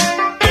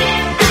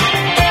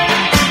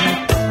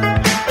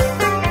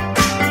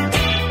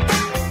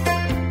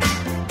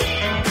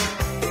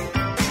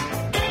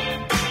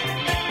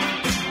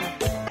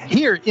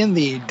 Here in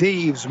the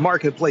Dave's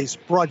Marketplace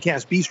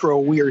Broadcast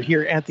Bistro, we are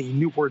here at the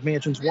Newport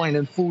Mansions Wine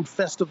and Food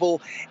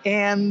Festival,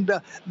 and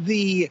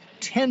the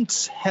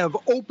tents have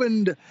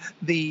opened.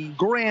 The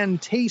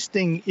grand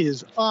tasting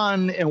is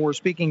on, and we're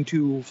speaking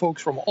to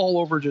folks from all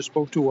over. Just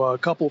spoke to a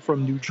couple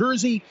from New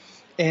Jersey,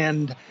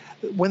 and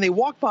when they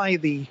walk by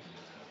the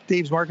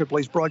Dave's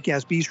Marketplace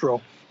Broadcast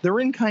Bistro, they're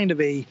in kind of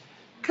a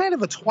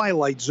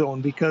twilight zone,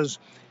 because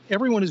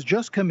everyone has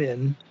just come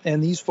in,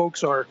 and these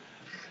folks are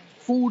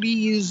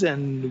foodies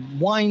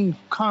and wine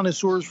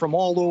connoisseurs from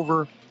all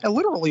over,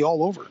 literally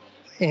all over.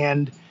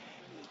 And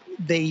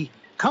they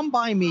come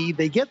by me,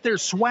 they get their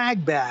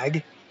swag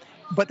bag,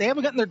 but they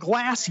haven't gotten their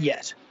glass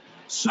yet.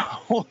 So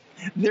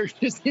they're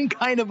just in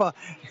kind of a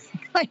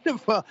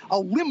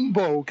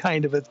limbo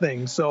kind of a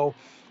thing. So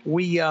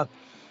we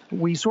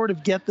sort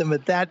of get them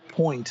at that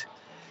point.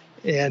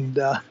 And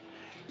I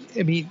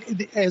mean,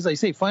 as I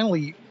say,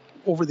 finally,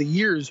 over the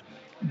years,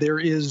 there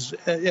is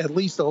at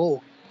least a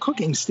little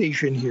cooking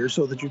station here,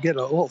 so that you get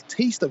a little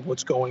taste of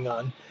what's going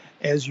on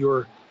as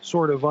you're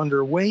sort of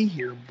underway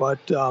here.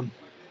 But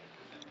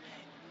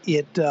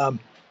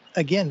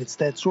again, it's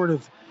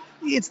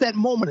that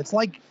moment. It's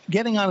like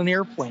getting on an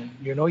airplane.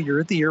 You know, you're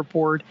at the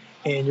airport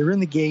and you're in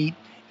the gate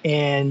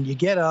and you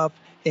get up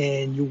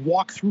and you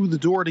walk through the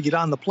door to get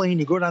on the plane.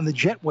 You go down the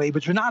jetway,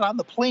 but you're not on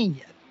the plane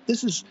yet.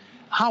 This is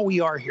how we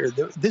are here.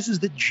 This is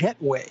the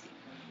jetway.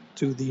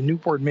 to the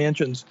Newport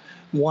Mansions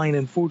Wine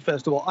and Food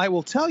Festival. I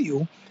will tell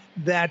you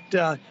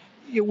that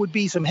it would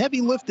be some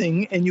heavy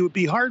lifting, and you would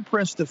be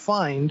hard-pressed to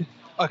find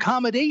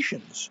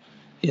accommodations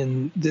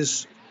in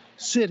this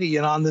city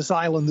and on this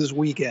island this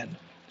weekend.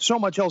 So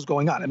much else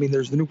going on. I mean,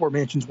 there's the Newport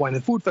Mansions Wine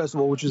and Food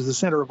Festival, which is the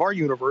center of our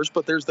universe,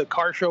 but there's the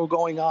car show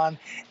going on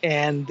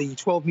and the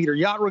 12-meter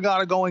yacht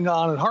regatta going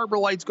on and harbor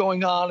lights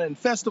going on and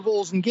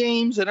festivals and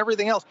games and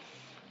everything else.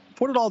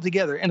 Put it all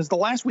together, and it's the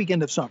last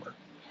weekend of summer.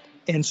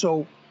 And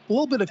so a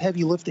little bit of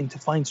heavy lifting to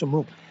find some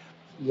room.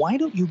 Why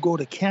don't you go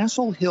to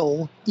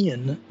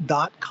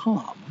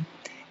castlehillinn.com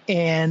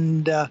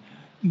and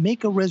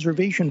make a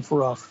reservation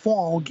for a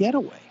fall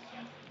getaway?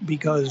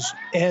 Because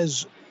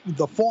as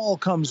the fall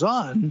comes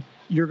on,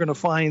 you're going to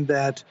find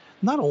that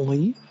not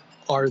only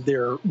are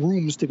there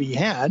rooms to be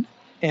had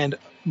and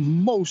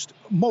most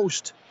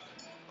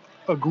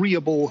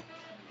agreeable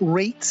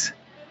rates,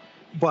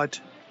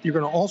 but you're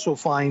going to also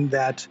find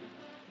that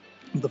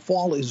the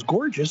fall is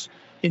gorgeous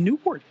in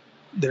Newport.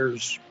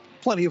 There's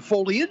plenty of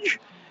foliage.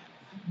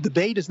 The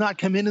bay does not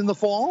come in the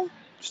fall.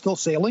 Still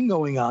sailing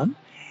going on.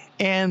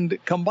 And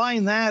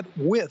combine that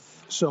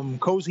with some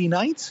cozy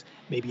nights,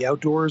 maybe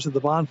outdoors at the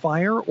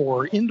bonfire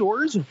or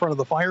indoors in front of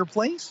the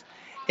fireplace,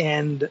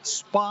 and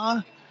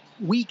spa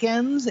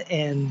weekends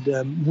and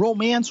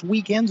romance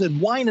weekends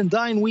and wine and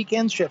dine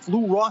weekends. Chef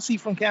Lou Rossi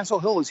from Castle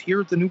Hill is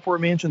here at the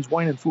Newport Mansions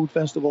Wine and Food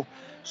Festival.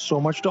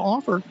 So much to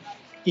offer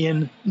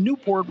in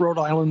Newport, Rhode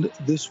Island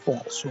this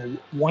fall. So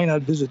why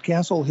not visit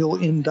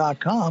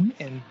castlehillinn.com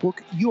and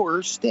book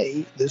your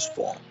stay this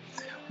fall.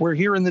 We're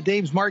here in the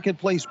Dave's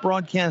Marketplace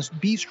Broadcast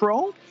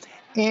Bistro,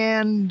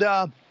 and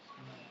I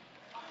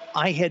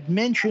had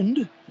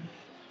mentioned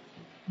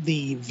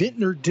the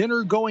Vintner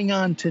Dinner going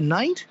on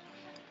tonight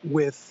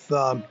with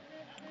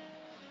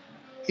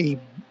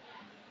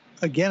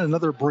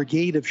another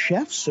brigade of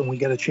chefs, and we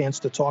got a chance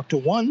to talk to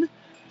one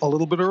a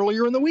little bit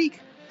earlier in the week.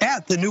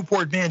 At the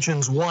Newport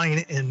Mansions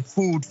Wine and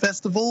Food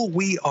Festival,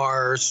 we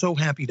are so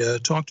happy to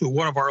talk to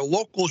one of our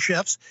local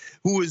chefs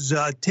who is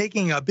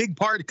taking a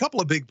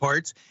couple of big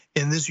parts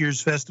in this year's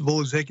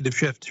festival, Executive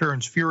Chef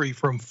Terrence Fury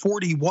from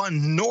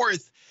 41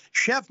 North.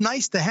 Chef,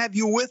 nice to have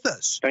you with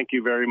us. Thank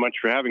you very much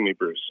for having me,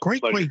 Bruce.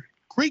 Great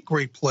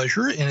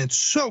pleasure. And it's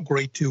so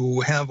great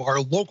to have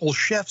our local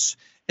chefs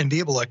and be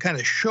able to kind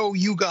of show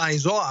you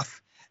guys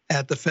off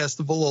at the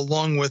festival,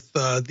 along with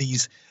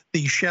these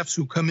chefs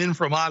who come in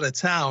from out of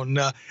town.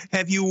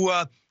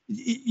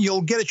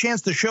 You'll get a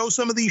chance to show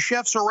some of these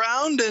chefs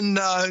around, and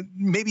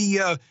maybe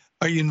are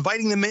you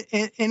inviting them,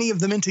 any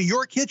of them, into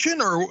your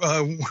kitchen, or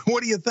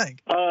what do you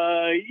think?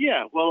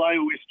 Yeah. Well, I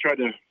always try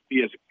to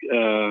be as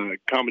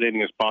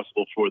accommodating as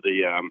possible for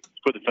the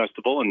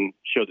festival and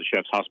show the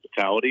chefs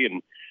hospitality,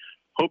 and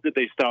hope that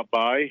they stop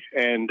by.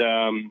 And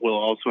we'll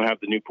also have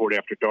the Newport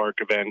After Dark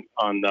event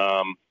on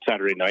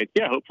Saturday night.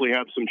 Yeah, hopefully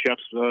have some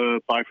chefs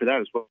by for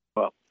that as well.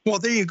 Well,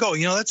 there you go.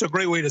 That's a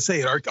great way to say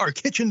it. Our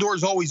kitchen door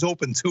is always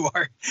open to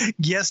our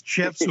guest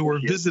chefs who are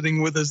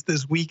visiting with us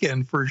this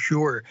weekend for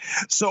sure.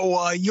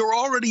 So you're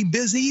already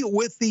busy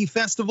with the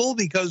festival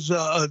because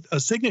a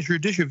signature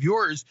dish of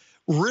yours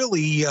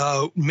really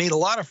made a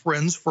lot of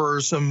friends for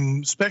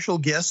some special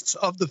guests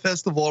of the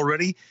festival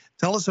already.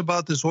 Tell us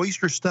about this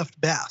oyster stuffed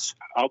bass.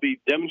 I'll be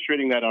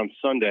demonstrating that on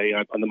Sunday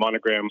on the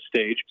Monogram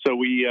stage. So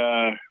we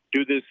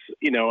do this,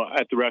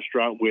 at the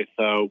restaurant with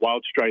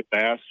wild striped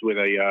bass with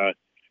a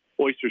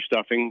oyster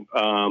stuffing.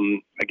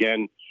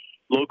 Again,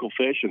 local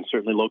fish and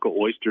certainly local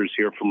oysters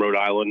here from Rhode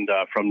Island,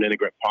 from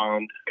Ninigret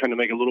Pond. Kind of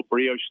make a little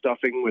brioche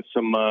stuffing with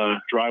some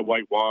dry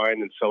white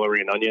wine and celery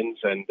and onions,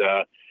 and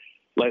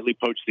lightly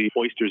poach the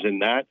oysters in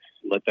that.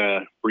 Let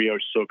the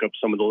brioche soak up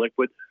some of the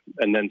liquid,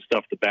 and then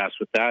stuff the bass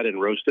with that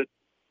and roast it.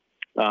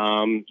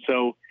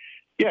 So,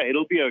 yeah,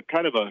 it'll be a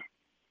kind of a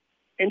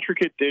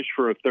intricate dish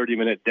for a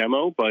 30-minute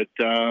demo, but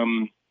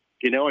I'm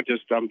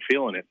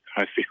feeling it.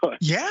 I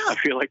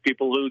feel like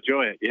people will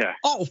enjoy it. Yeah.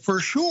 Oh, for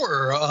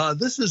sure.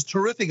 This is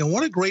terrific. And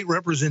what a great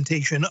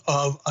representation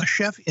of a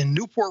chef in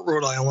Newport,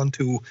 Rhode Island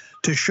to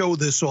show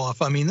this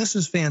off. I mean, this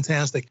is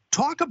fantastic.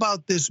 Talk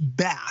about this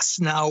bass.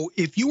 Now,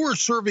 if you were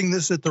serving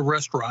this at the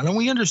restaurant, and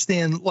we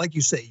understand, like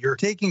you say, you're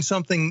taking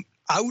something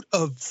out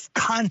of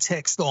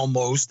context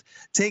almost,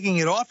 taking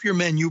it off your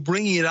menu,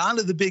 bringing it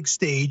onto the big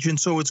stage. And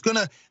so it's going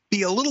to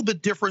be a little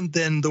bit different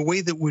than the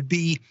way that would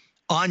be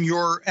on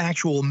your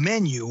actual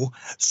menu.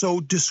 So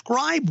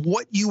describe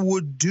what you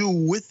would do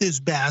with this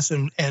bass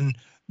and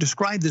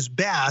describe this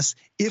bass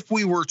if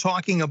we were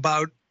talking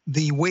about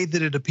the way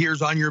that it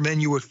appears on your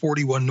menu at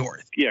 41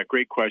 North. Yeah,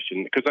 great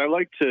question. Because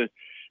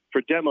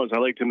for demos, I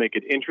like to make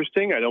it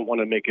interesting. I don't want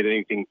to make it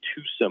anything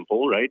too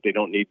simple, right? They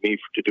don't need me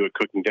to do a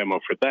cooking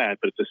demo for that.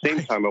 But at the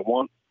same time, I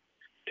want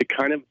to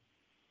kind of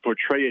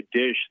portray a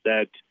dish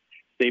that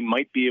they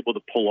might be able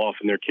to pull off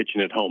in their kitchen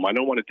at home. I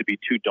don't want it to be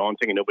too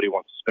daunting, and nobody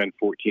wants to spend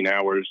 14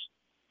 hours,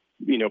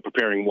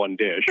 preparing one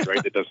dish,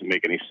 right? That doesn't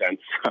make any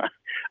sense.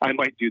 I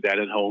might do that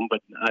at home,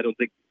 but I don't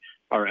think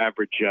our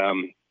average,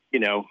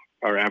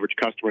 our average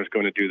customer is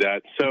going to do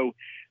that. So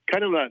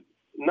kind of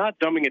not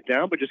dumbing it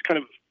down, but just kind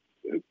of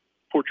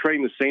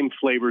portraying the same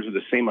flavors or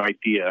the same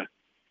idea.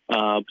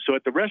 So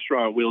at the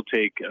restaurant, we'll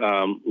take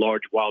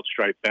large wild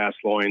striped bass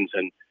loins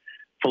and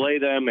fillet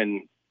them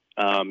and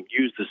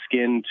use the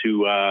skin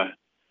to,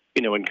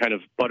 and kind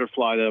of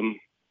butterfly them,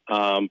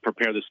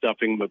 prepare the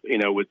stuffing, with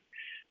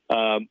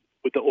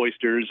the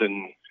oysters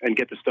and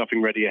get the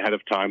stuffing ready ahead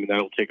of time. And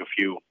that'll take a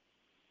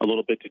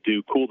little bit to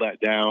do, cool that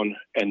down,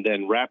 and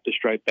then wrap the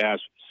striped bass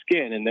with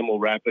skin, and then we'll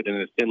wrap it in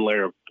a thin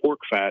layer of pork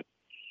fat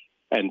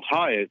and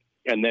tie it,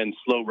 and then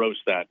slow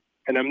roast that.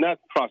 And that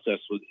process,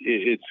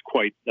 it's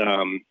quite,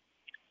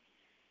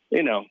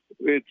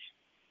 it's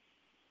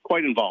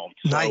quite involved.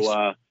 Nice.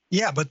 So,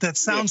 yeah, but that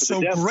sounds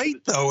so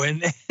great, though,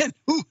 and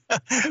who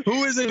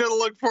isn't going to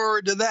look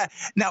forward to that?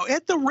 Now,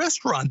 at the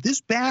restaurant,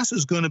 this bass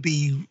is going to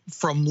be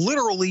from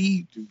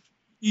literally,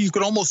 you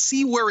could almost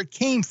see where it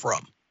came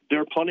from. There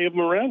are plenty of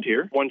them around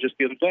here. One just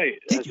the other day,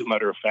 as a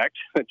matter of fact,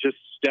 just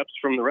steps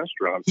from the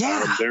restaurant.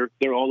 Yeah.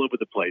 They're all over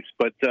the place.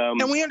 But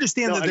and we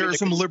understand that there are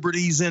some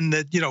liberties, and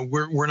that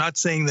we're not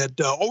saying that.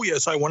 Oh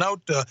yes, I went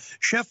out.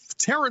 Chef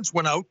Terrence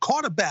went out,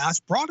 caught a bass,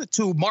 brought it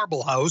to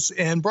Marble House,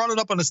 and brought it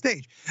up on a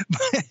stage.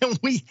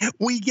 we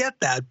get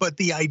that, but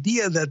the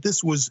idea that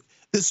this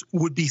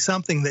would be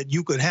something that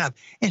you could have,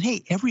 and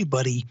hey,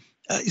 everybody.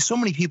 So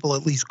many people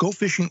at least go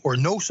fishing or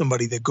know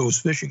somebody that goes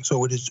fishing.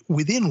 So it is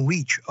within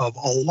reach of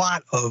a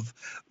lot of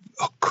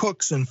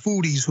cooks and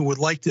foodies who would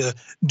like to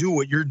do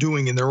what you're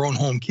doing in their own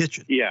home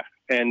kitchen. Yeah,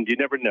 and you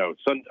never know.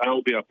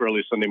 I'll be up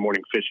early Sunday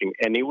morning fishing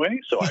anyway,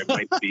 so I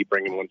might be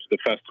bringing one to the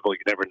festival.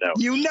 You never know.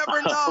 You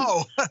never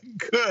know.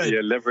 Good.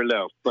 You never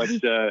know. But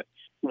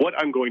what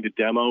I'm going to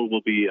demo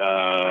will be,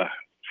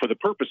 for the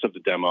purpose of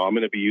the demo, I'm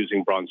going to be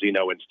using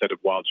bronzino instead of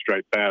wild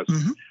striped bass.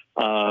 Mm-hmm.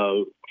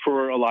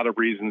 For a lot of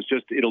reasons,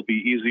 just it'll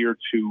be easier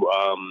to,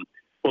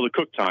 the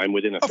cook time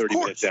within a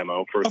 30-minute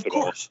demo, first of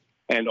all.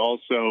 And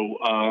also,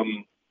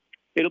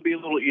 it'll be a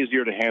little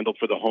easier to handle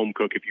for the home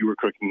cook if you were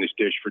cooking this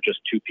dish for just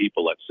two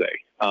people, let's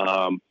say.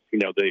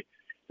 The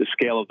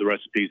scale of the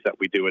recipes that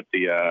we do at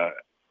the, at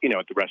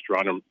the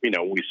restaurant,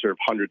 we serve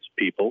hundreds of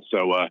people.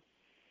 So,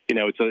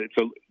 it's a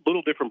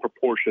little different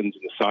proportions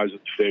in the size of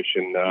the fish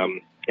and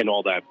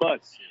all that.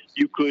 But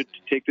you could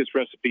take this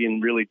recipe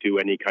and really do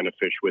any kind of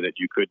fish with it.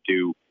 You could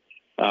do,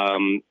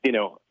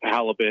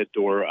 halibut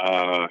or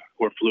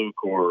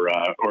fluke or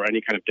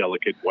any kind of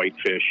delicate white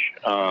fish.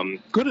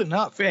 Good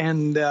enough.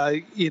 And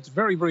it's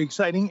very, very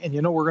exciting. And,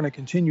 we're going to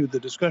continue the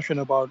discussion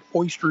about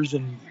oysters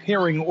and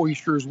pairing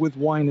oysters with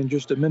wine in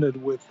just a minute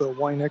with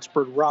wine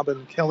expert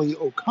Robin Kelly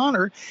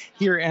O'Connor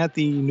here at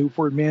the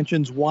Newport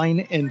Mansions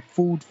Wine and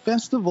Food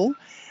Festival.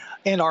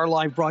 And our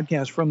live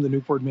broadcast from the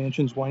Newport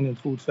Mansions Wine and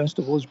Food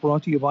Festival is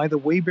brought to you by the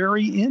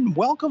Waybury Inn.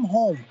 Welcome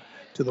home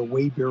to the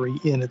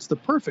Waybury Inn. It's the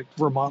perfect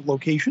Vermont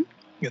location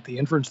at the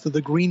entrance to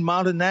the Green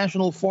Mountain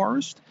National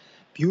Forest.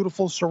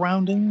 Beautiful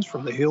surroundings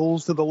from the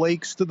hills to the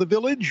lakes to the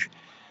village.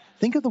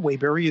 Think of the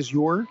Waybury as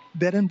your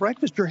bed and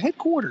breakfast, your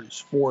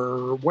headquarters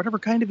for whatever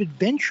kind of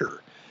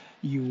adventure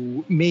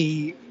you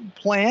may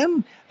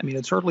plan. I mean,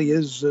 it certainly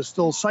is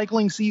still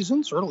cycling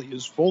season, certainly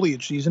is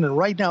foliage season, and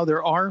right now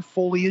there are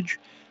foliage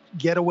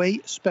getaway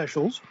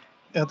specials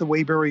at the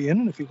Waybury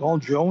Inn. And if you call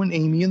Joe and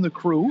Amy and the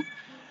crew,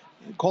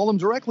 call them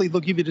directly. They'll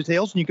give you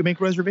details, and you can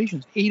make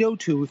reservations.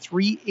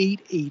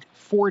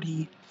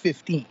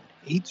 802-388-4015.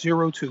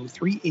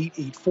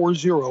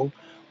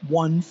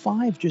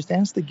 802-388-4015. Just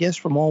ask the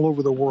guests from all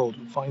over the world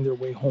who find their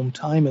way home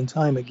time and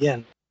time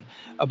again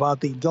about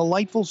the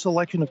delightful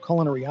selection of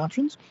culinary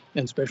options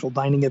and special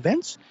dining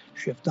events.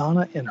 Chef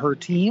Donna and her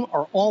team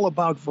are all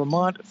about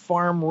Vermont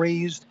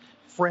farm-raised,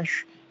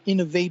 fresh,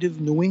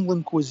 innovative New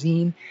England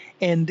cuisine.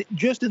 And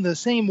just in the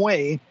same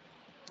way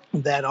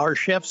that our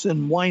chefs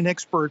and wine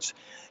experts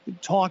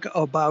talk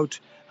about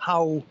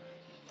how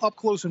up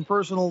close and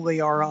personal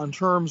they are on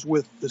terms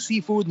with the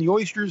seafood and the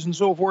oysters and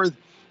so forth,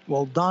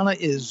 well, Donna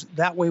is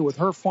that way with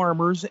her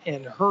farmers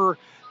and her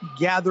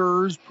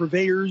gatherers,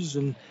 purveyors,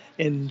 and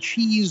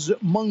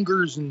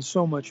cheesemongers and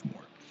so much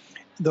more.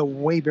 The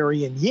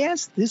Waybury Inn.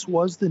 Yes, this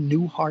was the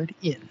Newhart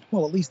Inn.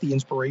 Well, at least the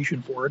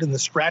inspiration for it. And the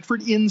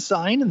Stratford Inn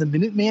sign and the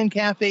Minuteman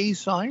Cafe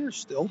sign are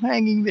still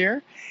hanging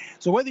there.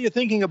 So whether you're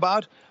thinking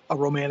about a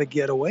romantic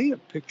getaway, a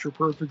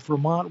picture-perfect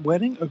Vermont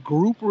wedding, a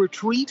group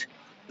retreat,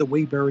 the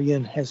Waybury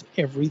Inn has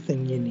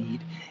everything you need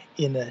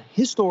in a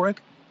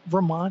historic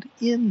Vermont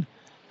inn.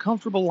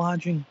 Comfortable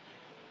lodging,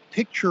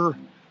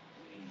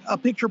 a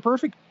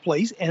picture-perfect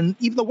place, and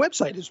even the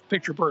website is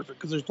picture-perfect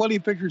because there's plenty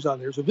of pictures on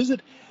there. So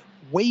visit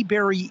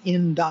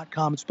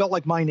wayburyinn.com. It's spelled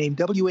like my name,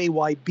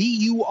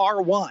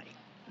 W-A-Y-B-U-R-Y,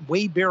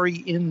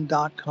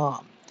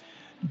 wayburyinn.com.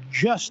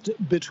 Just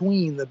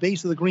between the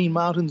base of the Green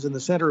Mountains and the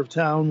center of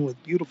town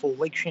with beautiful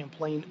Lake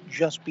Champlain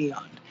just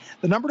beyond.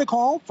 The number to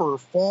call for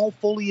fall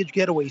foliage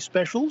getaway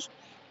specials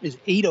is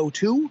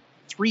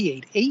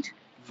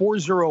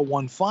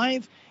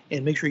 802-388-4015.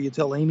 And make sure you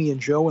tell Amy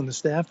and Joe and the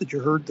staff that you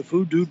heard the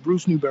food dude,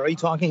 Bruce Newberry,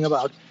 talking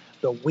about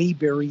the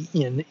Waybury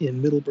Inn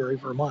in Middlebury,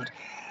 Vermont.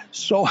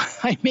 So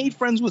I made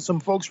friends with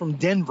some folks from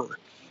Denver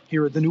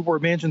here at the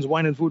Newport Mansions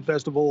Wine and Food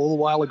Festival a little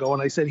while ago,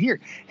 and I said, here,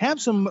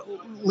 have some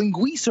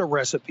linguiça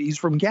recipes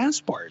from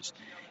Gaspar's.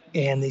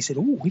 And they said,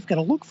 oh, we've got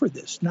to look for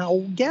this.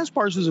 Now,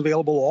 Gaspar's is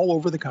available all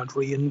over the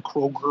country in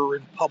Kroger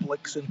and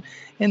Publix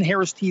and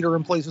Harris Teeter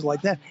and places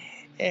like that,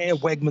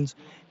 Wegmans.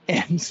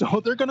 And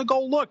so they're going to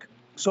go look.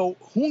 So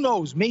who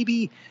knows?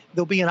 Maybe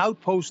there'll be an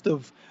outpost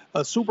of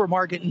a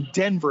supermarket in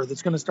Denver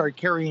that's going to start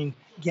carrying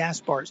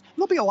Gaspar's.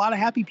 There'll be a lot of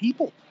happy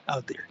people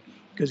out there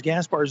because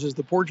Gaspar's is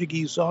the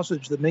Portuguese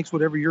sausage that makes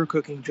whatever you're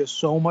cooking just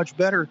so much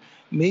better,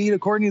 made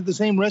according to the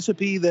same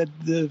recipe that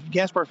the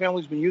Gaspar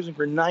family's been using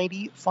for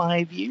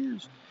 95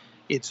 years.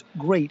 It's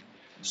great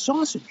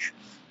sausage,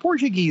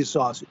 Portuguese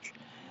sausage.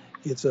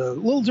 It's a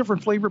little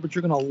different flavor, but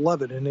you're going to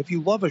love it. And if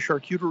you love a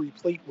charcuterie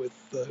plate with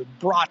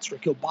brats or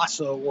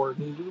kielbasa or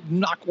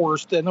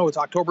knockwurst, I know it's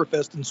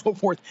Oktoberfest and so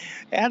forth,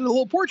 add a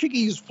little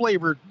Portuguese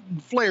flair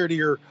to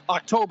your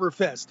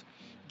Oktoberfest.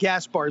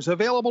 Gaspar's,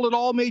 available at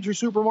all major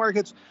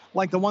supermarkets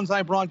like the ones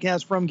I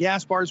broadcast from.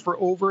 Gaspar's for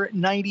over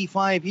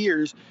 95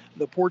 years.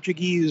 The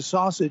Portuguese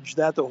sausage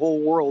that the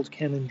whole world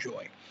can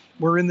enjoy.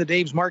 We're in the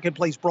Dave's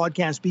Marketplace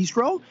Broadcast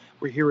Bistro.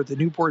 We're here at the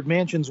Newport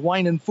Mansions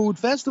Wine and Food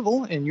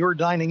Festival, and you're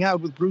dining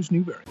out with Bruce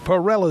Newberry.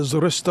 Parella's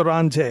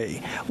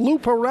Ristorante. Lou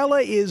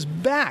Parella is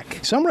back.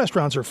 Some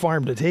restaurants are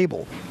farm to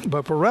table,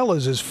 but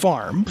Parella's is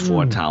farm.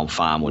 Four Town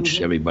Farm, which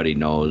everybody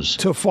knows.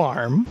 To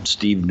farm.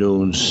 Steve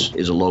Nunes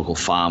is a local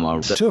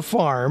farmer. To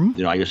farm.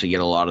 You know, I used to get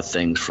a lot of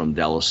things from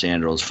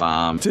D'Alessandro's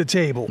farm. To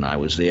table. And I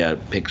was there,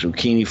 picked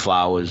zucchini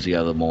flowers the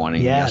other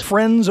morning. Yes.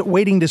 Friends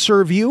waiting to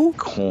serve you.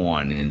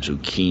 Corn and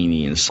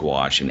zucchini and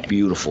squash and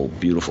beautiful,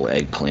 beautiful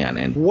eggplant.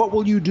 And what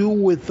will you do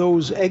with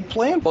those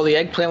eggplant? Well, the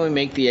eggplant, we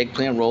make the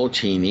eggplant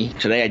rollatini.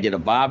 Today I did a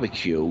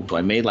barbecue, so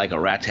I made like a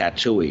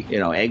ratatouille. You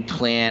know,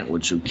 eggplant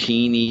with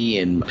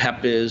zucchini and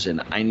peppers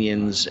and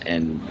onions,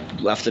 and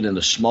left it in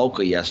the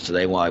smoker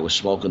yesterday while I was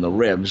smoking the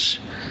ribs.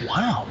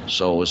 Wow.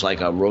 So it was like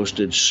a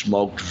roasted,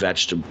 smoked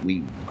vegetable.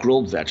 We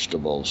grilled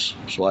vegetables.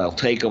 So I'll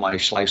take them, I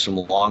slice them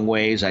long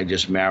ways. I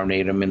just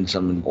marinate them in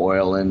some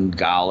oil and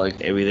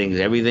garlic.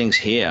 Everything's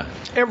here.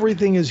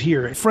 Everything is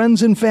here.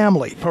 Friends and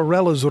family.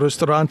 Parella's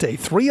Ristorante,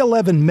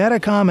 311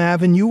 Metacom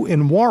Avenue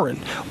in Warren.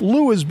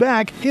 Lou is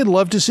back. He'd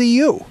love to see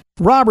you.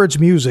 Robert's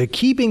Music,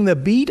 keeping the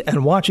beat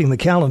and watching the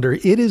calendar.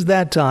 It is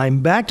that time.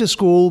 Back to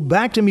school,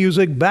 back to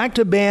music, back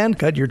to band.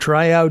 Got your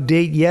tryout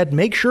date yet?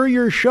 Make sure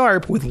you're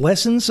sharp with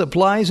lessons,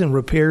 supplies, and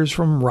repairs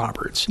from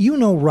Robert's. You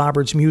know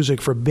Robert's Music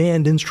for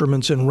band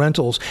instruments and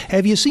rentals.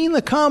 Have you seen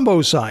the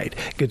combo side?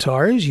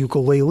 Guitars,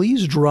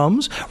 ukuleles,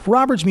 drums.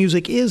 Robert's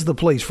Music is the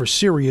place for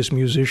serious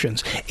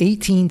musicians.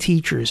 18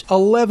 teachers,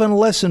 11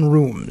 lesson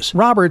rooms.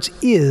 Robert's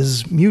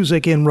is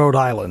music in Rhode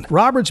Island.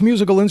 Robert's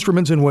Musical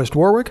Instruments in West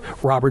Warwick.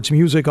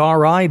 RobertsMusicRI.com.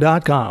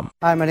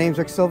 Hi, my name's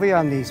Rick Sylvia.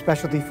 I'm the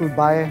specialty food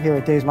buyer here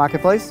at Dave's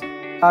Marketplace.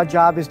 Our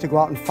job is to go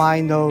out and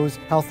find those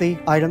healthy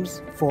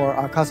items for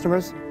our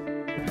customers.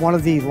 One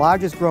of the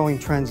largest growing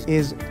trends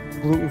is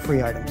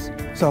gluten-free items.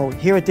 So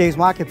here at Dave's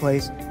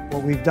Marketplace,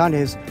 what we've done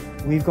is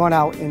we've gone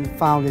out and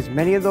found as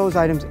many of those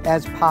items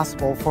as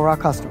possible for our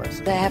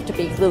customers. They have to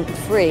be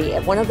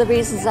gluten-free. One of the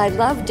reasons I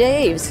love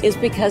Dave's is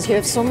because you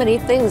have so many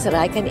things that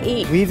I can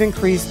eat. We've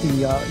increased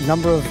the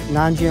number of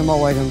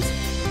non-GMO items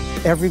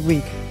every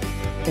week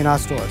in our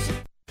stores.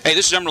 Hey,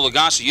 this is Emerald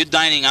Lagasse. You're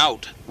dining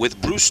out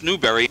with Bruce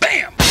Newberry.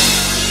 Bam!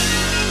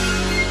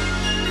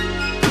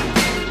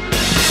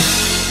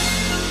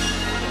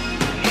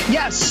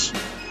 Yes,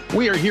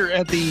 we are here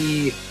at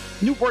the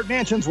Newport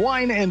Mansions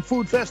Wine and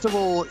Food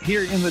Festival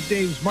here in the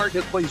Dave's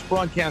Marketplace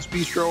Broadcast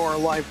Bistro. Our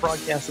live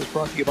broadcast is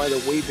brought to you by the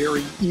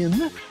Waybury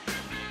Inn.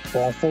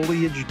 Fall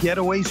foliage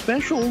getaway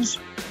specials.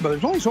 But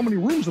there's only so many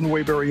rooms in the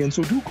Waybury Inn,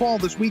 so do call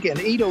this weekend,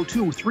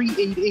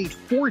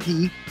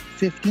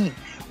 802-388-4015.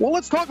 Well,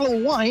 let's talk a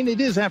little wine.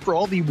 It is, after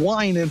all, the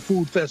Wine and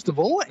Food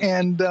Festival,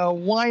 and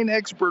wine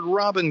expert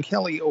Robin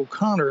Kelly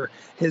O'Connor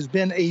has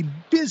been a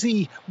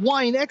busy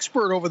wine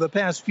expert over the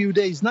past few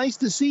days. Nice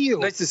to see you.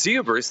 Nice to see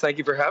you, Bruce. Thank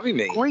you for having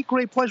me. Great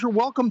pleasure.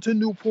 Welcome to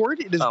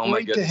Newport. It is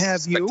great to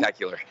have you.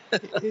 Spectacular.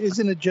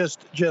 Isn't it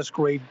just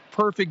great?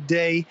 Perfect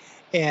day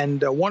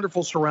and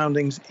wonderful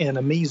surroundings and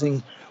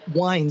amazing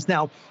wines.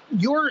 Now,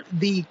 you're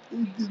the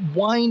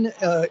wine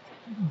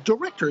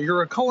director.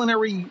 You're a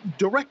culinary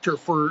director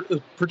for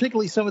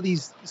particularly some of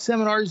these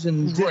seminars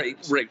and right.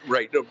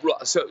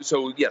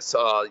 So yes,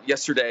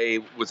 yesterday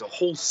was a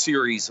whole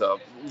series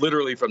of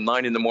literally from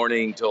 9 in the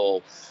morning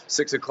till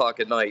 6 o'clock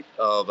at night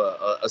of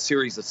a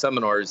series of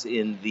seminars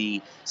in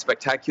the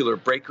spectacular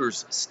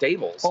Breakers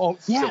stables. Oh,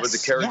 yes. So with the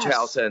carriage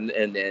house and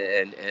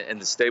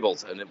the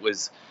stables, and it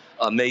was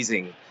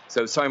amazing.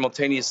 So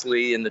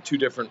simultaneously in the two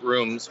different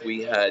rooms,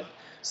 we had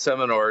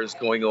seminars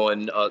going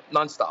on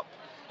nonstop.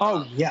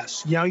 Oh,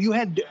 yes. You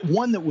had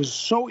one that was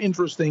so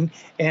interesting,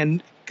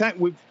 and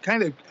we've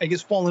kind of, I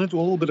guess, fallen into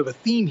a little bit of a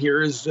theme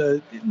here. Is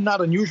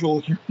not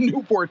unusual here in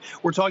Newport.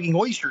 We're talking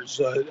oysters.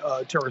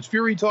 Terrence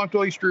Fury talked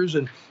oysters,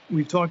 and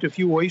we've talked a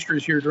few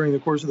oysters here during the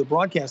course of the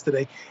broadcast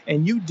today.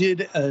 And you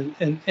did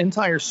an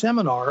entire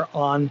seminar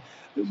on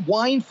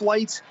wine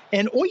flights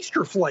and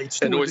oyster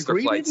flights. And oyster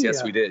flights,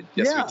 yes, we did.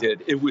 Yes, we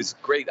did. It was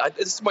great.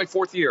 This is my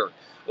 4th year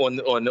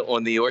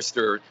on the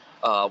oyster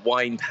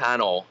wine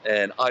panel,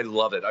 and I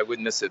love it. I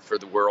wouldn't miss it for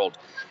the world.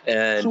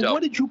 And so,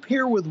 what did you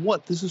pair with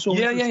what? This is so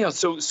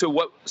interesting. So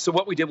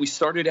what we did, we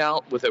started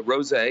out with a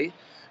rosé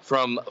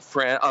from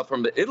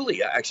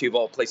Italy, actually, of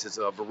all places,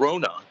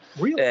 Verona.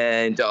 Really?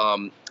 And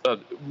a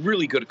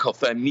really good called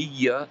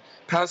Famiglia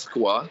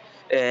Pasqua,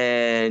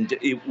 and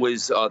it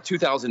was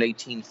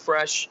 2018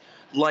 fresh,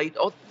 light,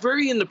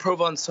 very in the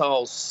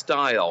Provençal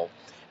style.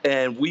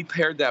 And we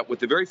paired that with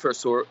the very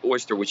first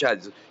oyster, which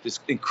has this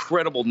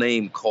incredible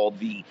name called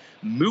the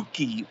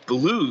Mookie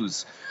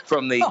Blues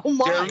from the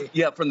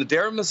from the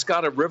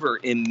Daramuscata River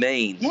in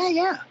Maine.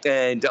 Yeah.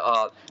 And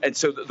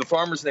so the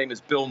farmer's name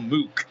is Bill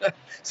Mook.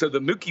 So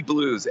the Mookie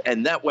Blues,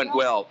 and that went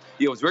well.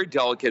 It was very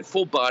delicate,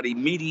 full body,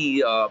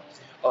 meaty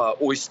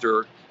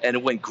oyster, and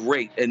it went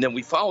great. And then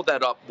we followed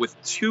that up with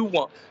two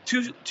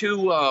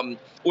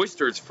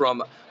oysters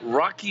from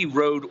Rocky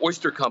Road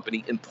Oyster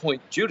Company in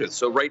Point Judith,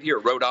 so right here,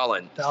 Rhode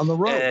Island, down the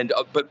road. And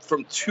but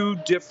from 2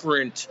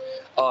 different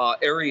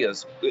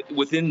areas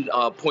within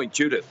Point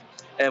Judith.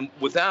 And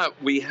with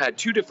that, we had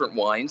 2 different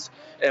wines,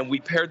 and we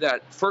paired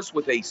that first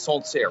with a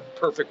Sancerre,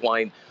 perfect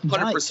wine,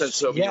 100%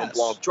 Sauvignon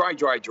Blanc,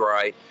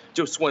 dry.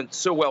 Just went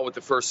so well with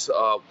the first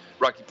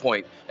Rocky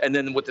Point. And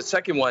then with the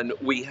second one,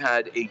 we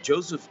had a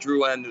Joseph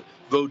Drouhin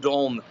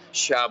Vendôme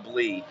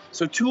Chablis.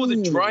 So 2 of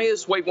the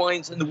driest white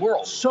wines in the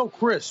world. So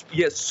crisp.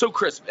 Yes, so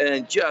crisp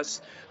and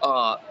just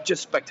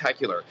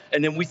spectacular.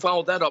 And then we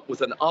followed that up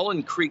with an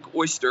Allen Creek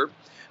oyster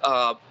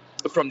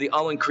from the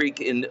Allen Creek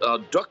in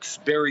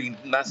Duxbury,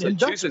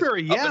 Massachusetts. In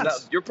Duxbury,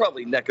 yes. You're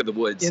probably neck of the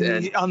woods.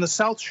 On the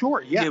South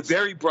Shore, yes. Yeah,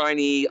 very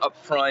briny up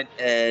front,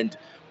 and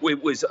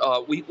it was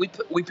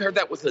we paired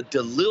that with a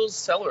DeLille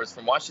Cellars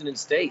from Washington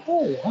State.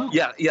 Oh, wow.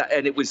 Yeah,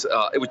 and it was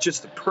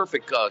just the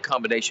perfect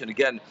combination.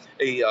 Again,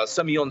 a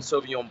Semillon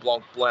Sauvignon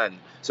Blanc blend.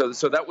 So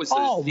that was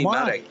the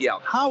thematic. My. Yeah.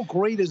 How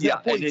great is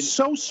that? Boy, it's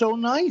so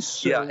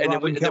nice. Yeah, and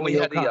then we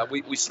had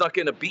we snuck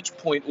in a Beach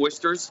Point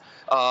oysters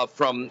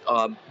from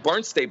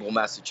Barnstable,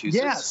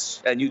 Massachusetts.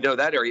 Yes. And you know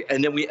that area.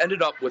 And then we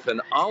ended up with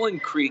an Allen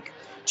Creek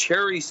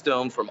Cherry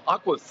Stone from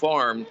Aqua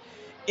Farm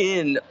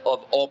in,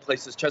 of all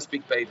places,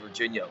 Chesapeake Bay,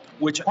 Virginia,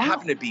 which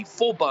happened to be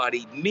full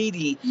body,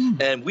 meaty,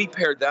 and we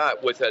paired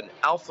that with an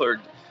Alfred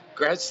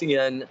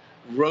Gracien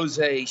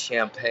Rosé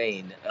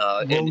Champagne.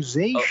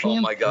 Champagne. Oh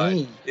my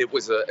God! It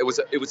was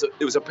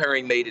a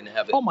pairing made in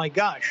heaven. Oh my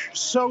gosh!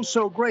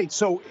 So great.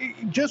 So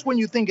just when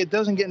you think it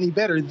doesn't get any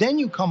better, then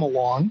you come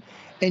along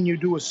and you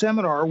do a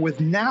seminar with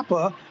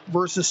Napa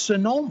versus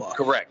Sonoma.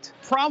 Correct.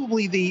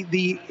 Probably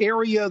the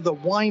area, the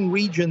wine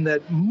region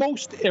that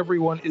most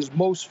everyone is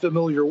most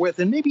familiar with,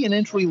 and maybe an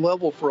entry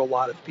level for a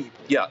lot of people.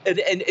 Yeah, and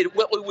it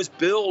was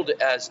billed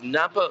as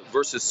Napa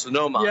versus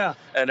Sonoma. Yeah.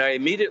 And I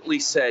immediately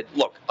said,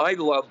 look, I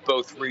love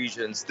both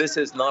regions. This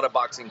is not a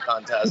boxing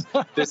contest.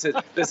 This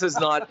is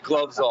not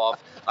gloves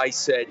off. I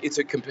said it's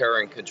a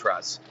compare and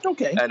contrast.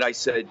 Okay. And I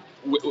said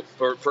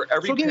for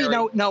every. So give me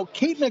now.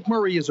 Kate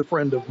McMurray is a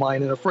friend of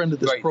mine and a friend of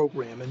this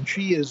program, and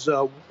she is,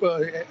 of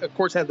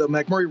course, had the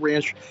McMurray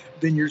Ranch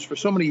vineyards for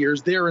so many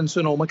years there in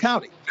Sonoma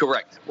County.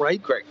 Correct.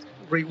 Right. Correct.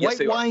 Great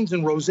white wines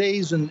and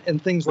rosés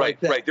and things like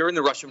that. Right. They're in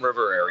the Russian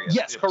River area.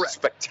 Yes, correct.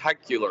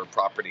 Spectacular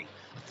property.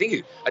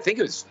 I think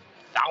it was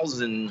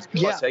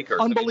 1,000+ acres.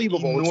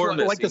 Unbelievable. I mean,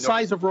 enormous, like the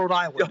size of Rhode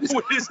Island.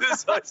 What is the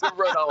size of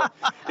Rhode Island?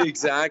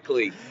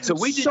 Exactly. So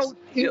we did. So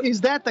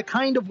is that the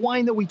kind of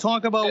wine that we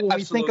talk about when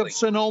we think of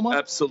Sonoma?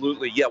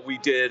 Absolutely. Yeah, we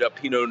did a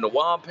Pinot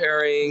Noir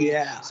pairing.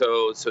 Yeah.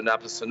 So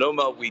Napa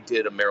Sonoma, we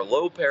did a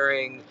Merlot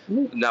pairing.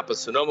 Napa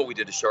Sonoma, we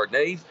did a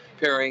Chardonnay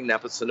pairing.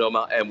 Napa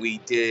Sonoma, and we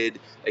did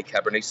a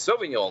Cabernet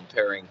Sauvignon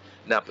pairing.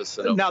 Napa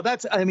Sonoma. Now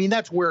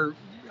that's where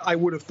I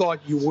would have thought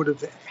you would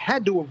have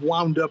had to have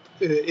wound up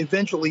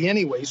eventually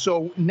anyway.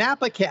 So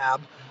Napa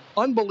Cab,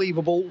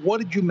 unbelievable. What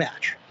did you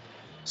match?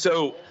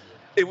 So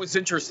it was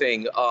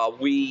interesting.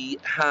 We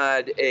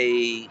had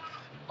a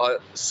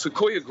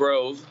Sequoia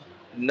Grove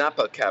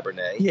Napa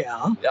Cabernet.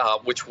 Yeah.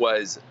 Which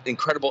was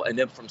incredible. And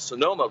then from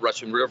Sonoma,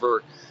 Russian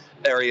River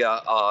area,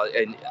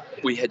 and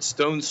we had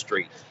Stone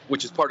Street,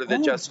 which is part of the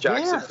Jess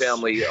Jackson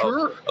family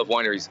of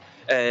wineries.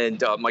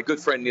 And my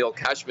good friend Neil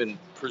Cashman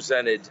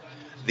presented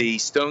the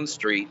Stone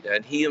Street,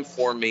 and he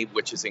informed me,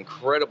 which is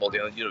incredible.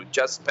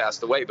 Jess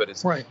passed away, but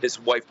his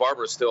wife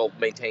Barbara still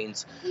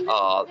maintains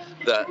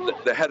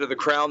the head of the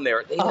crown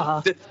there. They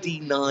have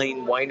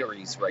 59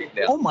 wineries right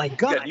now. Oh my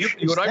gosh! Yeah,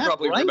 you and I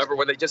probably remember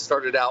when they just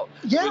started out.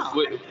 Yeah,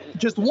 with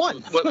just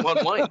one.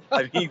 One wine.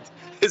 I mean,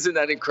 isn't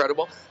that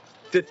incredible?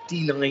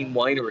 59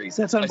 wineries.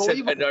 That's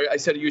unbelievable. I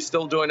said, are you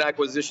still doing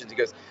acquisitions? He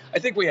goes, I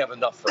think we have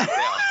enough right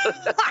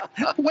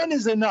now. When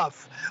is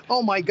enough?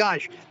 Oh my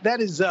gosh, that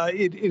is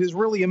it is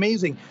really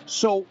amazing.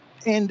 So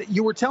And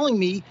you were telling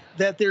me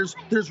that there's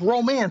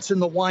romance in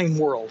the wine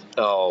world.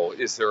 Oh,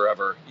 is there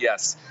ever?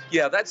 Yes.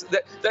 Yeah,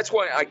 that's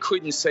why I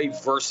couldn't say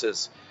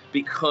versus,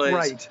 because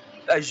Right.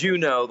 as you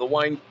know, the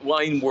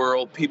wine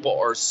world, people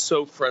are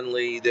so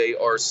friendly, they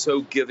are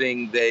so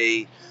giving,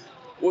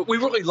 we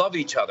really love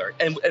each other.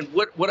 And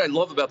what I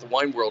love about the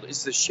wine world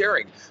is the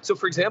sharing. So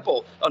for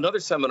example, another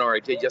seminar I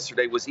did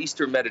yesterday was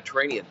Eastern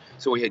Mediterranean.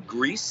 So we had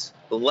Greece,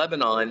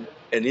 Lebanon,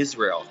 and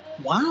Israel.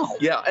 Wow.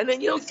 Yeah, and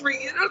then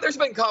there's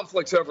been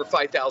conflicts over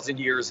 5,000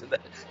 years in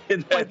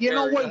that But you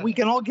know area. what? We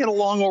can all get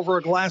along over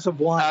a glass of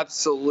wine.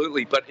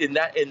 Absolutely, but in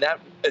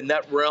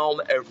that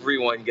realm,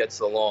 everyone gets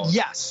along.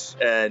 Yes.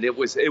 And it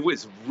was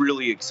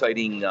really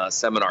exciting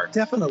seminar.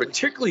 Definitely.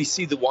 Particularly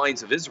see the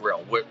wines of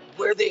Israel,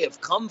 where they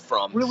have come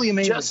from. Really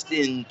amazing. Just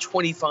in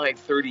 25,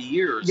 30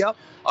 years. Yep.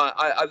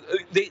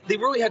 They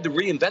really had to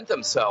reinvent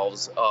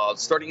themselves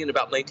starting in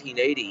about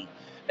 1980.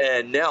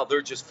 And now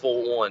they're just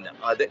full on.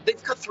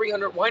 They've got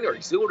 300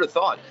 wineries. Who would have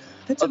thought?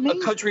 That's a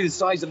amazing. country the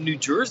size of New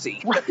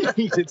Jersey. Right,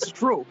 it's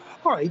true.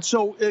 All right,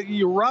 so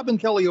you're Robin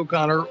Kelly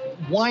O'Connor,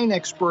 wine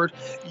expert.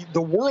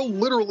 The world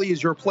literally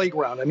is your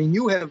playground. I mean,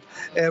 you have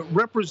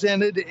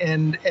represented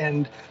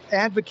and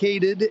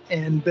advocated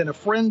and been a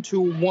friend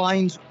to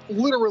wines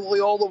literally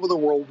all over the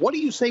world. What do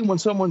you say when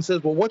someone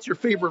says, well, what's your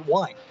favorite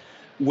wine?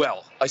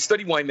 Well, I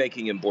studied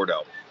winemaking in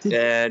Bordeaux,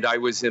 and I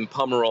was in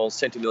Pomerol,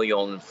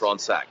 Saint-Emilion, and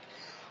Fronsac.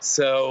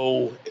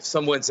 So if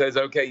someone says,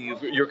 okay,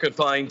 you're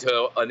confined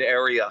to an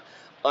area,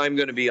 I'm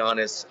going to be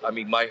honest. I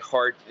mean, my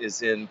heart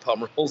is in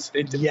Pomerol,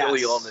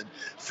 Saint-Emilion, and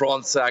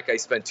Fronsac. I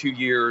spent 2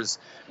 years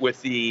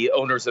with the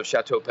owners of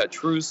Chateau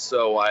Petrus,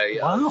 so I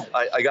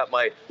got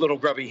my little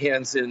grubby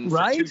hands in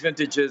for 2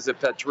 vintages of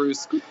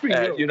Petrus,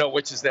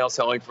 which is now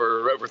selling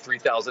for over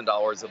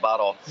 $3,000 a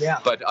bottle. Yeah.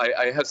 But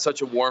I have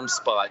such a warm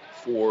spot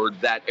for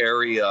that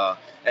area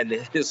and the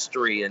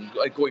history and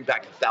going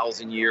back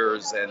 1,000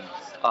 years. And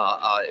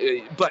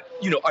but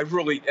I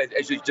really,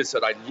 as you just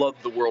said, I love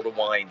the world of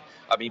wine.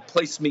 I mean,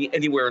 place me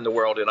anywhere in the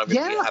world and I'm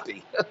going to be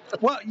happy.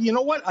 Well, you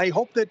know what? I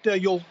hope that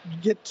you'll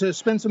get to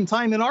spend some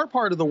time in our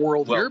part of the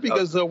world here,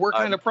 because we're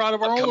kind of proud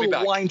of our own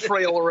little wine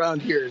trail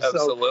around here.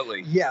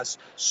 Absolutely. So, yes.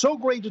 So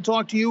great to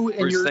talk to you. And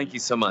Bruce, thank you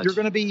so much. You're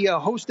going to be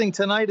hosting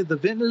tonight at the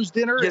Vintners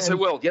Dinner. Yes, I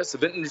will. Yes, the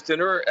Vintners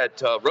Dinner at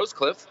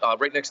Rosecliff,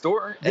 right next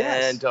door.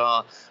 Yes. And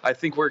I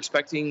think we're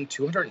expecting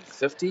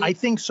 250. I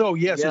think so,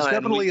 yes. Yeah, it's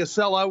definitely a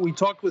sellout. We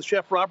talked with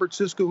Chef Robert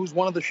Siska, who's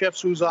one of the chefs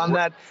who's on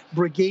that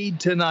brigade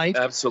tonight.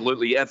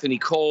 Absolutely. Anthony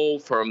Cole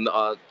from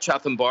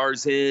Chatham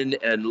Bars Inn,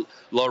 and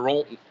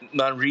Laurent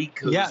Manrique,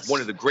 who's one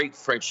of the great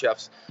French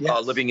chefs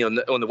living on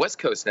the West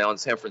Coast now in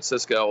San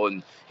Francisco,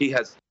 and he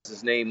has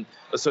his name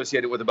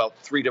associated with about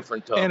 3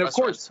 different and of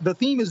course, the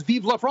theme is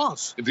Vive la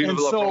France. Vive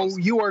la France.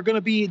 You are going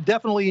to be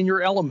definitely in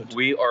your element.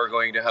 We are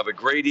going to have a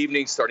great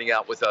evening, starting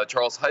out with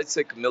Charles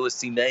Heidsieck,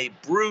 Millésime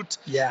Brut.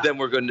 Yeah. Then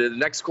we're going to the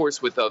next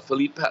course with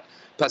Philippe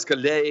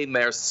Pascalet,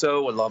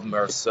 Merceau. I love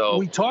Merceau.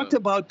 We talked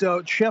about,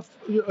 Chef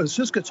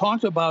Siska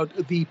talked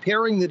about the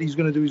pairing that he's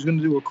going to do. He's going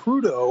to do a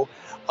crudo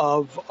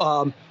of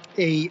a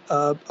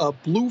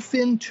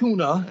bluefin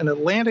tuna, an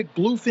Atlantic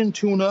bluefin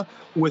tuna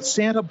with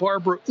Santa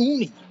Barbara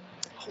uni.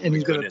 And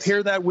he's going to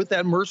pair that with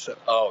that Merceau.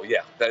 Oh,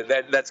 yeah.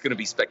 That's going to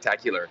be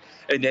spectacular.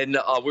 And then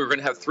we're going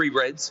to have 2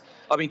 reds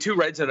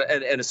and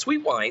a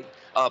sweet wine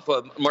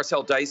from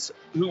Marcel Dice.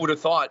 Who would have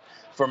thought,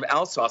 from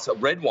Alsace, a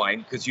red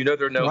wine, because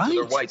they're known for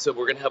their white. So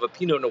we're going to have a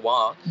Pinot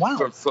Noir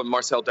from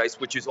Marcel Dice,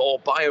 which is all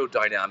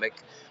biodynamic.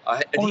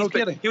 No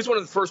kidding. He was one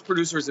of the first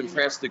producers in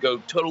France to go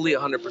totally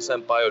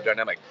 100%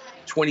 biodynamic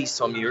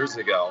 20-some years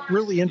ago.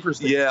 Really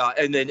interesting. Yeah,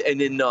 and then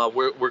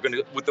we're going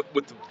to,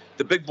 with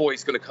the big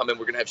boys going to come in,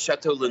 we're going to have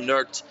Chateau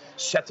Lenert,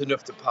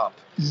 Chateauneuf du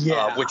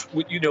Pape, which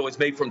is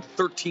made from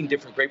 13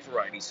 different grape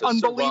varieties. So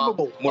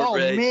unbelievable. Syrah,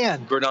 Mourvèdre,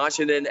 man. Grenache,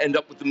 and then end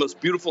up with the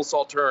most beautiful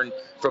Sauterne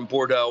from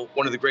Bordeaux,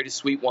 one of the greatest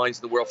sweet wines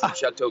in the world from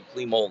Chateau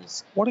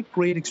Climons. What a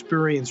great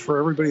experience for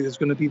everybody that's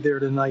going to be there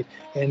tonight.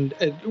 And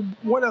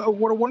what a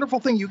wonderful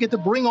thing. You get to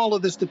bring all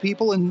of this to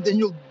people, and then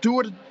you'll do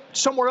it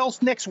somewhere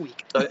else next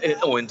week.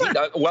 Indeed.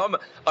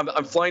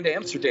 I'm flying to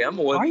Amsterdam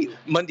on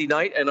Monday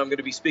night, and I'm going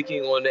to be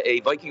speaking on a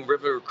Viking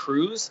River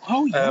cruise.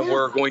 Oh, yeah.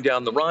 We're going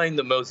down the Rhine,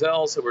 the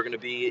Moselle, so we're going to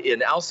be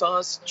in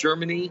Alsace,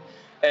 Germany,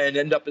 and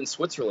end up in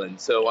Switzerland.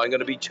 So I'm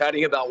going to be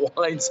chatting about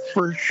wines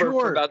for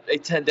about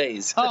 10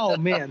 days. Oh,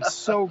 man,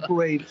 so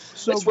great.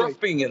 It's rough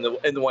being in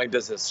the wine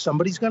business.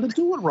 Somebody's got to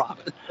do it,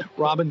 Robin.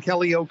 Robin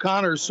Kelly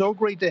O'Connor, so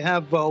great to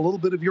have a little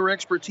bit of your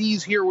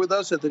expertise here with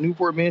us at the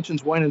Newport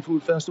Mansions Wine and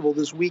Food Festival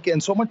this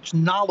weekend. So much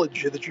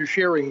knowledge that you're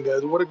sharing.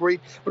 What a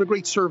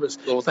great service.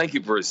 Well, thank you,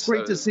 Bruce.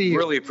 Great to see you.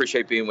 Really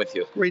appreciate being with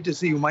you. Great to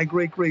see you. My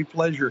great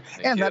pleasure.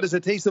 That is a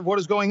taste of what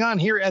is going on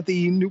here at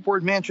the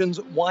Newport Mansions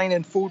Wine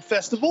and Food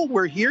Festival.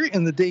 We're here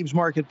in the the Dave's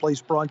Marketplace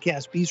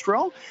Broadcast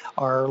Bistro.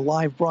 Our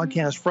live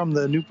broadcast from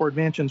the Newport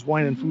Mansions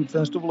Wine and Food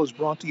Festival is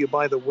brought to you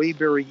by the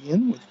Waybury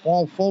Inn with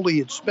fall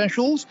foliage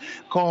specials.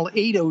 Call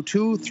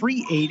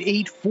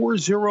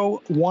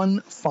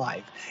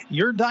 802-388-4015.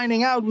 You're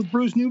dining out with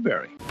Bruce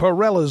Newberry.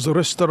 Perella's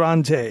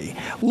Ristorante.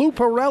 Lou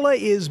Perella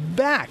is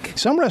back.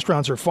 Some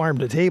restaurants are farm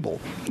to table,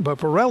 but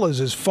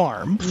Perella's is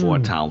farm. Four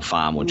Town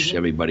Farm, which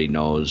everybody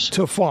knows.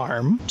 To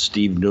farm.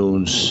 Steve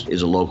Nunes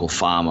is a local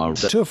farmer.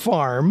 To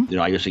farm. You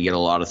know, I used to get a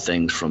lot of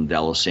things from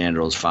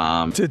D'Alessandro's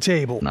farm. To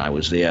table. And I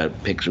was there,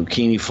 picked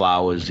zucchini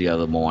flowers the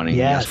other morning.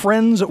 Yeah.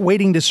 Friends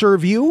waiting to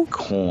serve you?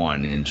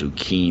 Corn and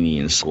zucchini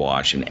and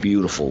squash and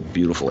beautiful,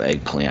 beautiful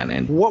eggplant.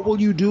 And what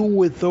will you do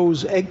with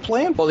those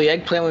eggplant? Well, the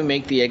eggplant, we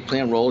make the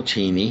eggplant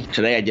rollatini.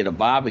 Today I did a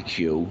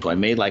barbecue, so I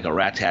made like a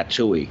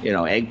ratatouille. You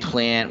know,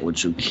 eggplant with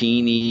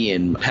zucchini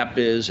and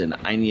peppers and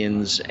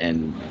onions,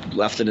 and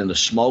left it in the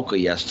smoker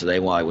yesterday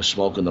while I was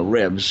smoking the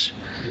ribs.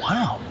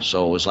 Wow.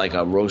 So it was like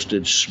a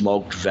roasted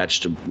smoked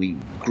vegetable. We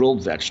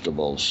grilled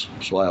vegetables.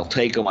 So I'll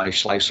take them, I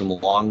slice them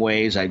long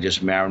ways. I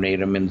just marinate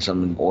them in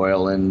some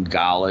oil and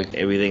garlic.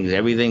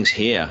 Everything's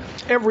here.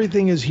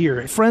 Everything is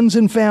here. Friends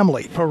and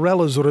family.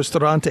 Perella's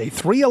Ristorante,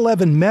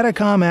 311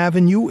 Metacom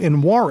Avenue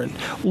in Warren.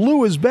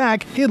 Lou is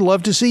back. He'd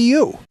love to see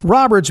you.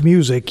 Robert's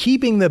Music,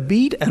 keeping the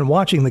beat and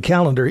watching the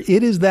calendar.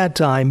 It is that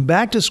time.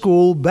 Back to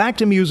school, back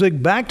to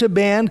music, back to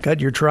band. Got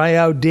your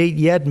tryout date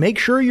yet? Make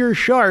sure you're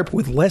sharp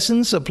with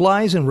lessons,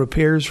 supplies, and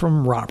repairs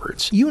from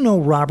Roberts. You know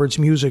Robert's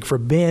Music for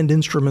band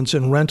instruments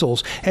and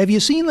rentals. Have you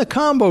seen the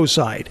combo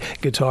side?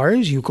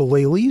 Guitars,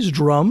 ukuleles,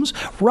 drums.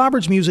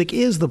 Robert's Music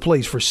is the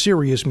place for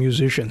serious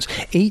musicians.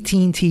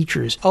 18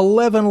 teachers,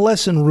 11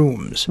 lesson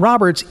rooms.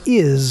 Roberts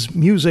is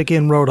music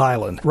in Rhode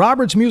Island.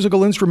 Roberts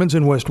Musical Instruments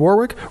in West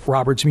Warwick,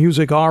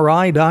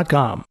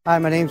 robertsmusicri.com. Hi,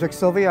 my name's Rick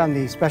Sylvia. I'm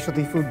the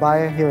specialty food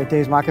buyer here at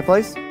Dave's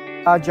Marketplace.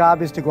 Our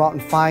job is to go out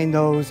and find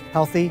those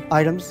healthy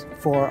items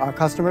for our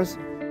customers.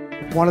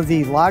 One of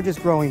the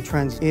largest growing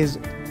trends is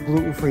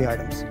gluten-free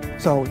items.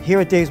 So here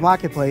at Dave's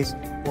Marketplace,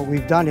 what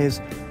we've done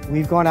is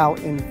we've gone out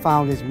and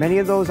found as many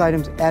of those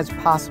items as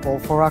possible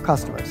for our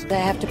customers. They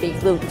have to be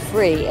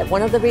gluten-free.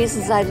 One of the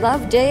reasons I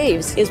love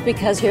Dave's is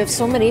because you have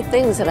so many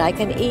things that I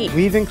can eat.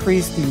 We've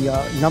increased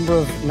the number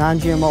of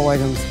non-GMO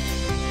items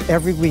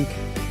every week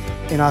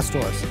in our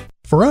stores.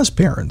 For us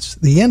parents,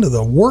 the end of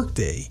the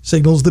workday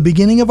signals the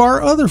beginning of our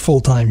other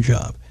full-time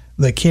job,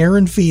 the care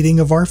and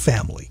feeding of our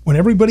family. When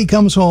everybody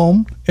comes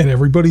home and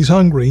everybody's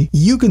hungry,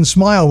 you can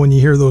smile when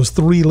you hear those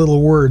three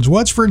little words,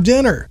 "What's for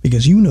dinner?"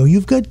 Because you know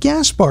you've got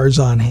Gaspar's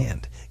on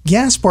hand.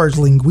 Gaspar's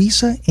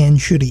Linguiça and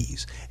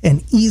Chorizo,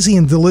 an easy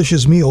and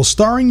delicious meal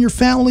starring your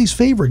family's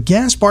favorite.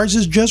 Gaspar's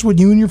is just what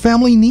you and your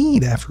family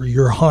need after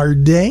your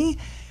hard day.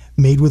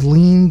 Made with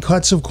lean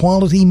cuts of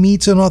quality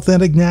meats and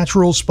authentic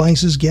natural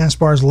spices,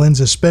 Gaspar's lends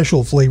a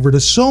special flavor to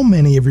so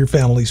many of your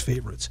family's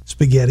favorites.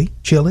 Spaghetti,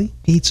 chili,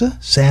 pizza,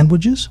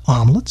 sandwiches,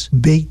 omelets,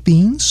 baked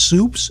beans,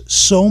 soups,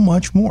 so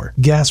much more.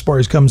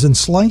 Gaspar's comes in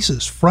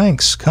slices,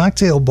 franks,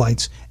 cocktail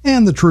bites,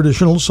 and the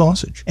traditional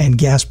sausage. And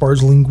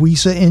Gaspar's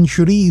Linguiça and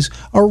Chorizo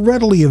are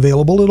readily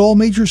available at all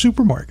major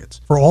supermarkets.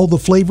 For all the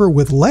flavor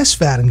with less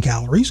fat and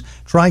calories,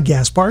 try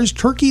Gaspar's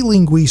Turkey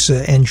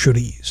Linguiça and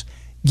Chorizo.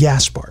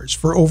 Gaspar's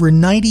for over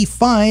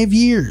 95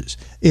 years.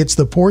 It's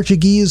the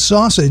Portuguese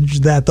sausage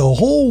that the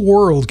whole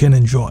world can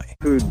enjoy.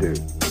 Food Dude.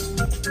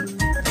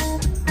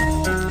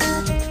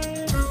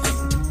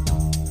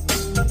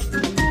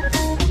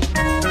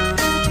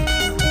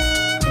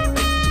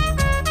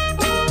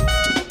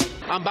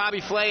 I'm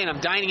Bobby Flay, and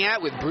I'm dining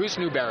out with Bruce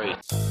Newberry.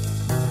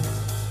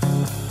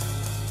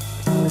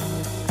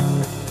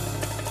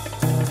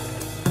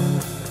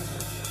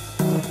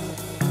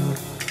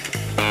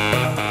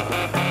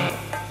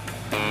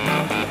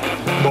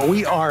 But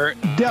we are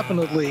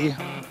definitely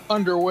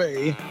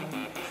underway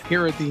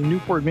here at the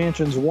Newport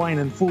Mansions Wine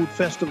and Food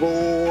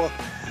Festival.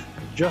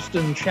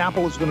 Justin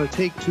Chappell is going to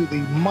take to the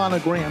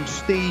Monogram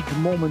stage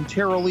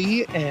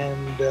momentarily,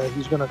 and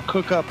he's going to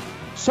cook up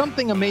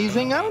something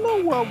amazing. I don't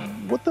know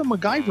what the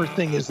MacGyver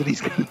thing is that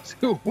he's going to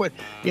do.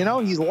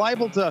 He's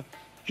liable to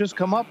just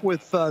come up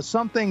with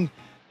something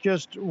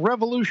just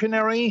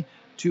revolutionary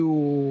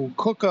to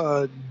cook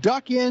a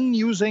duck in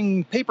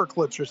using paper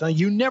clips or something.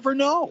 You never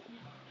know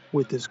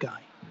with this guy.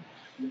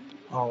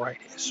 All right.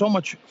 So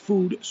much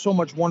food, so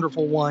much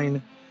wonderful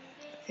wine,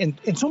 and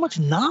so much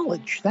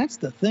knowledge. That's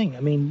the thing.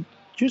 I mean,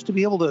 just to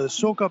be able to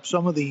soak up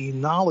some of the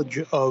knowledge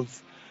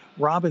of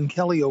Robin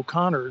Kelly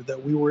O'Connor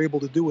that we were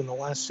able to do in the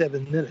last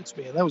 7 minutes,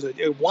 man. That was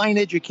a wine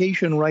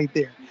education right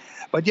there.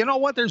 But you know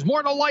what? There's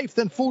more to life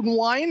than food and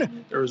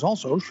wine. There is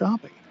also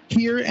shopping.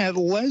 Here at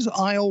Les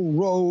Isle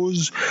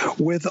Rose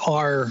with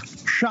our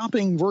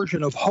shopping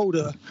version of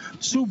Hoda,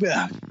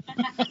 Subeh.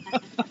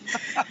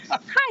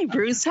 Hi,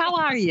 Bruce. How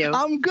are you?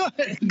 I'm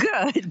good.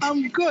 Good.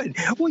 I'm good.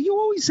 Well, you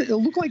always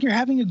look like you're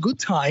having a good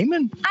time.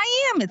 And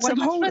I am. It's so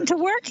much fun to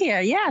work here.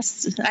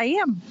 Yes, I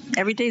am.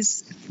 Every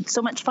day's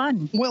so much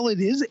fun. Well, it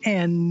is.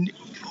 And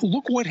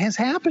look what has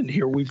happened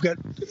here. We've got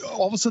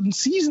all of a sudden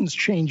seasons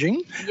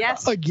changing.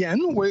 Yes. Again,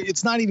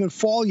 it's not even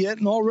fall yet,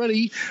 and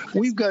already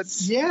we've got,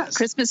 yes.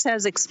 Christmas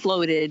has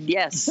exploded.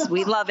 Yes,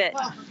 we love it.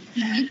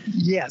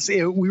 Yes,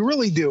 we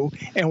really do.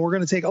 And we're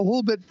going to take a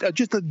little bit,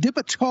 just a dip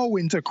a toe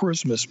into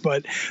Christmas.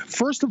 But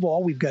first of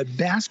all, we've got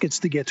baskets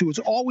to get to. It's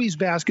always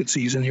basket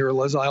season here at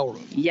Les Isle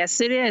Road.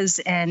 Yes, it is.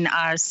 And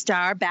our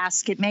star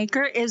basket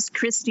maker is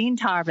Christine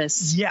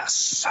Tarvis.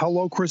 Yes.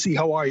 Hello, Chrissy.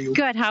 How are you?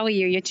 Good. How are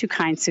you? You're too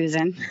kind,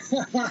 Susan.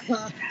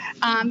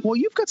 Well,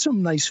 you've got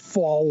some nice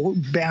fall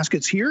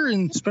baskets here,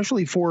 and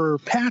especially for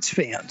Pats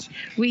fans.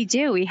 We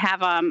do. We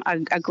have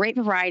a great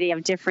variety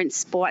of different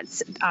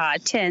sports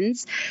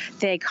tins.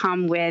 They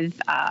come with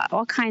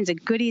all kinds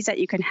of goodies that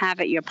you can have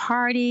at your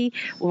party.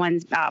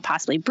 One's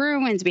possibly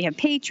Bruins. We have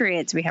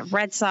Patriots. We have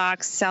Red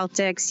Sox,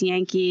 Celtics,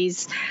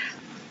 Yankees.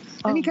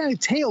 Any kind of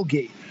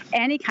tailgate.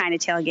 Any kind of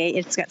tailgate.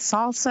 It's got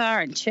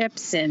salsa and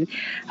chips and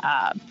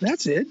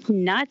that's it.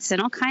 Nuts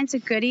and all kinds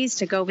of goodies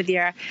to go with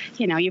your,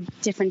 your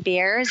different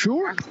beers.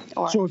 Sure.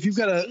 So if you've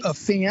got a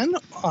fan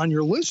on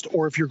your list,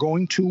 or if you're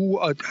going to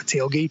a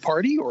tailgate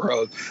party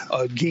or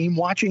a game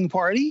watching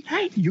party,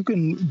 right, you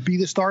can be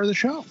the star of the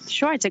show.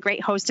 Sure. It's a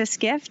great hostess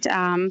gift.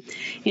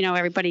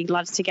 Everybody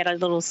loves to get a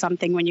little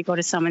something when you go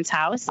to someone's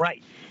house.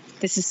 Right.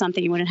 This is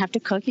something you wouldn't have to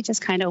cook. You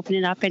just kind of open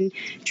it up and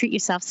treat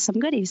yourself to some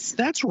goodies.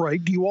 That's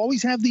right. Do you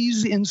always have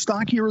these in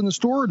stock here in the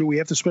store, or do we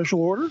have to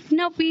special order?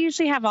 Nope, we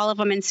usually have all of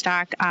them in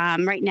stock.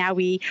 Right now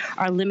we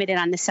are limited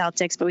on the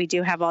Celtics, but we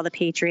do have all the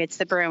Patriots,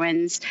 the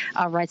Bruins,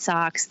 Red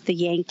Sox, the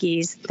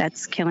Yankees.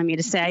 That's killing me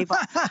to say.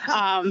 But,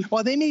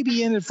 well, they may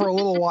be in it for a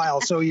little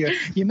while, so you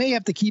may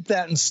have to keep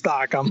that in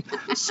stock. I'm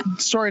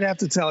sorry to have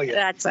to tell you.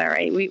 That's all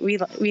right.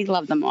 We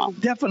love them all.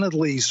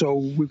 Definitely. So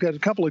we've got a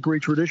couple of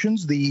great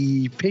traditions,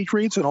 the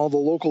Patriots and all the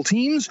local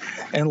teams,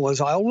 and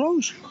Les Isle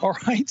Rose. All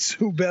right,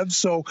 Sue Bev.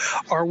 So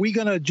are we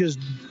going to just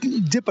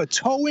dip a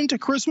toe into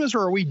Christmas,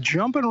 or are we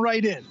jumping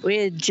right in?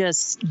 We're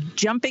just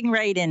jumping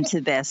right into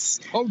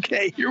this.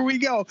 Okay, here we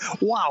go.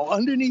 Wow,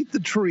 underneath the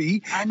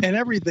tree and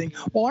everything.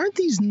 Well, aren't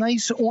these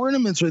nice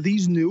ornaments? Are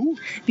these new?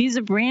 These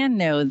are brand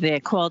new.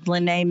 They're called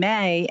Lene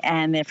May,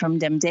 and they're from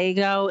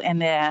Demdago,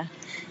 and they're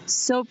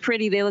so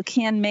pretty. They look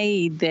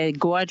handmade. They're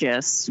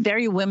gorgeous.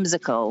 Very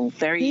whimsical.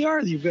 They are.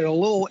 You've got a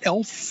little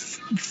elf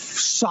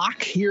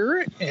sock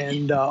here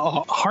and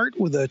a heart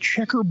with a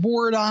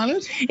checkerboard on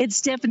it.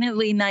 It's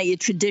definitely not your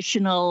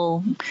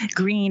traditional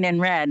green and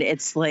red.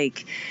 It's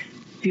like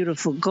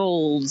beautiful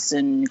golds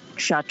and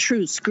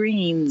chartreuse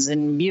greens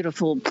and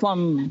beautiful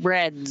plum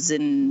reds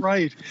and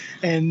right.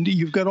 And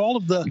you've got all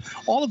of the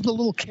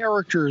little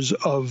characters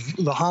of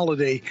the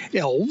holiday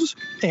elves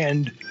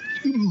and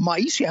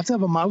mice. You have to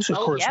have a mouse at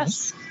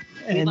Christmas. Yes.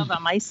 We love our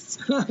mice.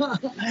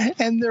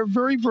 And they're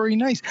very, very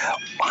nice.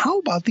 How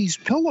about these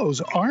pillows?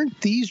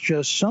 Aren't these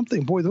just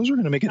something? Boy, those are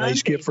going to make a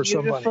nice gift for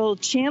somebody. Beautiful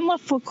Chandler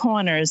Four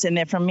Corners, and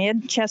they're from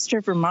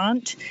Manchester,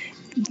 Vermont.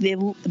 They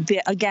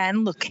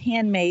again look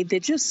handmade. They're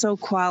just so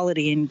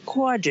quality and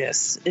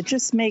gorgeous. It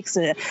just makes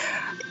it.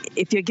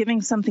 If you're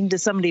giving something to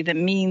somebody that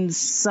means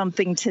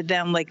something to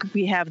them, like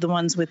we have the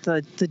ones with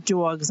the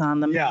dogs on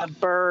them, the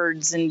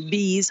birds and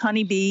bees,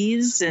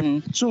 honeybees,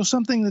 and so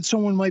something that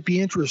someone might be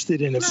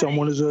interested in if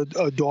someone is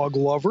a dog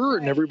lover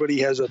and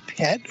everybody has a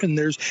pet, and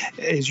there's,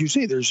 as you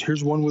say,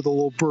 here's one with a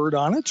little bird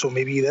on it, so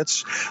maybe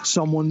that's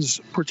someone's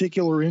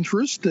particular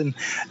interest, and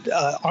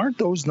aren't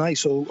those nice?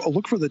 So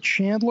look for the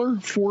Chandler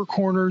Four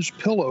Corners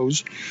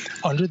pillows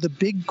under the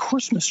big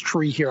Christmas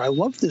tree here. I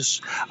love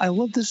this. I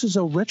love this as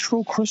a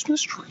retro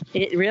Christmas tree.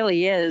 It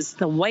really is.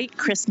 The white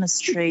Christmas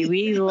tree.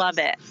 We love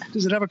it.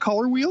 Does it have a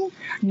color wheel?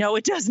 No,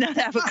 it does not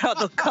have a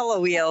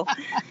color wheel.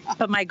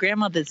 But my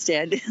grandmother's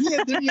did.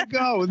 Yeah, there you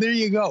go. There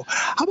you go.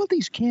 How about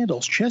these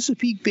candles?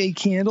 Chesapeake Bay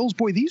candles.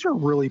 Boy, these are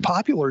really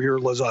popular here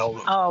at Les Isle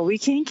Road. Oh, we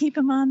can't keep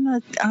them on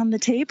the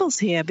tables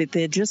here, but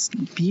they're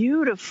just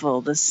beautiful.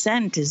 The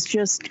scent is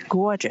just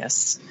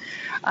gorgeous.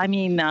 I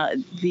mean,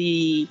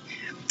 the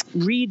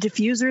Reed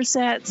diffuser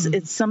sets,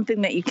 it's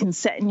something that you can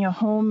set in your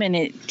home, and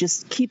it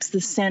just keeps the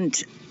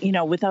scent,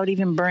 without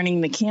even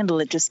burning the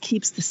candle. It just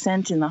keeps the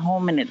scent in the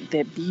home, and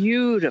they're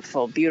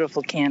beautiful,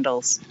 beautiful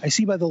candles. I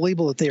see by the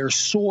label that they are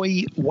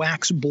soy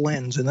wax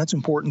blends, and that's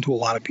important to a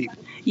lot of people.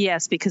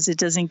 Yes, because it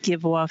doesn't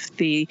give off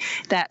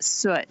that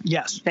soot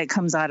that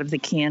comes out of the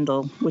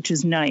candle, which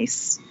is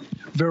nice.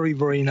 Very,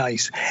 very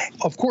nice.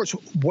 Of course,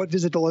 what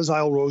visit to Les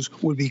Isle Rose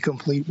would be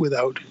complete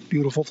without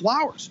beautiful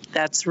flowers?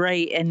 That's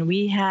right. And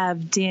we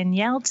have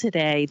Danielle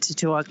today to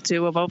talk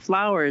to about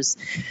flowers.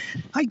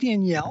 Hi,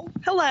 Danielle.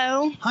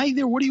 Hello. Hi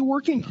there. What are you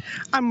working on?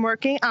 I'm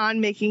working on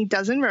making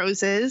dozen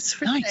roses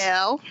for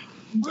sale.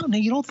 Well, now,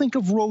 you don't think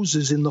of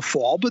roses in the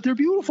fall, but they're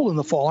beautiful in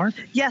the fall, aren't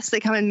they? Yes,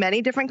 they come in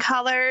many different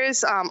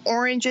colors,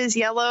 oranges,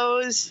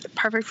 yellows,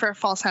 perfect for a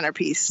fall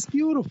centerpiece.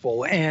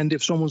 Beautiful. And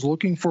if someone's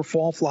looking for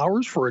fall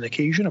flowers for an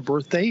occasion, a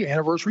birthday,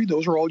 anniversary,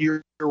 those are all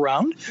year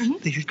round. Mm-hmm.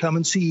 They should come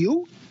and see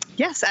you.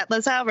 Yes, at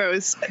Les Isle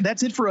Rose.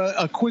 That's it for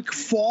a quick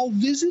fall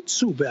visit,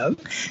 Sue Bev.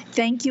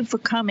 Thank you for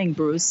coming,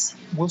 Bruce.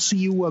 We'll see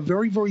you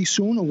very, very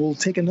soon, and we'll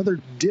take another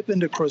dip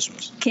into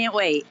Christmas. Can't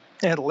wait.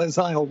 at Les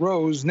Isle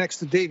Rose, next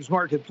to Dave's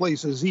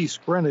Marketplace's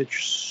East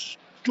Greenwich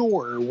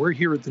store. We're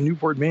here at the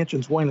Newport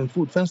Mansions Wine and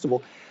Food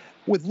Festival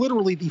with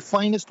literally the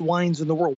finest wines in the world.